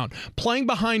 6th round, playing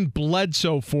behind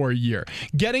Bledsoe for a year,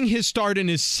 getting his start in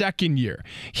his second year.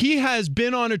 He has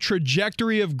been on a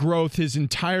trajectory of growth his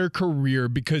entire career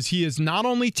because he is not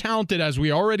only talented, as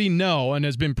we already know, and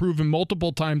has been proven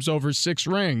multiple times over 6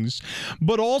 rings,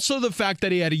 but also the fact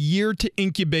that he had a year to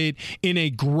incubate in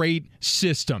a great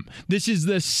system. This is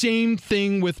the same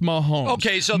thing with Mahomes.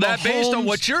 Okay, so that based on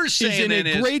what you're saying is in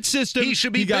a great system. He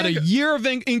should be got a year of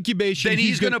incubation. Then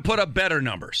he's going to put up better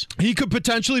numbers. He could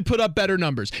potentially put up better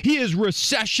numbers. He is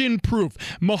recession-proof.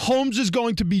 Mahomes is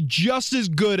going to be just as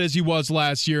good as he was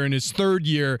last year in his 3rd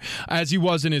year as he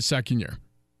was in his 2nd year.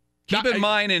 Keep in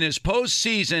mind, in his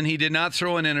postseason, he did not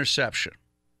throw an interception.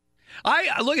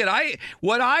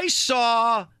 What I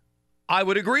saw, I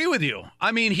would agree with you.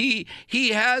 I mean, he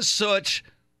has such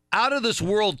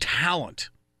out-of-this-world talent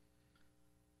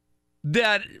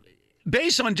that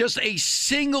based on just a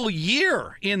single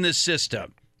year in this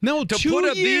system. No,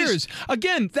 2 years.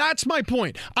 Again, that's my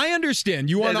point. I understand.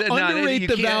 You want to underrate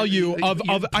the value of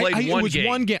it was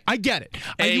one game. I get it.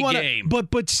 Game.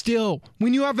 But still,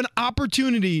 when you have an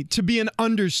opportunity to be an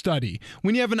understudy,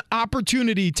 when you have an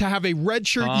opportunity to have a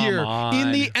redshirt year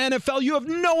in the NFL, you have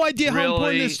no idea how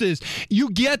important this is.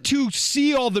 You get to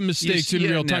see all the mistakes in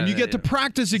real time. You get to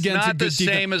practice against a good defense. It's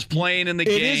not the same as playing in the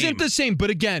game. It isn't the same,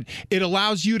 but again, it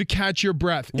allows you to catch your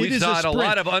breath. We thought a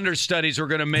lot of understudies were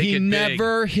going to make it big. He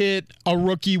never hit a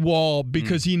rookie wall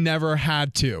because he never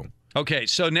had to. Okay,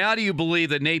 so now do you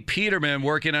believe that Nate Peterman,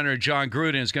 working under John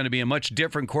Gruden, is going to be a much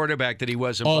different quarterback than he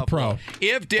was in Buffalo? All-pro.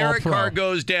 If Derek Carr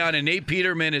goes down and Nate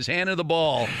Peterman is handed the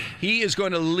ball, he is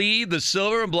going to lead the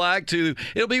silver and black to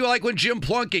 – it'll be like when Jim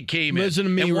Plunkett came Listen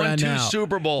in to me and won right 2 now.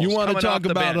 Super Bowls. You want to talk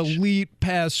about bench. elite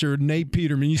passer Nate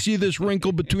Peterman. You see this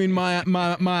wrinkle between my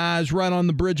eyes right on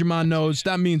the bridge of my nose?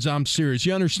 That means I'm serious.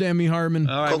 You understand me, Harmon?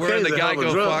 All right, we're in the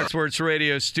Geico Fox Sports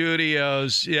Radio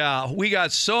studios. Yeah, we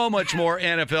got so much more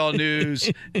NFL news.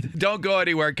 Don't go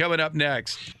anywhere. Coming up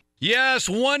next. Yes,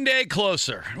 one day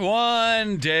closer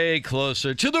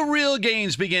to the real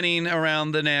games beginning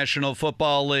around the National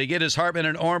Football League. It is Hartman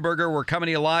and Ornberger. We're coming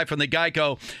to you live from the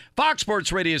Geico Fox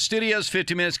Sports Radio studios.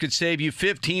 50 minutes could save you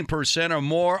 15% or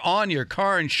more on your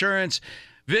car insurance.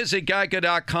 Visit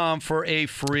geico.com for a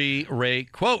free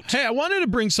rate quote. Hey, I wanted to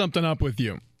bring something up with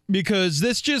you, because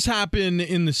this just happened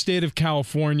in the state of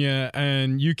California,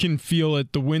 and you can feel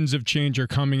it. The winds of change are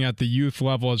coming at the youth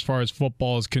level as far as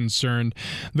football is concerned.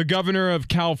 The governor of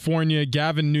California,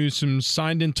 Gavin Newsom,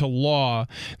 signed into law.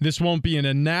 This won't be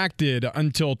enacted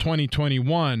until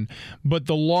 2021, but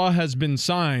the law has been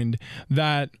signed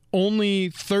that only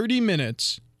 30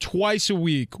 minutes twice a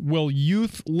week will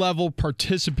youth-level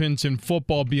participants in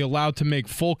football be allowed to make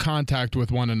full contact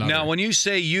with one another. Now, when you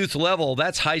say youth level,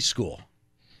 that's high school.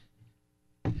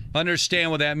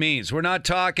 Understand what that means. We're not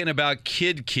talking about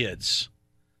kids.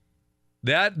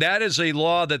 That is a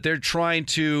law that they're trying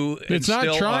to It's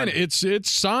not trying.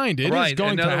 It's signed. It is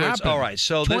going to happen. All right.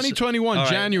 So 2021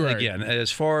 January. Again,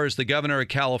 as far as the governor of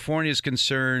California is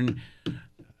concerned,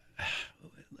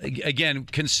 again,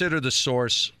 consider the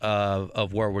source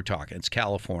of where we're talking. It's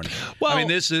California. Well, I mean,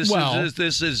 this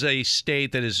is a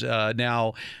state that has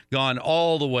now gone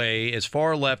all the way as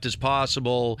far left as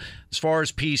possible, as far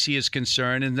as PC is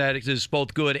concerned, and that is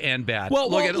both good and bad.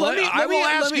 Well,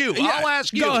 I'll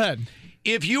ask you. Go ahead.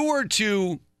 If you were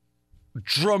to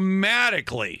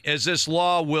dramatically, as this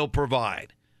law will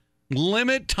provide,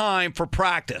 limit time for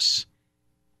practice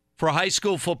for high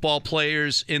school football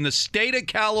players in the state of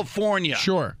California.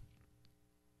 Sure.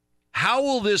 How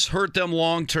will this hurt them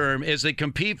long term as they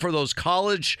compete for those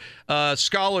college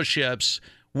scholarships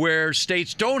where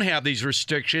states don't have these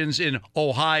restrictions in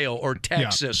Ohio or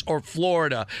Texas or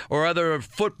Florida or other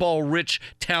football-rich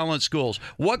talent schools?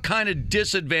 What kind of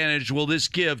disadvantage will this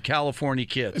give California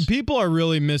kids? People are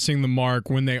really missing the mark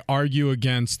when they argue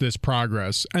against this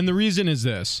progress. And the reason is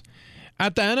this.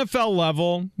 At the NFL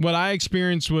level, what I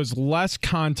experienced was less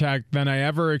contact than I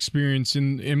ever experienced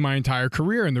in my entire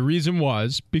career. And the reason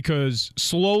was because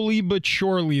slowly but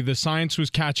surely the science was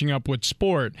catching up with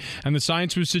sport. And the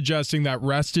science was suggesting that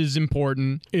rest is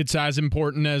important. It's as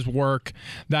important as work.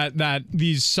 That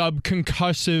these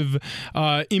subconcussive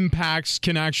impacts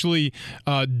can actually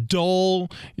dull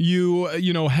you,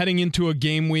 heading into a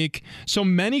game week. So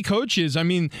many coaches, I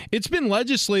mean, it's been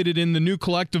legislated in the new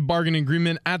collective bargaining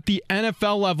agreement at the NFL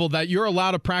level that you're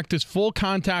allowed to practice full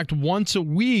contact once a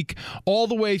week all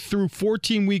the way through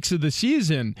 14 weeks of the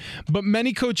season. But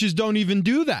many coaches don't even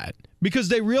do that because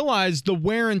they realize the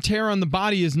wear and tear on the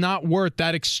body is not worth,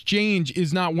 that exchange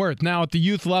is not worth. Now, at the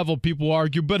youth level, people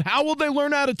argue, but how will they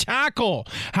learn how to tackle?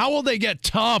 How will they get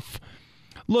tough?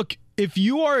 Look, if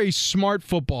you are a smart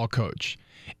football coach,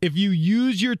 if you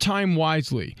use your time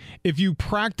wisely, if you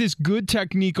practice good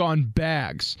technique on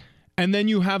bags, and then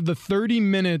you have the 30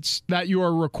 minutes that you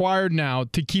are required now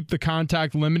to keep the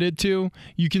contact limited to,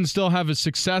 you can still have a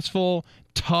successful,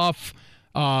 tough,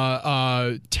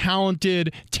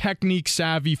 talented,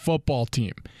 technique-savvy football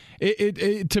team.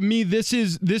 To me, this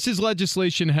is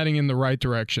legislation heading in the right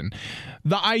direction.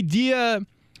 The idea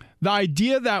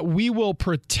that we will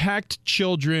protect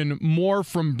children more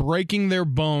from breaking their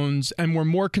bones and we're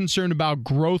more concerned about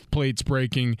growth plates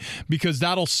breaking because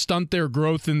that'll stunt their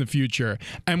growth in the future,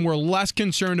 and we're less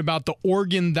concerned about the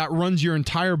organ that runs your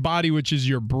entire body, which is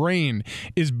your brain,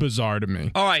 is bizarre to me.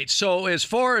 All right, so as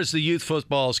far as the youth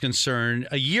football is concerned,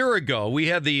 a year ago we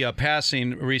had the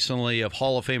passing recently of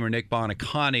Hall of Famer Nick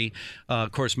Buoniconti,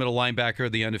 of course, middle linebacker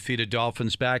of the undefeated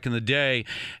Dolphins back in the day.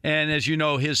 And as you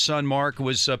know, his son Mark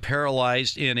was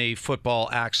paralyzed in a football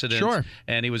accident. Sure.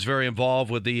 And he was very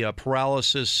involved with the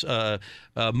paralysis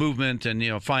movement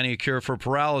and finding a cure for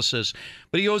paralysis.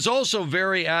 But he was also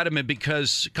very adamant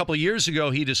because a couple of years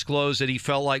ago he disclosed that he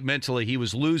felt like mentally he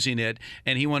was losing it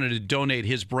and he wanted to donate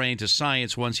his brain to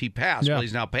science once he passed. Yeah. Well,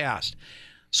 he's now passed.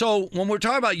 So when we're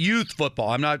talking about youth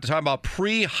football, I'm not talking about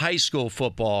pre-high school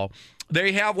football.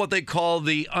 They have what they call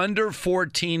the under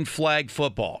 14 flag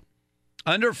football.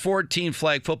 Under 14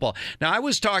 flag football. Now, I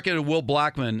was talking to Will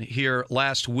Blackman here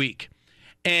last week,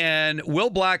 and Will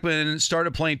Blackman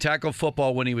started playing tackle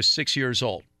football when he was 6 years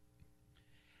old.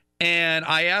 And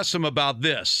I asked him about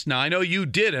this. Now, I know you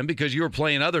didn't because you were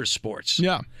playing other sports.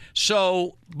 Yeah.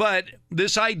 So, but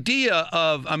this idea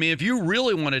of, if you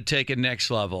really want to take it next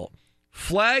level,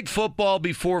 flag football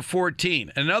before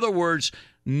 14. In other words,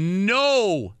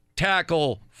 no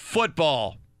tackle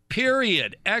football,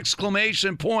 period,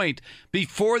 exclamation point,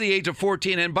 before the age of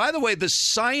 14. And by the way, the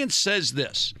science says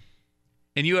this,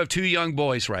 and you have two young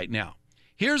boys right now.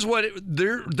 Here's what,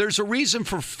 there's a reason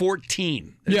for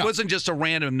 14. It wasn't just a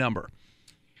random number.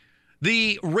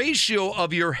 The ratio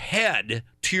of your head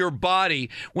to your body,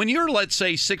 when you're, let's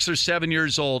say, 6 or 7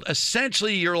 years old,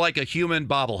 essentially you're like a human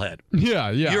bobblehead.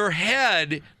 Yeah. Your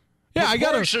head... Yeah, I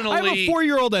have a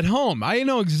 4-year-old at home. I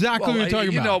know exactly what you're talking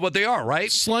about. You know what they are,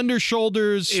 right? Slender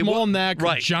shoulders, small neck,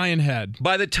 giant head.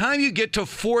 By the time you get to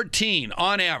 14,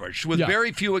 on average, with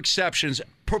very few exceptions,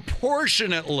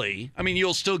 proportionately, I mean,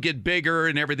 you'll still get bigger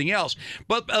and everything else,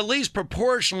 but at least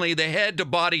proportionally, the head to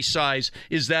body size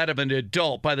is that of an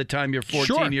adult by the time you're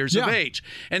 14 years of age.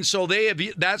 And so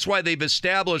that's why they've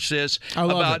established this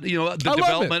about, the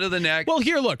development of the neck. Well,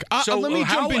 here, look, let me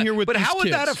jump in here with But these how would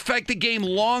kids. that affect the game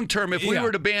long term if we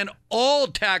were to ban all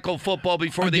tackle football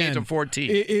before the age of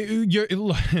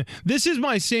 14? This is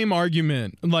my same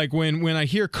argument. Like when I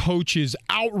hear coaches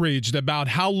outraged about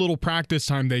how little practice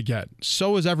time they get,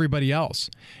 so is everybody else.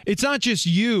 It's not just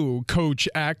you, Coach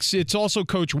X. It's also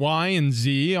Coach Y and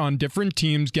Z on different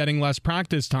teams getting less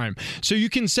practice time. So you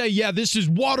can say, yeah, this is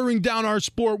watering down our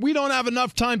sport. We don't have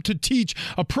enough time to teach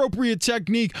appropriate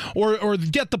technique or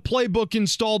get the playbook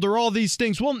installed or all these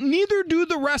things. Well, neither do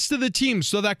the rest of the teams.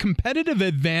 So that competitive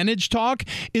advantage talk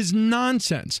is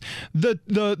nonsense.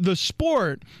 The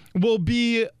sport will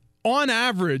be, on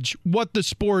average, what the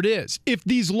sport is. If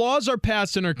these laws are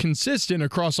passed and are consistent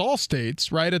across all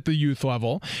states, right, at the youth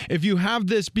level, if you have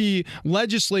this be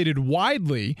legislated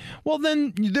widely, well,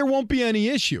 then there won't be any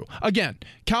issue. Again,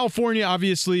 California,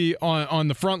 obviously, on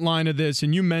the front line of this,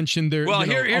 and you mentioned there,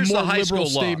 here's a more the high liberal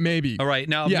school state, law. maybe. All right,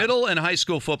 now middle and high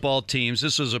school football teams,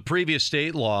 this was a previous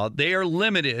state law, they are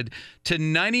limited to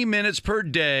 90 minutes per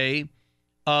day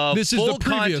of this is the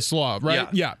previous law, right?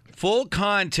 Yeah. Full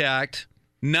contact,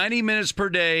 90 minutes per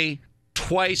day,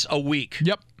 twice a week.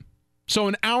 Yep. So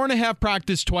an hour and a half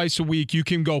practice twice a week, you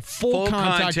can go full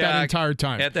contact that entire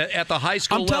time. At the high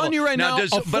school level. I'm telling you right now, a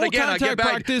full contact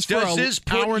practice for does this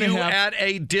put hour and you a half at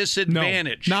a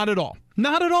disadvantage? No, not at all.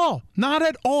 Not at all. Not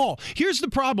at all. Here's the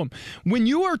problem. When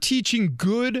you are teaching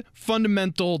good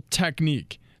fundamental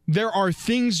technique, there are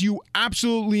things you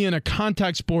absolutely in a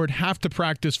contact sport have to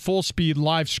practice full speed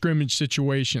live scrimmage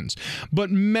situations. But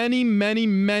many, many,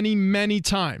 many, many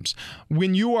times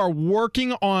when you are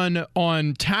working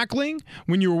on tackling,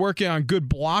 when you're working on good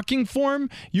blocking form,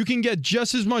 you can get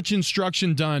just as much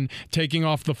instruction done taking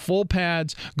off the full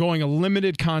pads, going a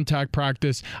limited contact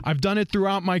practice. I've done it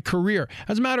throughout my career.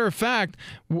 As a matter of fact,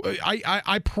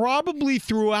 I probably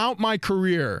throughout my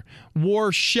career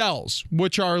wore shells,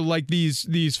 which are like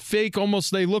these fake,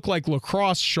 almost they look like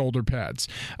lacrosse shoulder pads,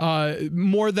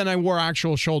 more than I wore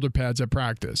actual shoulder pads at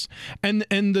practice. And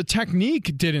the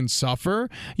technique didn't suffer.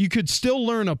 You could still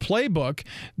learn a playbook.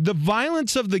 The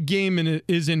violence of the game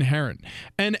is inherent.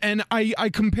 And I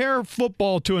compare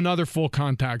football to another full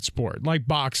contact sport, like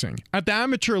boxing. At the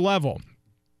amateur level,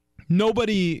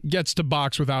 nobody gets to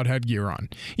box without headgear on.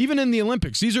 Even in the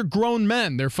Olympics, these are grown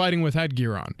men. They're fighting with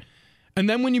headgear on. And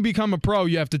then when you become a pro,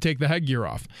 you have to take the headgear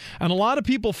off. And a lot of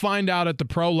people find out at the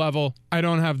pro level, I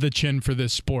don't have the chin for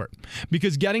this sport.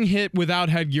 Because getting hit without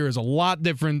headgear is a lot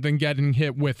different than getting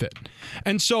hit with it.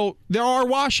 And so there are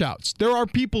washouts. There are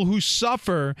people who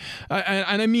suffer,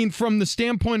 and I mean from the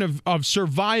standpoint of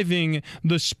surviving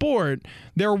the sport,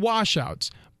 there are washouts.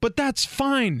 But that's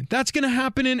fine. That's going to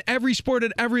happen in every sport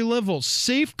at every level.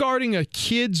 Safeguarding a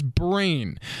kid's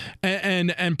brain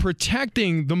and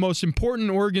protecting the most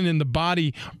important organ in the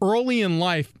body early in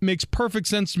life makes perfect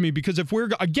sense to me, because if we're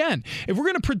going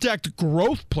to protect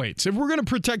growth plates, if we're going to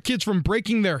protect kids from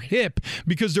breaking their hip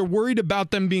because they're worried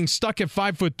about them being stuck at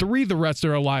 5'3" the rest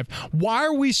of their life, why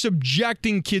are we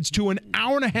subjecting kids to an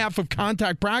hour and a half of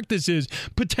contact practices,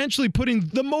 potentially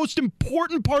putting the most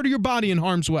important part of your body in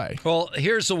harm's way? Well,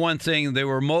 here's the one thing they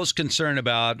were most concerned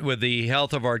about with the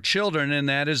health of our children, and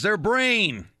that is their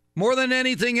brain. More than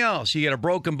anything else. You get a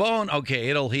broken bone, okay,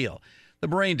 it'll heal. The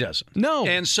brain doesn't. No.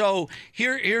 And so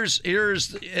here's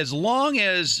as long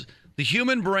as the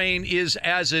human brain is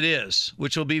as it is,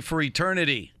 which will be for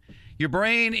eternity, your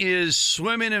brain is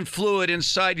swimming in fluid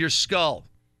inside your skull.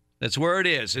 That's where it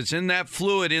is. It's in that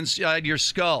fluid inside your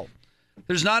skull.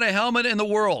 There's not a helmet in the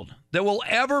world that will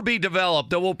ever be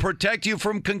developed that will protect you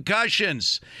from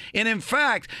concussions. And in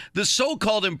fact, the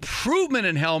so-called improvement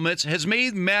in helmets has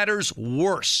made matters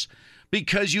worse,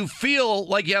 because you feel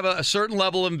like you have a certain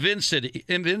level of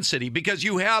invincity because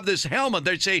you have this helmet.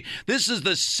 They say, this is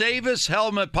the safest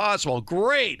helmet possible.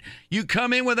 Great. You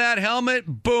come in with that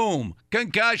helmet, boom,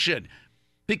 concussion.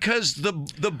 Because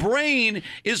the brain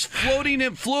is floating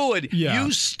in fluid. Yeah.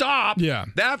 You stop. Yeah.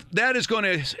 That is going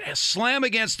to slam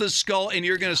against the skull, and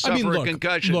you're going to suffer a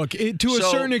concussion. Look, to a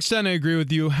certain extent, I agree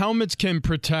with you. Helmets can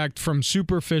protect from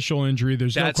superficial injury.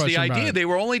 There's no question about it. That's the idea. They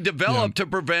were only developed to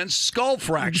prevent skull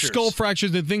fractures. Skull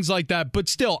fractures and things like that. But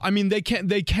still, I mean, they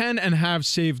can and have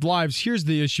saved lives. Here's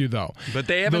the issue, though. But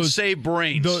they haven't saved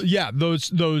brains.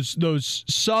 Those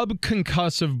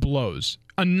subconcussive blows.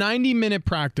 a 90-minute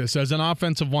practice as an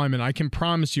offensive lineman, I can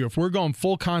promise you, if we're going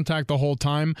full contact the whole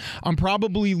time, I'm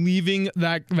probably leaving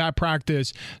that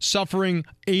practice suffering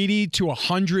 80 to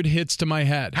 100 hits to my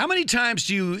head. How many times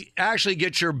do you actually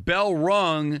get your bell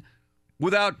rung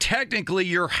without technically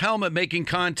your helmet making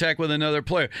contact with another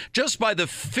player? Just by the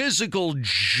physical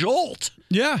jolt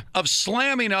of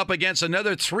slamming up against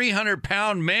another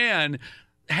 300-pound man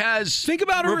has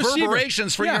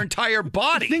reverberations for your entire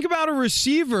body. Think about a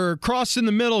receiver crossing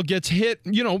the middle, gets hit,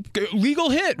 legal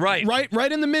hit.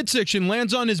 Right in the midsection,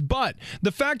 lands on his butt.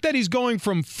 The fact that he's going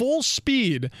from full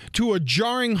speed to a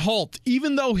jarring halt,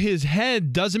 even though his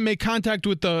head doesn't make contact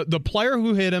with the player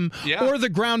who hit him or the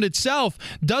ground itself,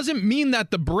 doesn't mean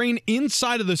that the brain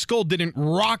inside of the skull didn't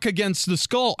rock against the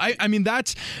skull. I mean,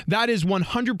 that is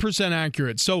 100%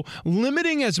 accurate. So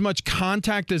limiting as much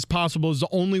contact as possible is the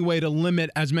only way to limit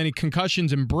as many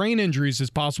concussions and brain injuries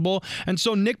as possible. And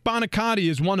so Nick Buoniconti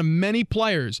is one of many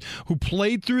players who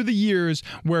played through the years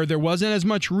where there wasn't as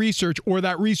much research, or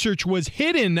that research was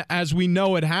hidden, as we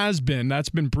know it has been. That's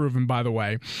been proven, by the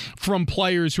way, from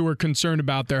players who are concerned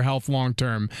about their health long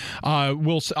term.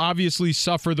 Will obviously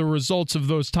suffer the results of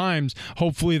those times.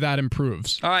 Hopefully that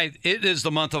improves. All right, it is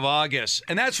the month of August,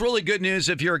 and that's really good news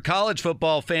if you're a college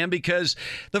football fan, because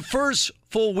the first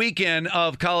full weekend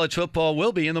of college football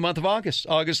will be in the month of August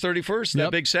 31st,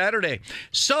 that big Saturday.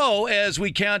 So as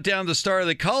we count down the start of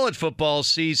the college football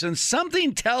season,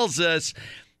 something tells us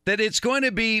that it's going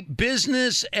to be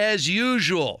business as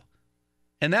usual.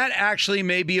 And that actually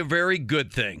may be a very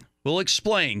good thing. We'll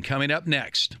explain coming up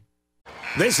next.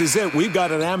 This is it. We've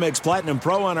got an Amex Platinum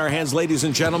Pro on our hands, ladies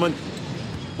and gentlemen.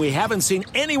 We haven't seen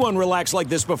anyone relax like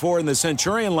this before in the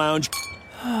Centurion Lounge.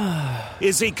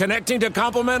 Is he connecting to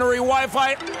complimentary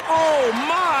Wi-Fi? Oh,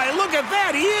 my! Look at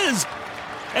that! He is!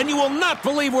 And you will not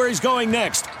believe where he's going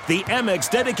next. The Amex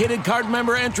dedicated card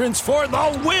member entrance for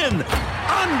the win!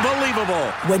 Unbelievable!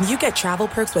 When you get travel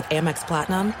perks with Amex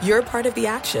Platinum, you're part of the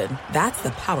action. That's the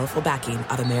powerful backing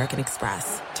of American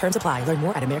Express. Terms apply. Learn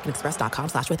more at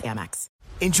americanexpress.com/withAmex.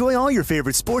 Enjoy all your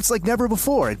favorite sports like never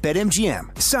before at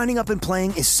BetMGM. Signing up and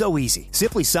playing is so easy.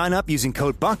 Simply sign up using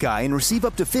code Buckeye and receive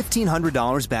up to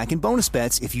 $1,500 back in bonus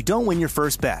bets if you don't win your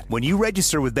first bet. When you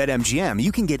register with BetMGM,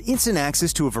 you can get instant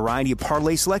access to a variety of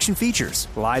parlay selection features,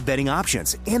 live betting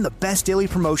options, and the best daily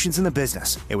promotions in the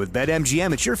business. And with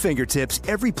BetMGM at your fingertips,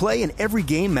 every play and every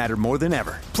game matter more than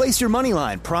ever. Place your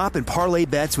moneyline, prop, and parlay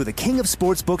bets with the king of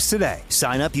sportsbooks today.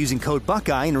 Sign up using code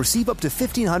Buckeye and receive up to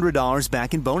 $1,500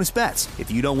 back in bonus bets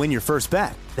if you don't win your first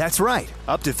bet. That's right,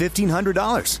 up to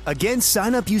 $1,500. Again,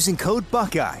 sign up using code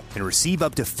Buckeye and receive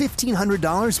up to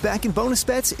 $1,500 back in bonus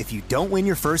bets if you don't win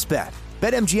your first bet.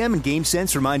 BetMGM and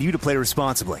GameSense remind you to play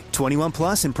responsibly. 21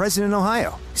 plus and present in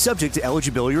Ohio. Subject to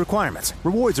eligibility requirements.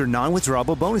 Rewards are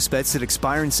non-withdrawable bonus bets that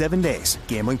expire in 7 days.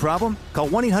 Gambling problem? Call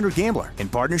 1-800-GAMBLER in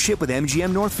partnership with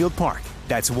MGM Northfield Park.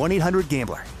 That's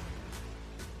 1-800-GAMBLER.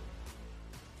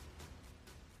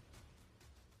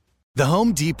 The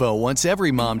Home Depot wants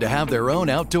every mom to have their own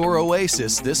outdoor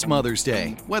oasis this Mother's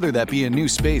Day, whether that be a new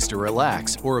space to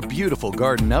relax or a beautiful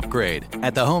garden upgrade.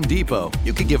 At the Home Depot,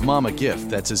 you could give mom a gift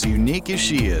that's as unique as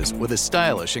she is, with a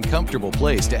stylish and comfortable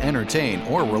place to entertain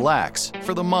or relax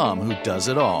for the mom who does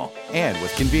it all. And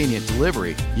with convenient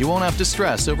delivery, you won't have to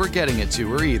stress over getting it to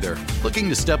her either. Looking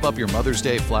to step up your Mother's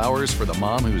Day flowers for the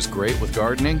mom who's great with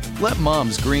gardening? Let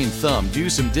Mom's Green Thumb do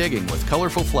some digging with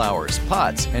colorful flowers,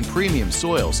 pots, and premium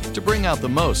soils to bring out the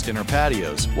most in her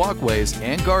patios, walkways,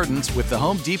 and gardens with the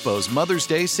Home Depot's Mother's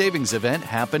Day Savings Event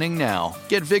happening now.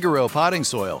 Get Vigoro potting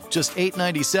soil, just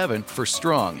 $8.97 for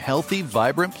strong, healthy,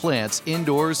 vibrant plants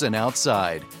indoors and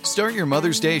outside. Start your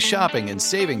Mother's Day shopping and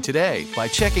saving today by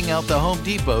checking out the Home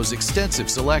Depot's extensive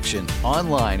selection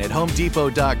online at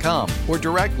HomeDepot.com or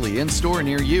directly in-store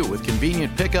near you with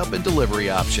convenient pickup and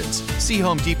delivery options. See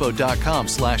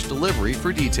HomeDepot.com/delivery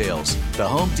for details. The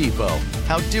Home Depot,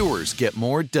 how doers get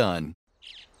more done.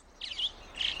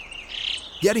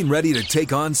 Getting ready to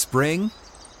take on spring?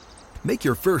 Make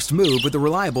your first move with the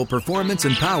reliable performance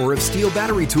and power of Steel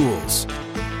battery tools.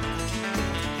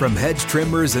 From hedge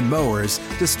trimmers and mowers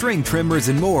to string trimmers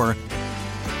and more,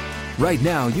 right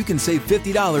now you can save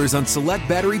 $50 on select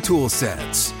battery tool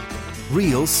sets.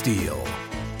 Real Steel.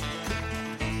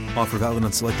 Offer valid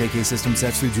on select AK system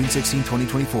sets through June 16,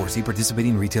 2024. See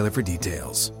participating retailer for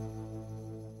details.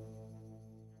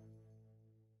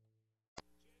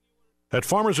 At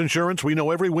Farmers Insurance, we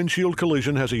know every windshield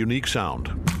collision has a unique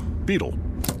sound. Beetle.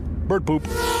 Bird poop.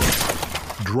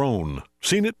 Drone.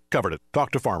 Seen it, covered it.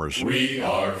 Talk to Farmers. We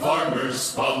are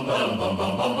Farmers. Bum, bum, bum,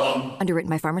 bum, bum, bum. Underwritten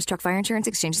by Farmers Truck Fire Insurance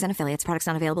Exchanges and Affiliates. Products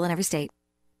not available in every state.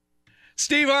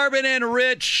 Steve Arbin and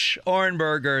Rich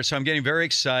Orenberger. So I'm getting very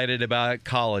excited about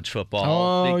college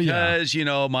football because,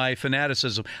 my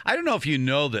fanaticism. I don't know if you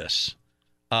know this,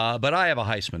 but I have a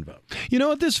Heisman vote. You know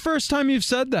what? This first time you've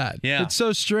said that. Yeah. It's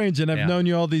so strange, and I've known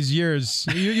you all these years.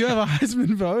 You have a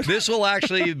Heisman vote? This will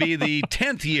actually be the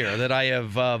 10th year that I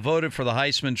have voted for the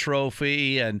Heisman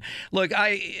Trophy. And look,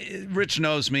 Rich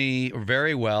knows me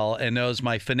very well and knows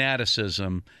my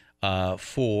fanaticism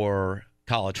for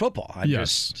college football.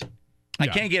 I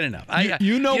can't get enough.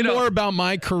 You know more about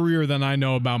my career than I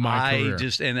know about my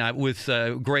career. With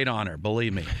great honor,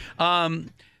 believe me.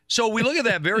 So we look at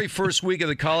that very first week of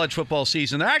the college football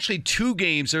season. There are actually two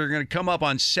games that are going to come up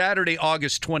on Saturday,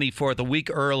 August 24th, a week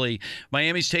early.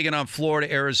 Miami's taking on Florida.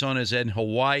 Arizona's in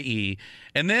Hawaii.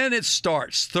 And then it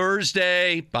starts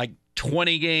Thursday,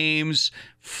 20 games.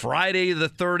 Friday the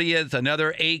 30th,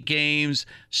 another 8 games.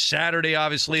 Saturday,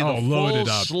 obviously, the full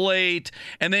slate.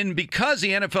 And then because the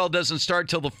NFL doesn't start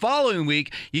till the following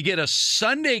week, you get a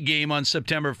Sunday game on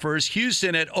September 1st.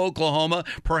 Houston at Oklahoma,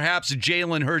 perhaps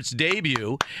Jalen Hurts'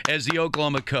 debut as the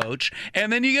Oklahoma coach.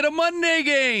 And then you get a Monday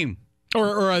game.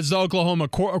 Or as the Oklahoma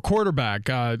quarterback,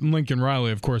 Lincoln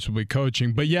Riley, of course, will be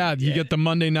coaching. But, you get the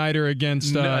Monday nighter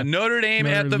against Notre Dame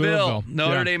at the Ville.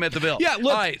 Notre Dame at the Ville. Yeah,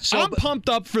 look, I'm pumped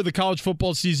up for the college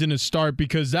football season to start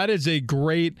because that is a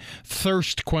great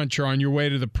thirst quencher on your way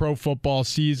to the pro football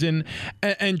season.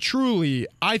 And truly,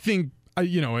 I think,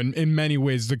 in many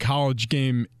ways, the college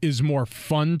game is more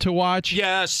fun to watch.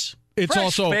 Yes. It's Fresh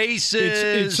also faces.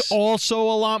 It's also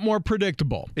a lot more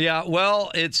predictable. Yeah, well,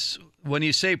 it's... When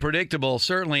you say predictable,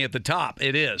 certainly at the top,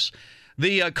 it is.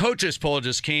 The coaches poll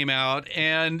just came out,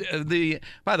 and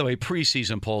by the way,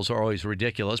 preseason polls are always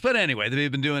ridiculous. But anyway,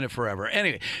 they've been doing it forever.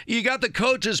 Anyway, you got the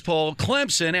coaches poll.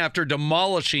 Clemson, after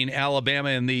demolishing Alabama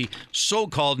in the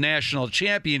so-called national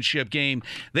championship game,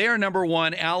 they are number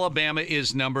 1. Alabama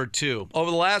is number 2.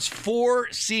 Over the last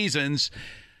 4 seasons,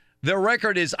 their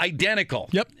record is identical.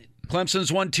 Yep.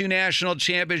 Clemson's won 2 national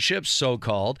championships,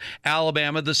 so-called.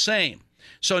 Alabama the same.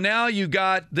 So now you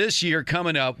got this year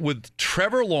coming up with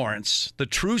Trevor Lawrence, the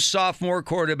true sophomore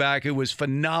quarterback who was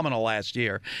phenomenal last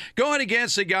year, going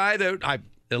against a guy that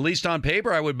at least on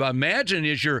paper, I would imagine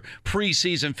is your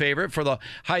preseason favorite for the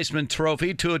Heisman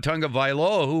Trophy, Tua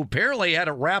Tagovailoa, who apparently had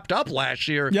it wrapped up last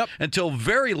year until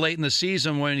very late in the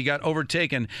season when he got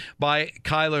overtaken by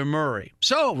Kyler Murray.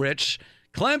 So, Rich,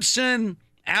 Clemson,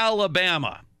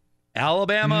 Alabama,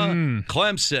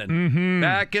 Clemson,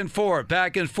 back and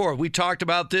forth. We talked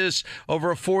about this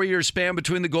over a 4-year span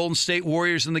between the Golden State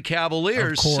Warriors and the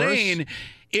Cavaliers, saying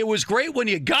it was great when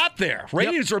you got there.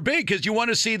 Ratings were big because you want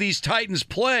to see these Titans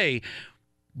play,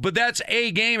 but that's a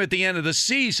game at the end of the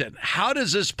season. How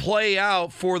does this play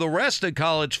out for the rest of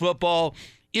college football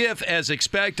if, as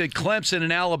expected, Clemson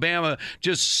and Alabama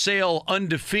just sail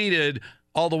undefeated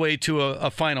all the way to a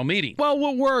final meeting? Well,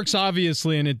 what works,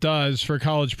 obviously, and it does for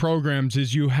college programs,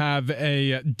 is you have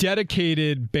a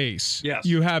dedicated base. Yes.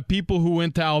 You have people who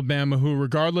went to Alabama who,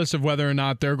 regardless of whether or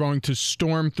not they're going to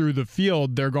storm through the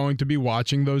field, they're going to be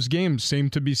watching those games. Same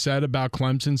to be said about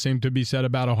Clemson, same to be said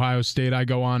about Ohio State. I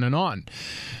go on and on.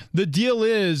 The deal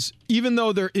is, even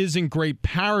though there isn't great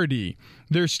parity,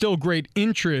 there's still great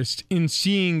interest in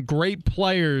seeing great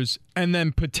players and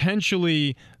then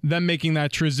potentially them making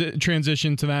that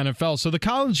transition to the NFL. So the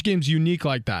college game's unique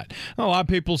like that. A lot of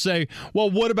people say, well,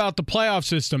 what about the playoff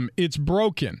system? It's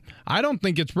broken. I don't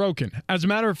think it's broken. As a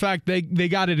matter of fact, they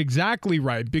got it exactly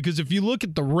right, because if you look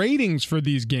at the ratings for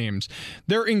these games,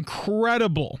 they're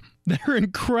incredible. They're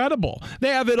incredible. They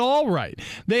have it all right.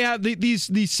 They have these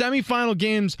semifinal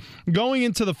games going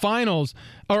into the finals,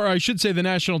 or I should say the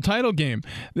national title game.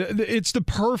 It's the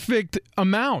perfect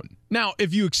amount. Now,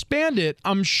 if you expand it,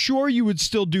 I'm sure you would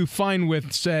still do fine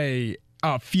with, say,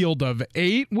 a field of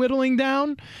 8 whittling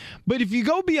down. But if you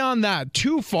go beyond that,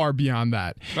 too far beyond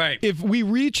that, right? If we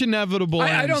reach inevitable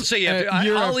I don't say you have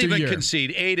to. I'll even year,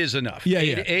 concede 8 is enough. Yeah,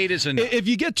 8 is enough. If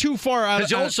you get too far out,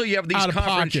 because also you have these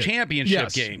conference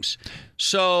championship games.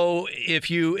 So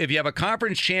if you have a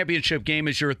conference championship game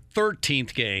as your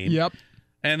 13th game, yep.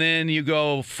 And then you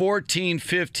go 14,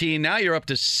 15. Now you're up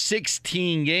to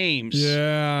 16 games.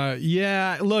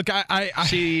 Yeah. Look, I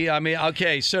see. I mean,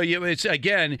 okay. So it's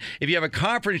again, if you have a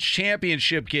conference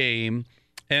championship game,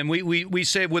 and we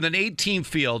say with an 18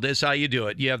 field is how you do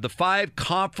it. You have the 5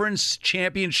 conference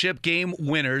championship game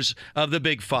winners of the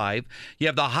Big 5. You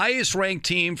have the highest ranked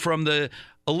team from the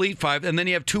Elite Five, and then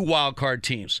you have 2 wild card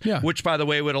teams, which, by the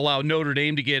way, would allow Notre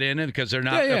Dame to get in it because they're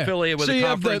not affiliated with the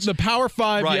conference. So you have the Power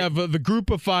Five, you have the Group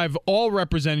of 5 all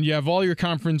represented, you have all your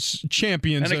conference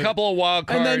champions. And a couple of wild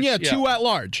cards. And then, 2 at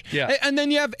large. Yeah. And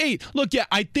then you have 8. Look,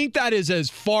 I think that is as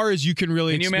far as you can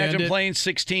really expand it. Can you imagine playing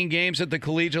 16 games at the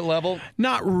collegiate level?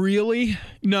 Not really,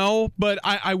 no. But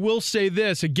I will say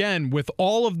this, again, with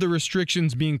all of the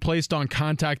restrictions being placed on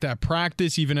contact at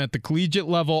practice, even at the collegiate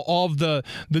level, all of the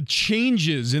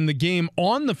changes in the game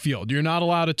on the field. You're not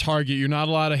allowed to target. You're not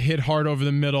allowed to hit hard over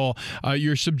the middle.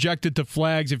 You're subjected to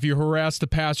flags if you harass the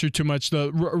passer too much,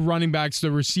 the running backs,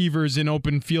 the receivers in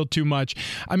open field too much.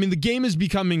 I mean, the game is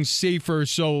becoming safer.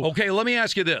 So okay, let me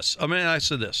ask you this. I'm going to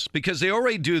ask you this because they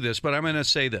already do this, but I'm going to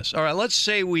say this. All right, let's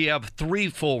say we have 3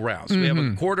 full rounds. We have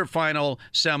a quarterfinal,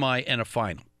 semi, and a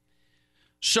final.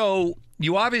 So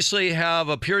you obviously have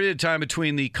a period of time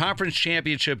between the conference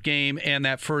championship game and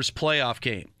that first playoff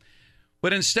game.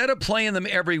 But instead of playing them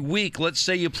every week, let's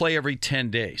say you play every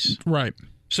 10 days. Right.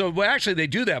 So actually they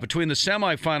do that between the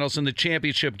semifinals and the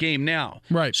championship game now.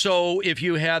 Right. So if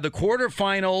you had the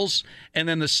quarterfinals and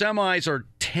then the semis are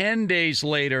 10 days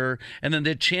later and then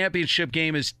the championship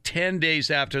game is 10 days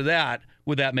after that,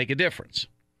 would that make a difference?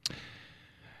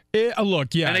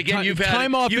 Look, yeah. And again, you've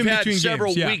had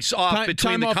several weeks off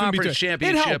between the conference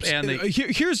championship and the.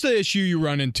 Here's the issue you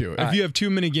run into if you have too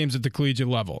many games at the collegiate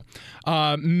level.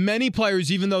 Many players,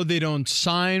 even though they don't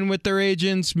sign with their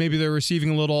agents, maybe they're receiving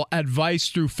a little advice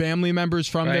through family members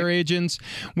from their agents.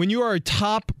 When you are a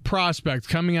top prospect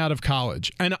coming out of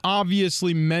college, and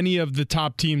obviously many of the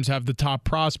top teams have the top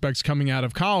prospects coming out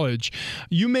of college,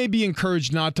 you may be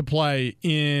encouraged not to play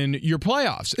in your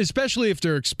playoffs, especially if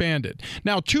they're expanded.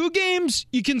 Now, 2 games,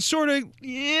 you can sort of,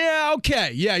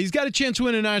 he's got a chance to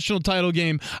win a national title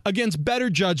game against better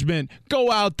judgment.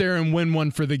 Go out there and win one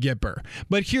for the Gipper.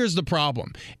 But here's the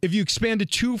problem. If you expand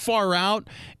it too far out,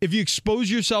 if you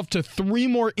expose yourself to 3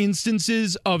 more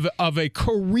instances of a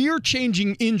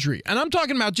career-changing injury, and I'm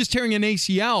talking about just tearing an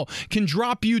ACL, can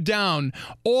drop you down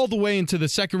all the way into the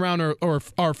second round or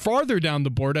farther down the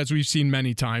board, as we've seen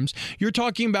many times. You're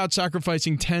talking about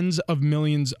sacrificing tens of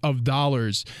millions of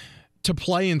dollars to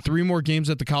play in 3 more games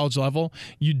at the college level.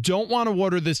 You don't want to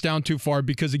water this down too far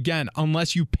because, again,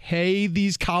 unless you pay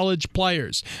these college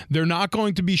players, they're not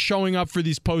going to be showing up for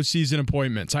these postseason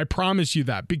appointments. I promise you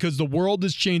that, because the world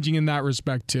is changing in that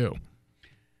respect too.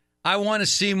 I want to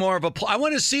see more of I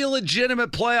want to see a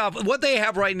legitimate playoff. What they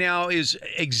have right now is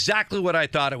exactly what I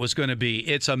thought it was going to be.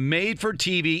 It's a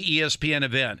made-for-TV ESPN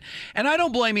event. And I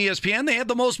don't blame ESPN. They have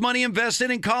the most money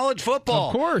invested in college football.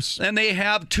 Of course. And they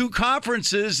have 2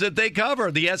 conferences that they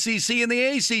cover, the SEC and the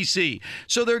ACC.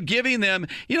 So they're giving them,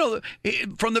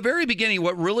 from the very beginning,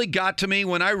 what really got to me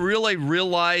when I really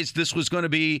realized this was going to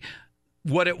be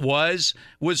what it was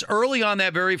early on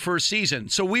that very first season.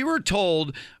 So we were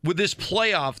told with this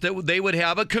playoff that they would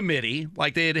have a committee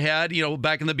like they had,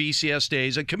 back in the BCS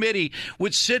days. A committee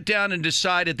would sit down and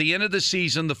decide at the end of the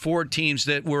season the 4 teams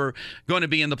that were going to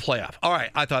be in the playoff. All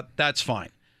right, I thought that's fine.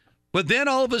 But then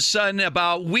all of a sudden,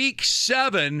 about week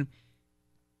 7,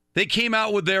 they came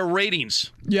out with their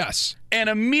ratings. Yes. And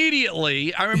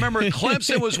immediately, I remember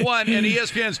Clemson was one, and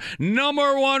ESPN's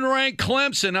number 1 ranked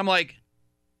Clemson. I'm like,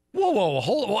 whoa,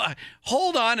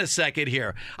 hold on a second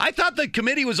here. I thought the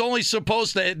committee was only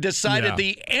supposed to decide at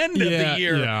the end of the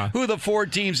year who the 4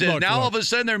 teams is. Now all of a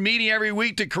sudden they're meeting every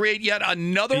week to create yet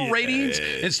another ratings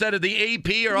instead of the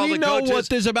AP or all the coaches. We know what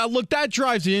this is about. Look, that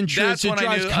drives interest. It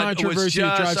drives controversy. It was just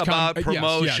it drives about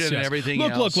promotion and everything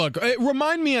else. Look.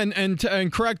 Remind me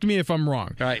and correct me if I'm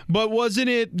wrong. Right. But wasn't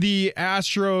it the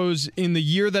Astros in the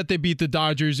year that they beat the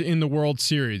Dodgers in the World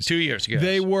Series? 2 years ago.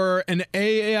 They were an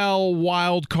AL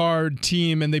wild card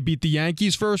team and they beat the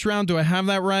Yankees first round. Do I have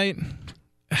that right?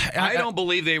 I don't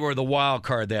believe they were the wild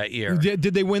card that year. Did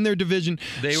they win their division?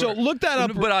 Look that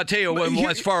up. But I'll tell you,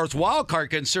 as far as wild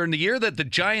card concerned, the year that the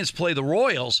Giants play the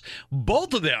Royals,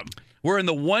 both of them were in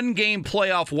the 1-game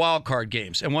playoff wild card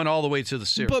games and went all the way to the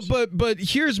series. But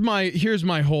here's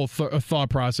my whole thought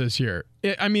process here.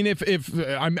 I mean, if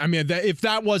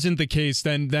that wasn't the case,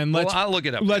 then let's I'll look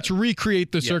it up. Let's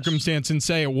recreate the circumstance and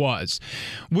say it was.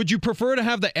 Would you prefer to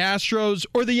have the Astros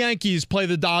or the Yankees play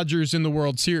the Dodgers in the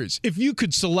World Series? If you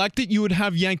could select it, you would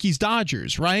have Yankees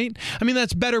Dodgers, right? I mean,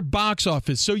 that's better box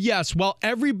office. So yes, while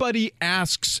everybody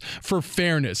asks for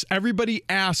fairness, everybody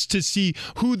asks to see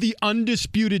who the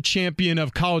undisputed champion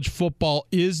of college football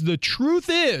is, the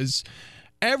truth is,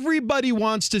 everybody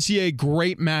wants to see a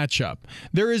great matchup.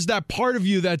 There is that part of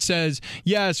you that says,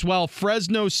 yes, well,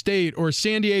 Fresno State or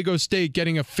San Diego State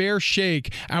getting a fair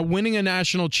shake at winning a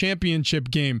national championship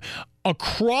game,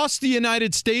 across the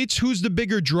United States, who's the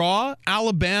bigger draw?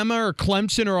 Alabama or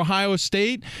Clemson or Ohio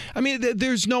State? I mean,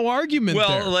 there's no argument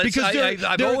there. Because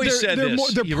I've always said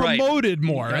this. They're promoted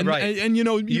more. Yeah, right. And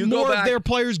more of their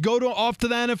players go off to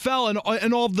the NFL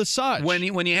and all of the such. When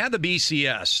you had the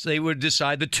BCS, they would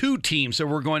decide the two teams that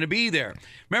were going to be there.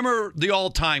 Remember the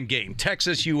all-time game,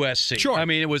 Texas-USC? Sure. I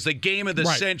mean, it was the game of the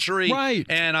century. Right.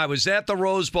 And I was at the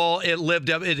Rose Bowl. It lived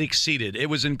up. It exceeded. It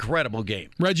was an incredible game.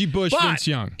 Reggie Bush, Vince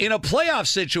Young. In a playoff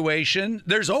situation,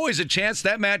 there's always a chance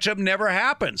that matchup never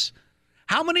happens.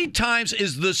 How many times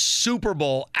is the Super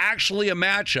Bowl actually a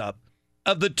matchup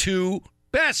of the two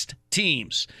best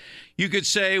teams? You could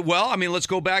say, well, I mean, let's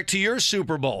go back to your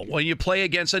Super Bowl when you play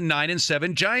against a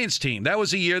 9-7 Giants team. That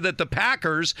was a year that the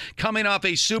Packers, coming off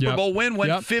a Super Bowl win,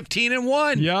 went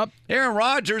 15-1. Yep. Aaron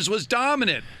Rodgers was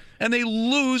dominant. And they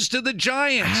lose to the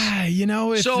Giants.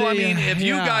 If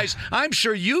you guys, I'm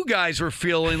sure you guys were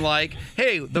feeling like,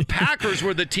 hey, the Packers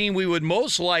were the team we would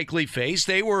most likely face.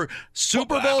 They were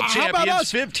Super Bowl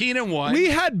champions, 15-1. We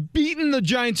had beaten the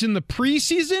Giants in the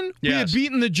preseason. Yes. We had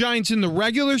beaten the Giants in the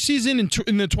regular season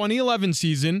in the 2011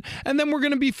 season, and then we're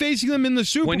going to be facing them in the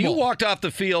Super Bowl. When you walked off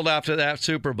the field after that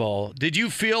Super Bowl, did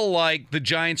you feel like the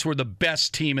Giants were the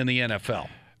best team in the NFL?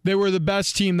 They were the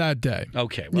best team that day.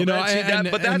 Okay. Well,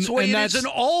 but that's the way it is in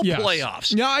all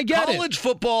playoffs. Yeah, I get it. College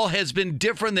football has been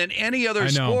different than any other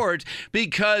sport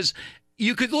because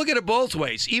you could look at it both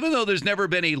ways. Even though there's never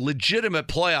been a legitimate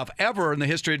playoff ever in the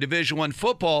history of Division I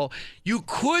football, you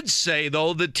could say,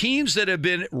 though, the teams that have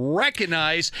been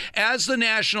recognized as the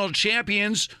national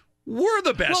champions were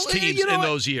the best teams in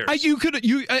those years.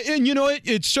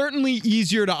 It's certainly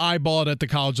easier to eyeball it at the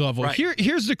college level. Right.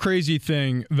 Here's the crazy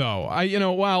thing, though.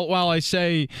 While I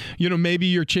say, maybe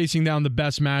you're chasing down the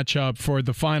best matchup for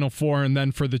the Final Four and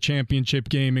then for the championship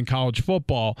game in college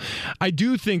football, I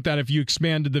do think that if you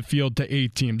expanded the field to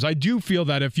 8 teams, I do feel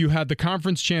that if you had the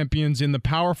conference champions in the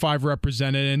Power 5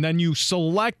 represented and then you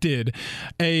selected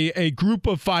a group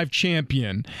of 5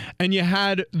 champion and you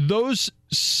had those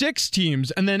 6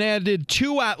 teams and then added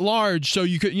 2 at large, so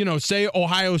you could say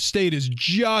Ohio State is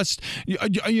just they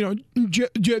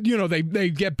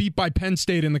get beat by Penn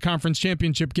State in the conference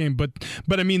championship game, but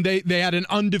I mean they had an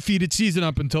undefeated season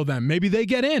up until then. Maybe they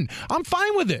get in. I'm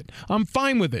fine with it.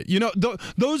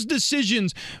 Those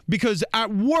decisions, because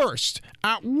at worst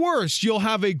you'll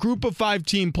have a group of 5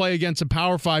 team play against a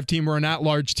Power 5 team or an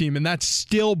at-large team, and that's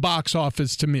still box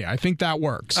office to me. I think that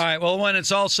works. All right. Well, when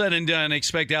it's all said and done,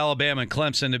 expect Alabama and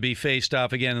Clemson to be faced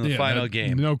off again in the final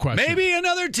game. No question. Maybe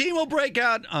another team will break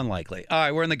out. Unlikely. All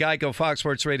right, we're in the Geico Fox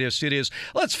Sports Radio studios.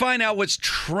 Let's find out what's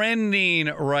trending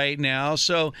right now.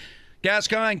 So,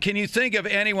 Gascon, can you think of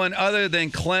anyone other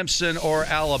than Clemson or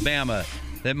Alabama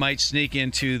that might sneak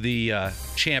into the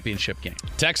championship game?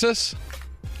 Texas?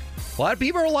 A lot of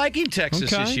people are liking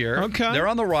Texas this year. Okay. They're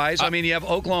on the rise. I mean, you have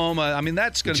Oklahoma. I mean,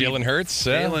 that's going to be Jalen Hurts.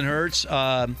 Jalen Hurts.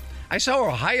 I saw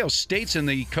Ohio State's in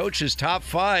the coaches' top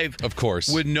 5. Of course.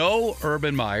 With no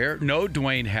Urban Meyer, no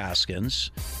Dwayne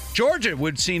Haskins. Georgia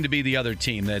would seem to be the other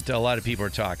team that a lot of people are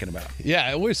talking about. Yeah,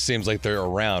 it always seems like they're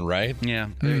around, right? Yeah.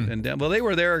 They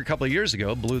were there a couple of years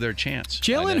ago, blew their chance.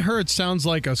 Jalen Hurts sounds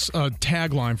like a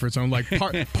tagline for its own, like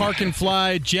Park and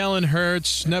Fly, Jalen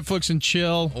Hurts, Netflix and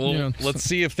chill. Well, let's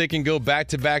see if they can go back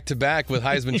to back with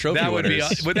Heisman Trophy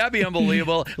winners. Would that be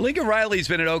unbelievable? Lincoln Riley's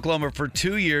been at Oklahoma for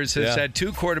 2 years, has had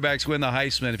 2 quarterbacks win the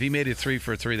Heisman. If he made it 3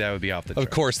 for 3, that would be off the chart.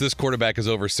 Of course, this quarterback is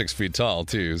over 6 feet tall,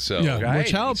 too. So. Right,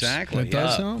 which helps. Exactly. That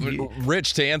does help.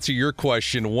 Rich, to answer your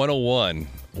question, 101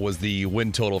 was the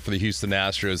win total for the Houston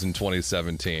Astros in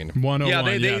 2017.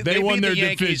 101. They won their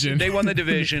division. They won the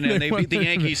division, and they beat the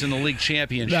Yankees in the league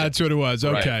championship. That's what it was.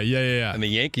 Okay, right. Yeah. And the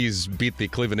Yankees beat the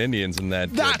Cleveland Indians in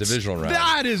that divisional round.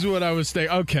 That is what I was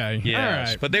thinking. Okay, yes, all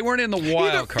right. But they weren't in the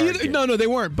wild card game. No, they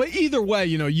weren't. But either way,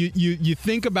 you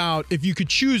think about if you could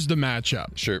choose the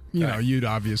matchup. Sure. You'd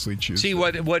obviously choose. See,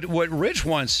 what Rich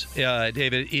wants,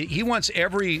 David, he wants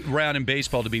every round in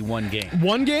baseball to be one game.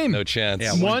 One game. No chance.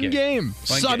 Yeah, one game.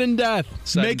 Sudden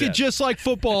death. Make it just like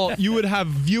football. You would have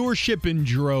viewership in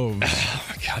droves. Oh,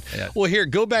 my God. Yeah. Well, here,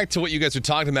 go back to what you guys were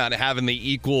talking about, having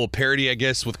the equal parity, I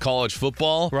guess, with college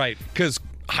football. Right. Because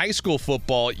high school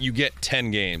football, you get 10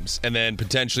 games, and then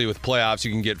potentially with playoffs, you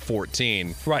can get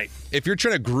 14. Right. If you're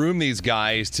trying to groom these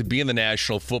guys to be in the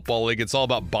National Football League, it's all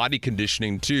about body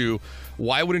conditioning, too.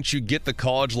 Why wouldn't you get the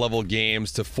college level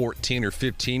games to 14 or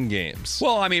 15 games?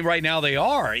 Well, I mean, right now they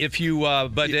are. If you,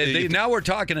 now we're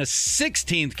talking a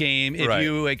 16th game if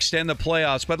you extend the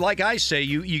playoffs. But like I say,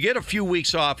 you get a few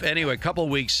weeks off anyway, a couple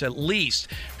of weeks at least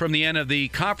from the end of the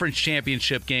conference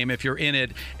championship game if you're in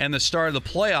it, and the start of the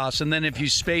playoffs. And then if you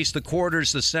space the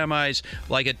quarters, the semis,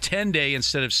 like a 10-day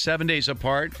instead of 7 days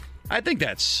apart. I think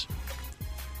that's...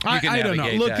 I don't know.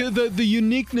 Look, the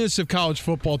uniqueness of college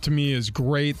football to me is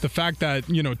great. The fact that,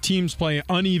 teams play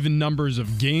uneven numbers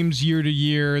of games year to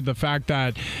year. The fact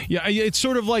that, it's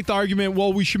sort of like the argument,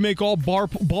 well, we should make all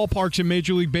ballparks in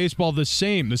Major League Baseball the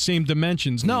same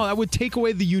dimensions. No, that would take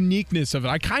away the uniqueness of it.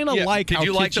 I kind of like Did how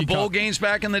you like the bowl games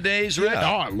back in the days, Rich?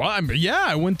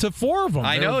 I went to 4 of them.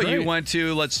 I know. You went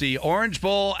to, let's see, Orange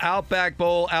Bowl, Outback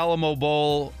Bowl, Alamo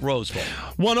Bowl, Rose Bowl.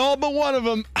 Won all but one of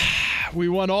them. We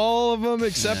won all of them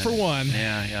except for one.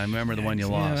 Yeah, I remember the one you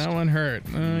lost. Yeah, that one hurt.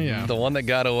 Oh, yeah. The one that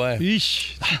got away.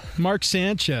 Eesh. Mark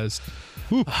Sanchez.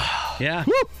 Yeah.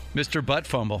 Mr. Butt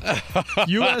Fumble.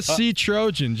 USC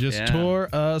Trojan just tore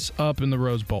us up in the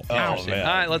Rose Bowl. Oh, man.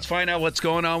 All right, let's find out what's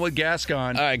going on with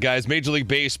Gascon. All right, guys. Major League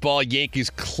Baseball, Yankees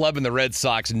clubbing the Red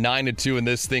Sox 9-2 in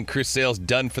this thing. Chris Sale's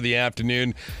done for the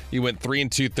afternoon. He went 3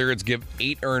 2/3, give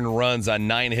 8 earned runs on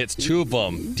 9 hits. 2 of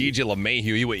them, DJ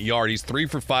LeMahieu, he went yard. He's 3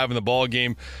 for 5 in the ball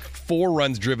game. 4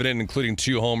 runs driven in, including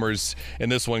 2 homers in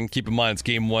this one. Keep in mind, it's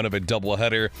game 1 of a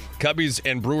doubleheader. Cubbies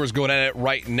and Brewers going at it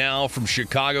right now from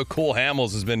Chicago. Cole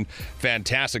Hamels has been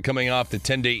fantastic coming off the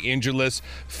 10-day injured list.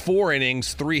 4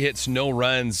 innings, 3 hits, no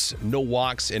runs, no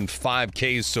walks, and 5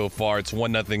 Ks so far. It's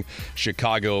 1-0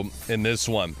 Chicago in this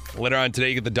one. Later on today,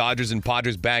 you get the Dodgers and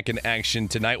Padres back in action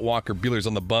tonight. Walker Buehler's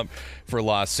on the bump for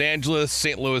Los Angeles,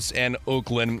 St. Louis, and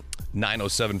Oakland.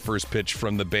 9:07 first pitch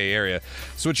from the Bay Area.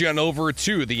 Switching on over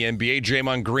to the NBA,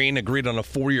 Draymond Green agreed on a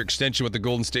 4-year extension with the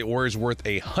Golden State Warriors worth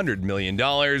 $100 million.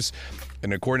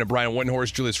 And according to Brian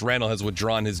Windhorst, Julius Randle has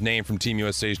withdrawn his name from Team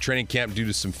USA's training camp due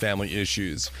to some family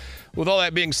issues. With all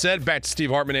that being said, back to Steve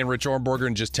Hartman and Rich Ohrnberger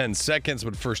in just 10 seconds,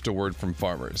 but first a word from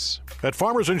Farmers. At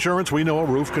Farmers Insurance, we know a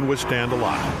roof can withstand a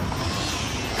lot.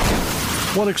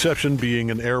 One exception being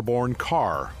an airborne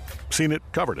car. Seen it,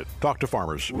 covered it. Talk to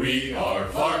Farmers. We are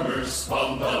Farmers.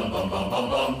 Bum, bum, bum, bum, bum,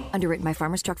 bum. Underwritten by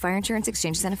Farmers Truck Fire Insurance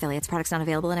Exchanges and Affiliates. Products not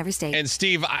available in every state. And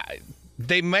Steve,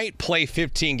 they might play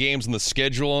 15 games on the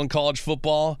schedule in college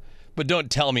football, but don't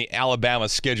tell me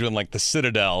Alabama's scheduling like the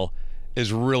Citadel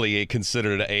is really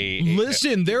considered a...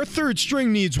 Listen, their third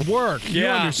string needs work. You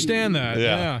understand that.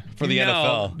 Yeah. For the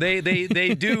NFL.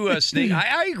 They do a sneak.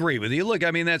 I agree with you. Look,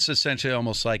 I mean, that's essentially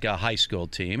almost like a high school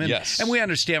team. And, yes. And we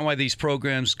understand why these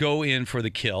programs go in for the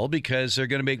kill, because they're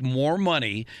going to make more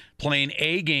money playing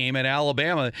a game at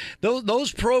Alabama.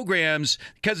 Those programs,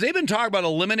 because they've been talking about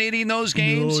eliminating those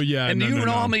games. Oh, yeah. And do you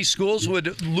know how many schools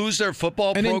would lose their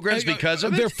football programs because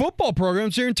of it? Their football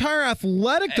programs, their entire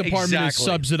athletic department is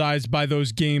subsidized by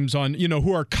those games on,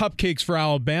 who are cupcakes for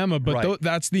Alabama, but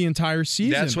that's the entire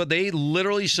season. That's what they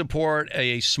literally support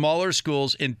a smaller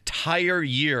school's entire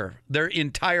year, their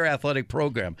entire athletic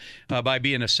program, by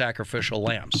being a sacrificial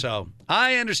lamb. So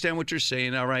I understand what you're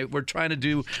saying. All right, we're trying to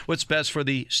do what's best for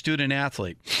the student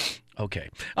athlete. Okay.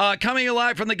 Coming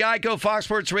live from the Geico Fox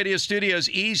Sports Radio studios,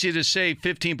 easy to save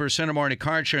 15% or more in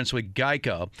car insurance with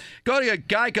Geico. Go to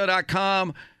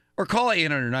geico.com or call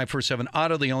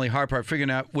 800-947-AUTO. The only hard part, figuring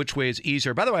out which way is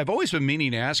easier. By the way, I've always been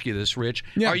meaning to ask you this, Rich.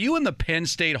 Yeah. Are you in the Penn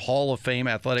State Hall of Fame,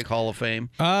 Athletic Hall of Fame?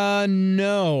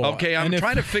 No. Okay, I'm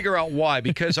trying to figure out why,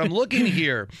 because I'm looking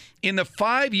here. In the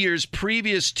 5 years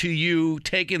previous to you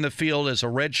taking the field as a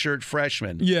redshirt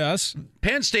freshman, yes,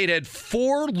 Penn State had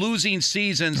 4 losing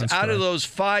seasons out of those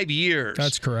 5 years.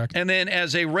 That's correct. And then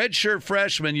as a redshirt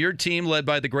freshman, your team, led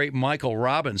by the great Michael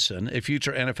Robinson, a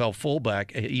future NFL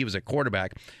fullback, he was a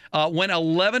quarterback, went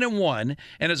 11-1,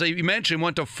 and as you mentioned,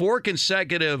 went to 4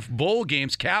 consecutive bowl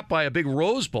games, capped by a big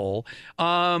Rose Bowl.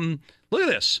 Look at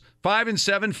this: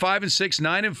 5-7, 5-6,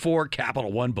 9-4,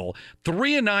 Capital One Bowl,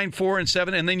 3-9,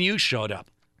 4-7, and then you showed up.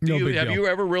 Have you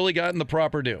ever really gotten the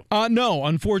proper due? No,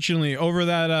 unfortunately. Over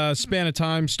that span of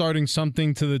time, starting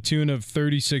something to the tune of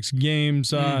 36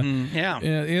 games. No,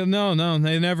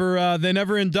 they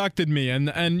never inducted me,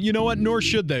 and you know what? Nor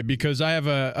should they, because I have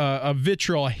a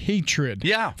vitriol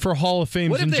hatred for Hall of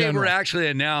Fames. What if in they general. ever actually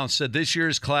announced that this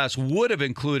year's class would have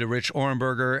included Rich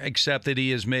Ohrnberger, except that he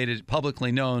has made it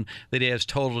publicly known that he has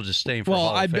total disdain for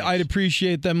Hall of Fames? I'd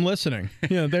appreciate them listening.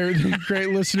 They're great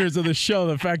listeners of the show.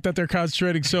 The fact that they're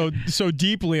concentrating so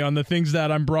deeply on the things that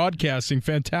I'm broadcasting.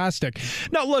 Fantastic.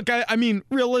 Now, look, I mean,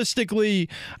 realistically,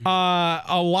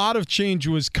 a lot of change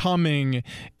was coming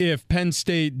if Penn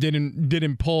State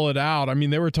didn't pull it out. I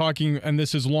mean, they were talking, and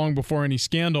this is long before any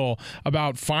scandal,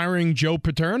 about firing Joe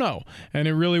Paterno, and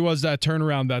it really was that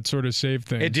turnaround that sort of saved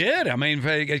things. It did. I mean,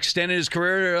 extended his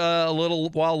career a little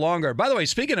while longer. By the way,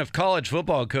 speaking of college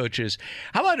football coaches,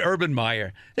 how about Urban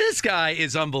Meyer? This guy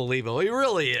is unbelievable. He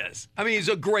really is. I mean, he's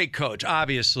a great coach,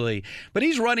 obviously. obviously. But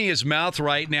he's running his mouth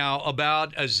right now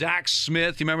about Zach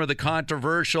Smith. You remember the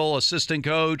controversial assistant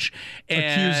coach?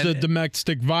 And accused of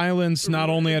domestic violence, not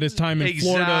only at his time in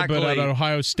Florida, but at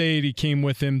Ohio State. He came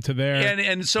with him to there.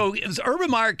 And so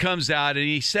Urban Meyer comes out and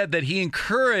he said that he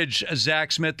encouraged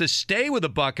Zach Smith to stay with the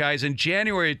Buckeyes in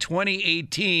January of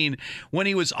 2018 when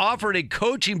he was offered a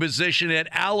coaching position at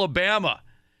Alabama.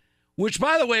 Which,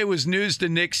 by the way, was news to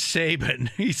Nick Saban.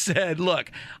 He said, look,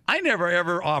 I never,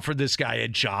 ever offered this guy a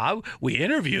job. We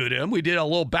interviewed him. We did a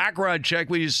little background check.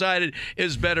 We decided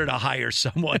it's better to hire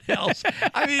someone else.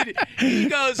 I mean, he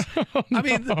goes, but,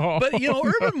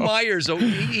 Urban Meyer's,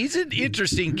 he's an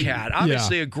interesting cat.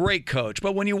 Obviously a great coach.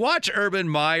 But when you watch Urban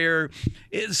Meyer,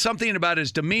 it's something about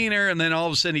his demeanor, and then all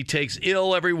of a sudden he takes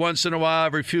ill every once in a while,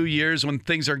 every few years when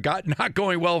things are not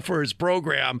going well for his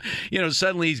program.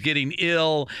 Suddenly he's getting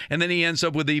ill, and then he ends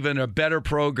up with even a better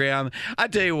program. I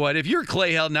tell you what, if you're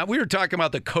Clay Helton, now we were talking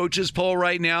about the coaches poll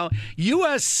right now.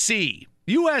 USC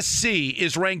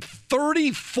is ranked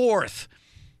 34th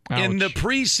in the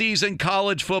preseason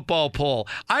college football poll.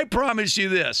 I promise you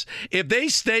this: if they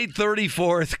stayed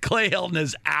 34th, Clay Helton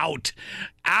is out.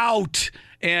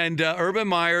 And Urban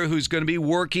Meyer, who's going to be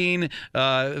working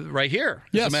right here,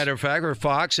 as a matter of fact, for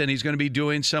Fox, and he's going to be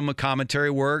doing some commentary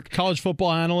work. College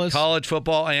football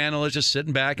analyst, just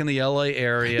sitting back in the L.A.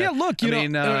 area. Yeah, look,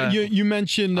 you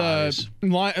mentioned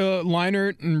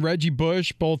Leinart and Reggie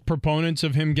Bush, both proponents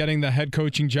of him getting the head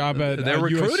coaching job at They're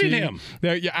recruiting USC. him.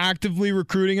 They're actively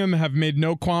recruiting him, have made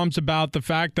no qualms about the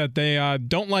fact that they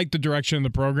don't like the direction of the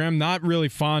program, not really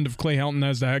fond of Clay Helton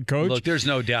as the head coach. Look, there's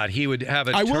no doubt he would have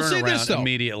a turnaround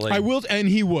immediately.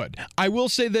 He would. I will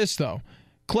say this, though.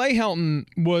 Clay Helton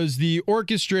was the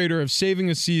orchestrator of saving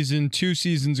a season 2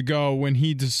 seasons ago when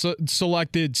he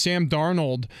selected Sam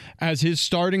Darnold as his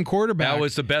starting quarterback. That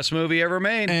was the best move he ever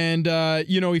made. And,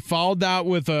 he followed that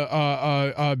with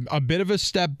a bit of a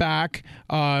step back.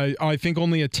 I think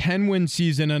only a 10-win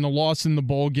season and a loss in the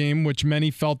bowl game, which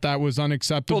many felt that was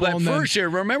unacceptable. Well, first year,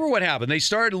 remember what happened? They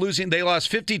started losing. They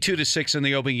lost 52-6 in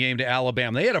the opening game to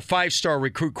Alabama. They had a 5-star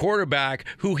recruit quarterback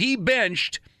who he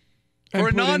benched for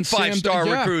a non-5-star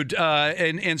recruit.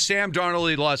 And Sam Darnold,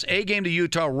 he lost a game to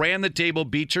Utah, ran the table,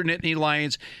 beat your Nittany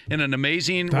Lions in an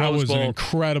amazing Rose Bowl. That was an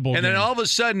incredible game. Then all of a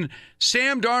sudden,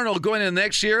 Sam Darnold going into the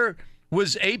next year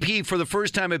was AP for the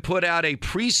first time had put out a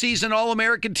preseason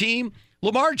All-American team.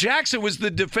 Lamar Jackson was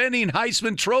the defending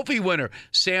Heisman Trophy winner.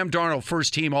 Sam Darnold,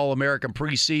 first-team All-American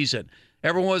preseason.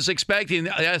 Everyone was expecting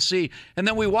SC. And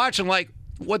then we watch them like,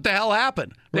 what the hell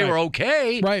happened? They were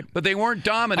okay, but they weren't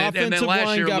dominant. Offensive and then last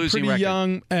line year, got losing pretty record.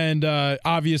 young, and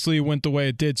obviously it went the way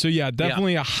it did. So,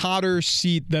 definitely a hotter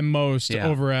seat than most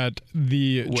over at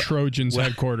the Trojans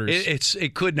headquarters.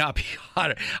 It could not be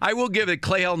hotter. I will give it.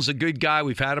 Clay Helton's a good guy.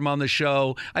 We've had him on the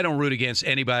show. I don't root against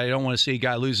anybody. I don't want to see a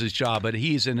guy lose his job, but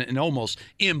he's in an almost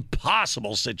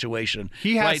impossible situation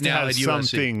He has right to now have at USC.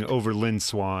 something over Lynn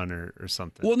Swan or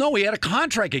something. Well, no, he had a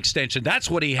contract extension.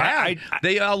 That's what he had.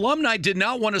 The alumni did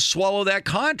not want to swallow that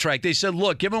contract. They said,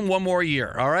 look, give him one more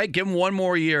year, all right? Give him one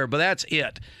more year, but that's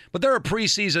it. But they're a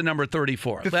preseason number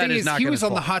 34. The thing is, he was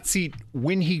on the hot seat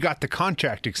when he got the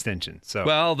contract extension. So,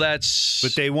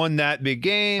 but they won that big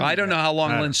game. I don't know how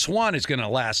long Lynn Swan is going to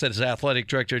last as athletic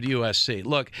director at USC.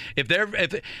 Look, if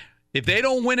they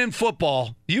don't win in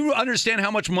football, you understand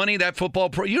how much money that football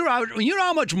you know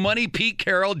how much money Pete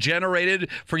Carroll generated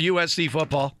for USC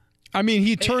football? I mean,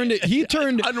 he turned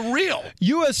unreal.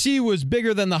 USC was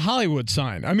bigger than the Hollywood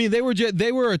sign. I mean, they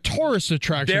were a tourist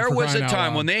attraction. There was a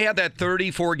time when they had that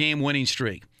 34-game winning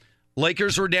streak.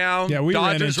 Lakers were down. Yeah, we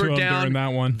Dodgers ran into were them down. during that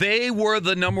one. They were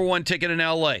the number one ticket in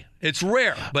L.A. It's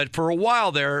rare, but for a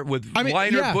while there with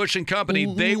Leinart, Bush and company,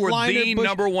 they were the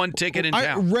number one ticket in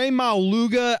town. Ray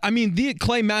Maluga,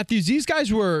 Clay Matthews, these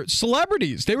guys were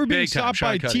celebrities. They were being stopped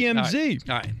by TMZ.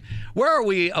 All right. Where are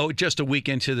we just a week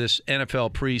into this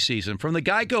NFL preseason? From the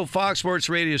Geico Fox Sports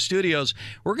Radio studios,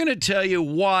 we're going to tell you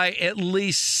why at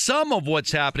least some of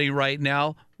what's happening right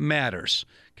now matters.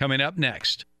 Coming up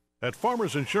next. At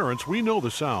Farmers Insurance, we know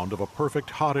the sound of a perfect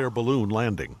hot air balloon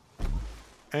landing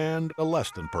and a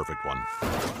less than perfect one.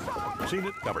 Seen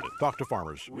it, covered it. Talk to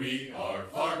Farmers. We are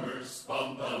farmers.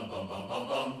 Bum, bum, bum, bum, bum,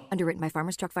 bum. Underwritten by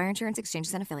Farmers Truck Fire Insurance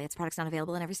Exchanges and Affiliates. Products not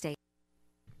available in every state.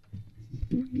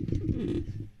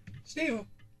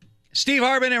 Steve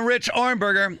Harbin and Rich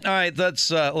Arnberger. All right,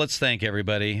 let's thank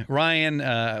everybody. Ryan,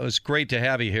 it was great to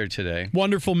have you here today.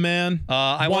 Wonderful, man.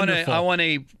 I want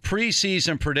a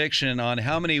preseason prediction on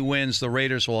how many wins the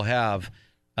Raiders will have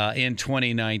in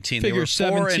 2019. Figure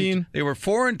 17. They were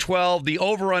 4-12. The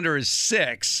over/under is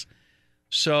 6.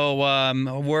 So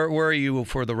where are you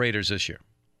for the Raiders this year?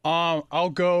 I'll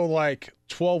go like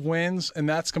 12 wins, and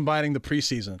that's combining the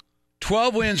preseason.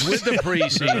 12 wins with the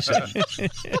preseason.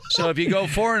 So if you go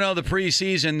 4-0 the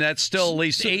preseason, that's still at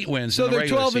least 8 wins. So in the they're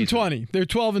 12 and season. 20. They're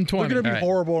 12 and 20. They're going to be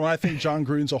horrible, and I think John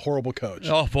Gruden's a horrible coach.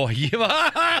 Oh, boy.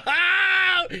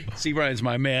 See, Brian's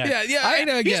my man. Yeah, I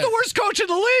know. He's the worst coach in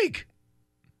the league.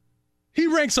 He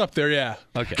ranks up there, yeah.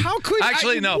 Okay. How could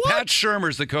no? what? Pat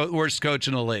Shurmur's the worst coach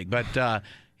in the league, but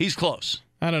he's close.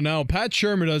 I don't know. Pat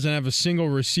Shurmur doesn't have a single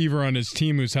receiver on his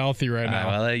team who's healthy right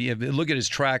now. Look at his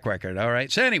track record. All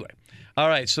right. So anyway, all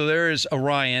right. So there is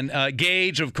Ryan.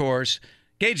 Gage, of course.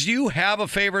 Gage, do you have a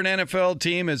favorite NFL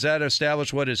team? Is that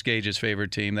established? What is Gage's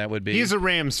favorite team? That would be. He's a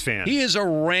Rams fan. He is a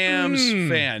Rams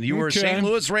fan. You were a St.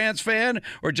 Louis Rams fan,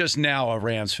 or just now a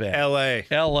Rams fan? L.A.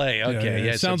 Okay.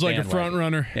 Yeah, sounds like a front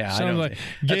runner. Yeah, sounds like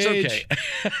that's Gage,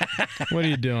 okay. What are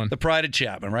you doing? The pride of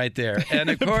Chapman, right there. And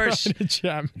of course,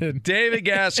 Chapman. David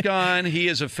Gascon. He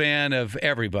is a fan of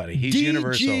everybody. He's DG.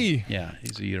 universal. Yeah,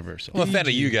 he's a universal. I'm a fan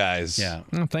of you guys. Yeah.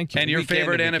 Oh, thank you. And your Weekend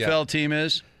favorite to weekend. NFL team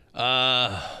is?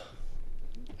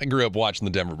 I grew up watching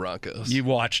the Denver Broncos. You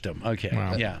watched them. Okay.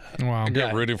 Wow. Yeah. Wow. I grew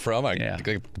up rooting for them. I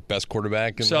think the best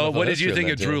quarterback in So NFL what did you history think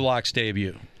on of that Drew team. Lock's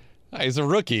debut? He's a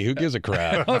rookie. Who gives a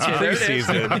crap? Okay, there it is.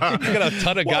 Preseason. You got a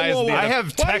ton of guys. in the I NFL.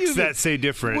 have texts that say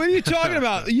different. What are you talking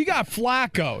about? You got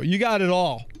Flacco. You got it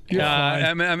all.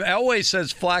 Elway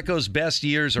says Flacco's best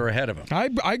years are ahead of him.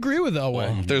 I agree with Elway.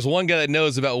 Well, if there's one guy that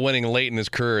knows about winning late in his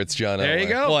career, it's John Elway. There you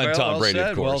go. Well, and Tom well Brady,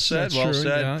 said, of course. Well said. That's Well true.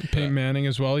 said. Yeah. Peyton Manning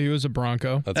as well. He was a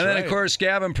Bronco. That's And then, right. of course,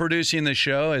 Gavin producing the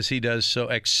show as he does so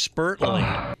expertly.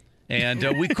 And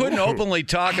we couldn't openly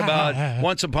talk about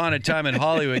Once Upon a Time in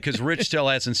Hollywood because Rich still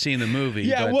hasn't seen the movie.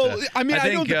 Yeah, but, well, I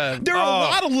think there are a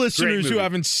lot of listeners who movie.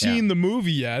 haven't seen the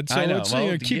movie yet, so I know. let's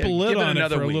Well, keep give a lid it on it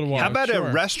another for a little week. while. How about Sure.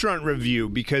 a restaurant review?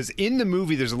 Because in the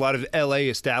movie, there's a lot of L.A.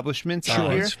 establishments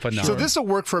out here. It's phenomenal. So this will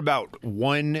work for about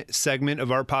one segment of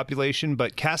our population.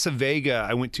 But Casa Vega,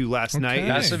 I went to last night.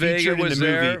 Casa It's featured Vega was in the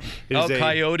there. movie. It is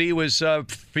Coyote was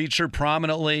featured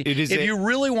prominently. It is if you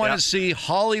really want yeah. to see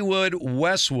Hollywood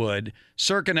Westwood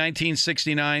circa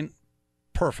 1969,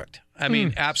 perfect. I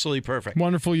mean, absolutely perfect.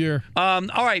 Wonderful year. All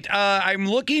right. I'm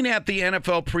looking at the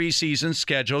NFL preseason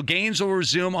schedule. Games will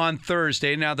resume on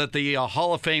Thursday now that the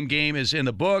Hall of Fame game is in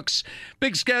the books.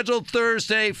 Big schedule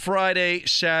Thursday, Friday,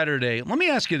 Saturday. Let me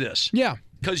ask you this. Yeah.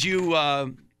 Because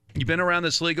you've been around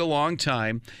this league a long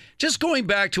time. Just going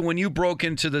back to when you broke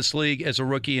into this league as a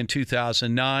rookie in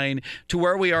 2009 to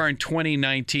where we are in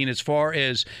 2019 as far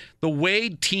as the way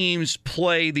teams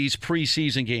play these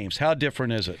preseason games, how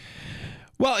different is it?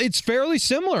 Well, it's fairly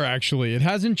similar, actually. It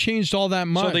hasn't changed all that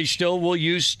much. So they still will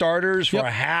use starters for a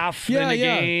half in the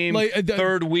game, like,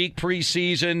 third week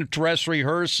preseason, dress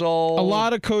rehearsal. A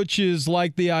lot of coaches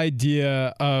like the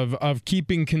idea of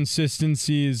keeping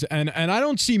consistencies, and I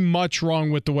don't see much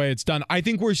wrong with the way it's done. I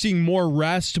think we're seeing more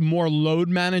rest, more load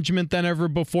management than ever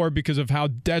before because of how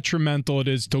detrimental it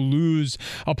is to lose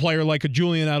a player like a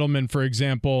Julian Edelman, for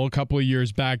example, a couple of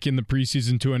years back in the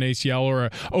preseason to an ACL, or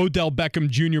a Odell Beckham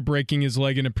Jr. breaking his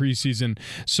leg in a preseason.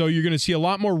 So you're going to see a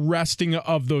lot more resting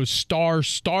of those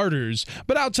starters.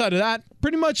 But outside of that,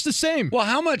 pretty much the same. Well,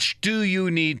 how much do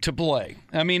you need to play?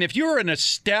 I mean, if you're an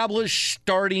established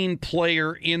starting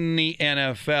player in the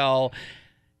NFL,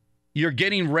 you're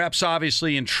getting reps,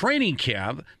 obviously, in training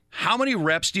camp. How many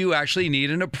reps do you actually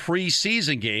need in a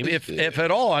preseason game, if at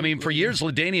all? I mean, for years,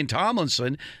 LaDainian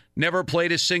Tomlinson never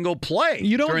played a single play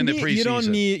during the preseason. You don't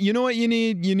need. You know what you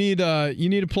need? You need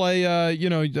to play.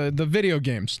 The video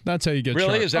games. That's how you get.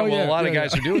 Really? sharp. Is that a lot of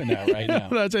guys are doing that right now?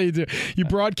 That's how you do. You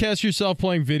broadcast yourself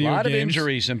playing video games. A lot of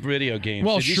injuries in video games.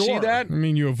 Well, Did you sure. see that? I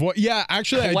mean, you avoid. Yeah,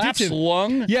 actually, Collapsed I did.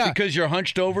 lung. Yeah, because you're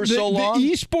hunched over so long. The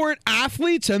e-sport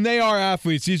athletes, and they are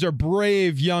athletes. These are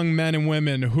brave young men and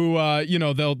women who,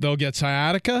 they'll get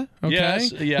sciatica. Okay.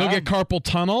 Yes, yeah. They'll get carpal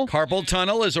tunnel. Carpal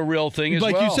tunnel is a real thing as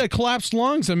well. Like you said, collapsed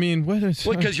lungs. I mean, what is?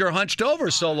 Because you're hunched over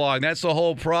so long. That's the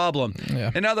whole problem. Yeah.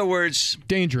 In other words,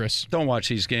 dangerous. Don't watch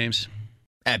these games.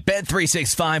 At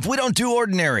Bet365, we don't do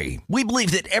ordinary. We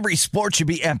believe that every sport should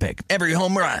be epic. Every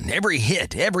home run, every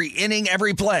hit, every inning,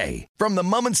 every play. From the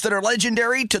moments that are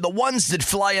legendary to the ones that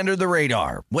fly under the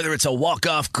radar. Whether it's a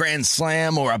walk-off grand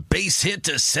slam or a base hit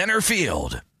to center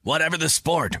field. Whatever the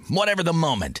sport, whatever the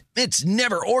moment, it's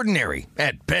never ordinary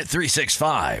at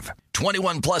Bet365.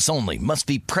 21 plus only. Must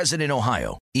be present in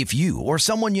Ohio. If you or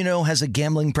someone you know has a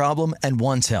gambling problem and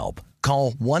wants help,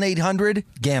 call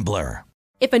 1-800-GAMBLER.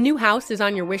 If a new house is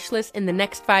on your wish list in the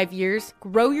next 5 years,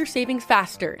 grow your savings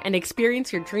faster and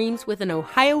experience your dreams with an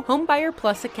Ohio Homebuyer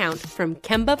Plus account from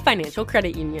Kemba Financial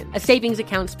Credit Union. A savings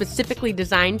account specifically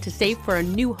designed to save for a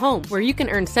new home, where you can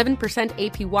earn 7%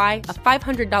 APY,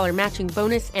 a $500 matching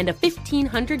bonus, and a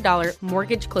 $1,500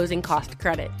 mortgage closing cost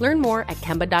credit. Learn more at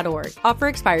Kemba.org. Offer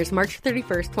expires March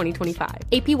 31st, 2025.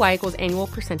 APY equals annual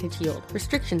percentage yield.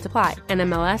 Restrictions apply.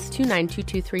 NMLS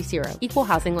 292230. Equal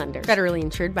housing lender. Federally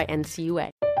insured by NCUA.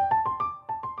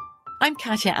 I'm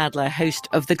Katya Adler, host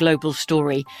of The Global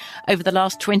Story. Over the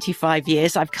last 25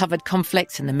 years, I've covered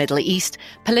conflicts in the Middle East,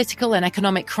 political and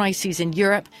economic crises in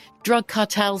Europe, drug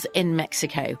cartels in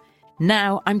Mexico.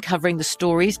 Now I'm covering the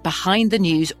stories behind the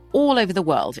news all over the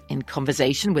world in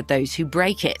conversation with those who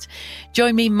break it.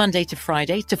 Join me Monday to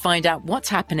Friday to find out what's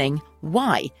happening,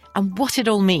 why, and what it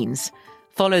all means.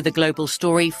 Follow The Global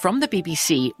Story from the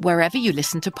BBC wherever you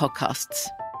listen to podcasts.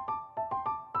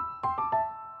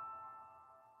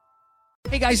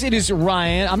 Hey guys, it is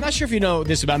Ryan. I'm not sure if you know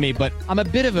this about me, but I'm a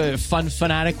bit of a fun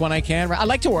fanatic when I can. I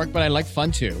like to work, but I like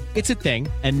fun too. It's a thing.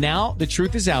 And now the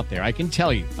truth is out there. I can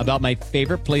tell you about my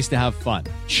favorite place to have fun.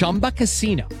 Chumba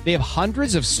Casino. They have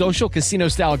hundreds of social casino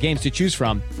style games to choose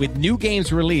from with new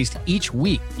games released each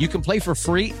week. You can play for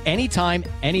free anytime,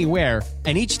 anywhere.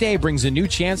 And each day brings a new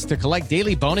chance to collect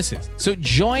daily bonuses. So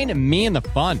join me in the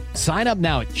fun. Sign up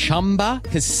now at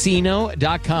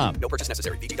ChumbaCasino.com. No purchase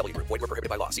necessary. VGW Group. Void where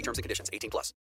prohibited by law. See terms and conditions. 18+.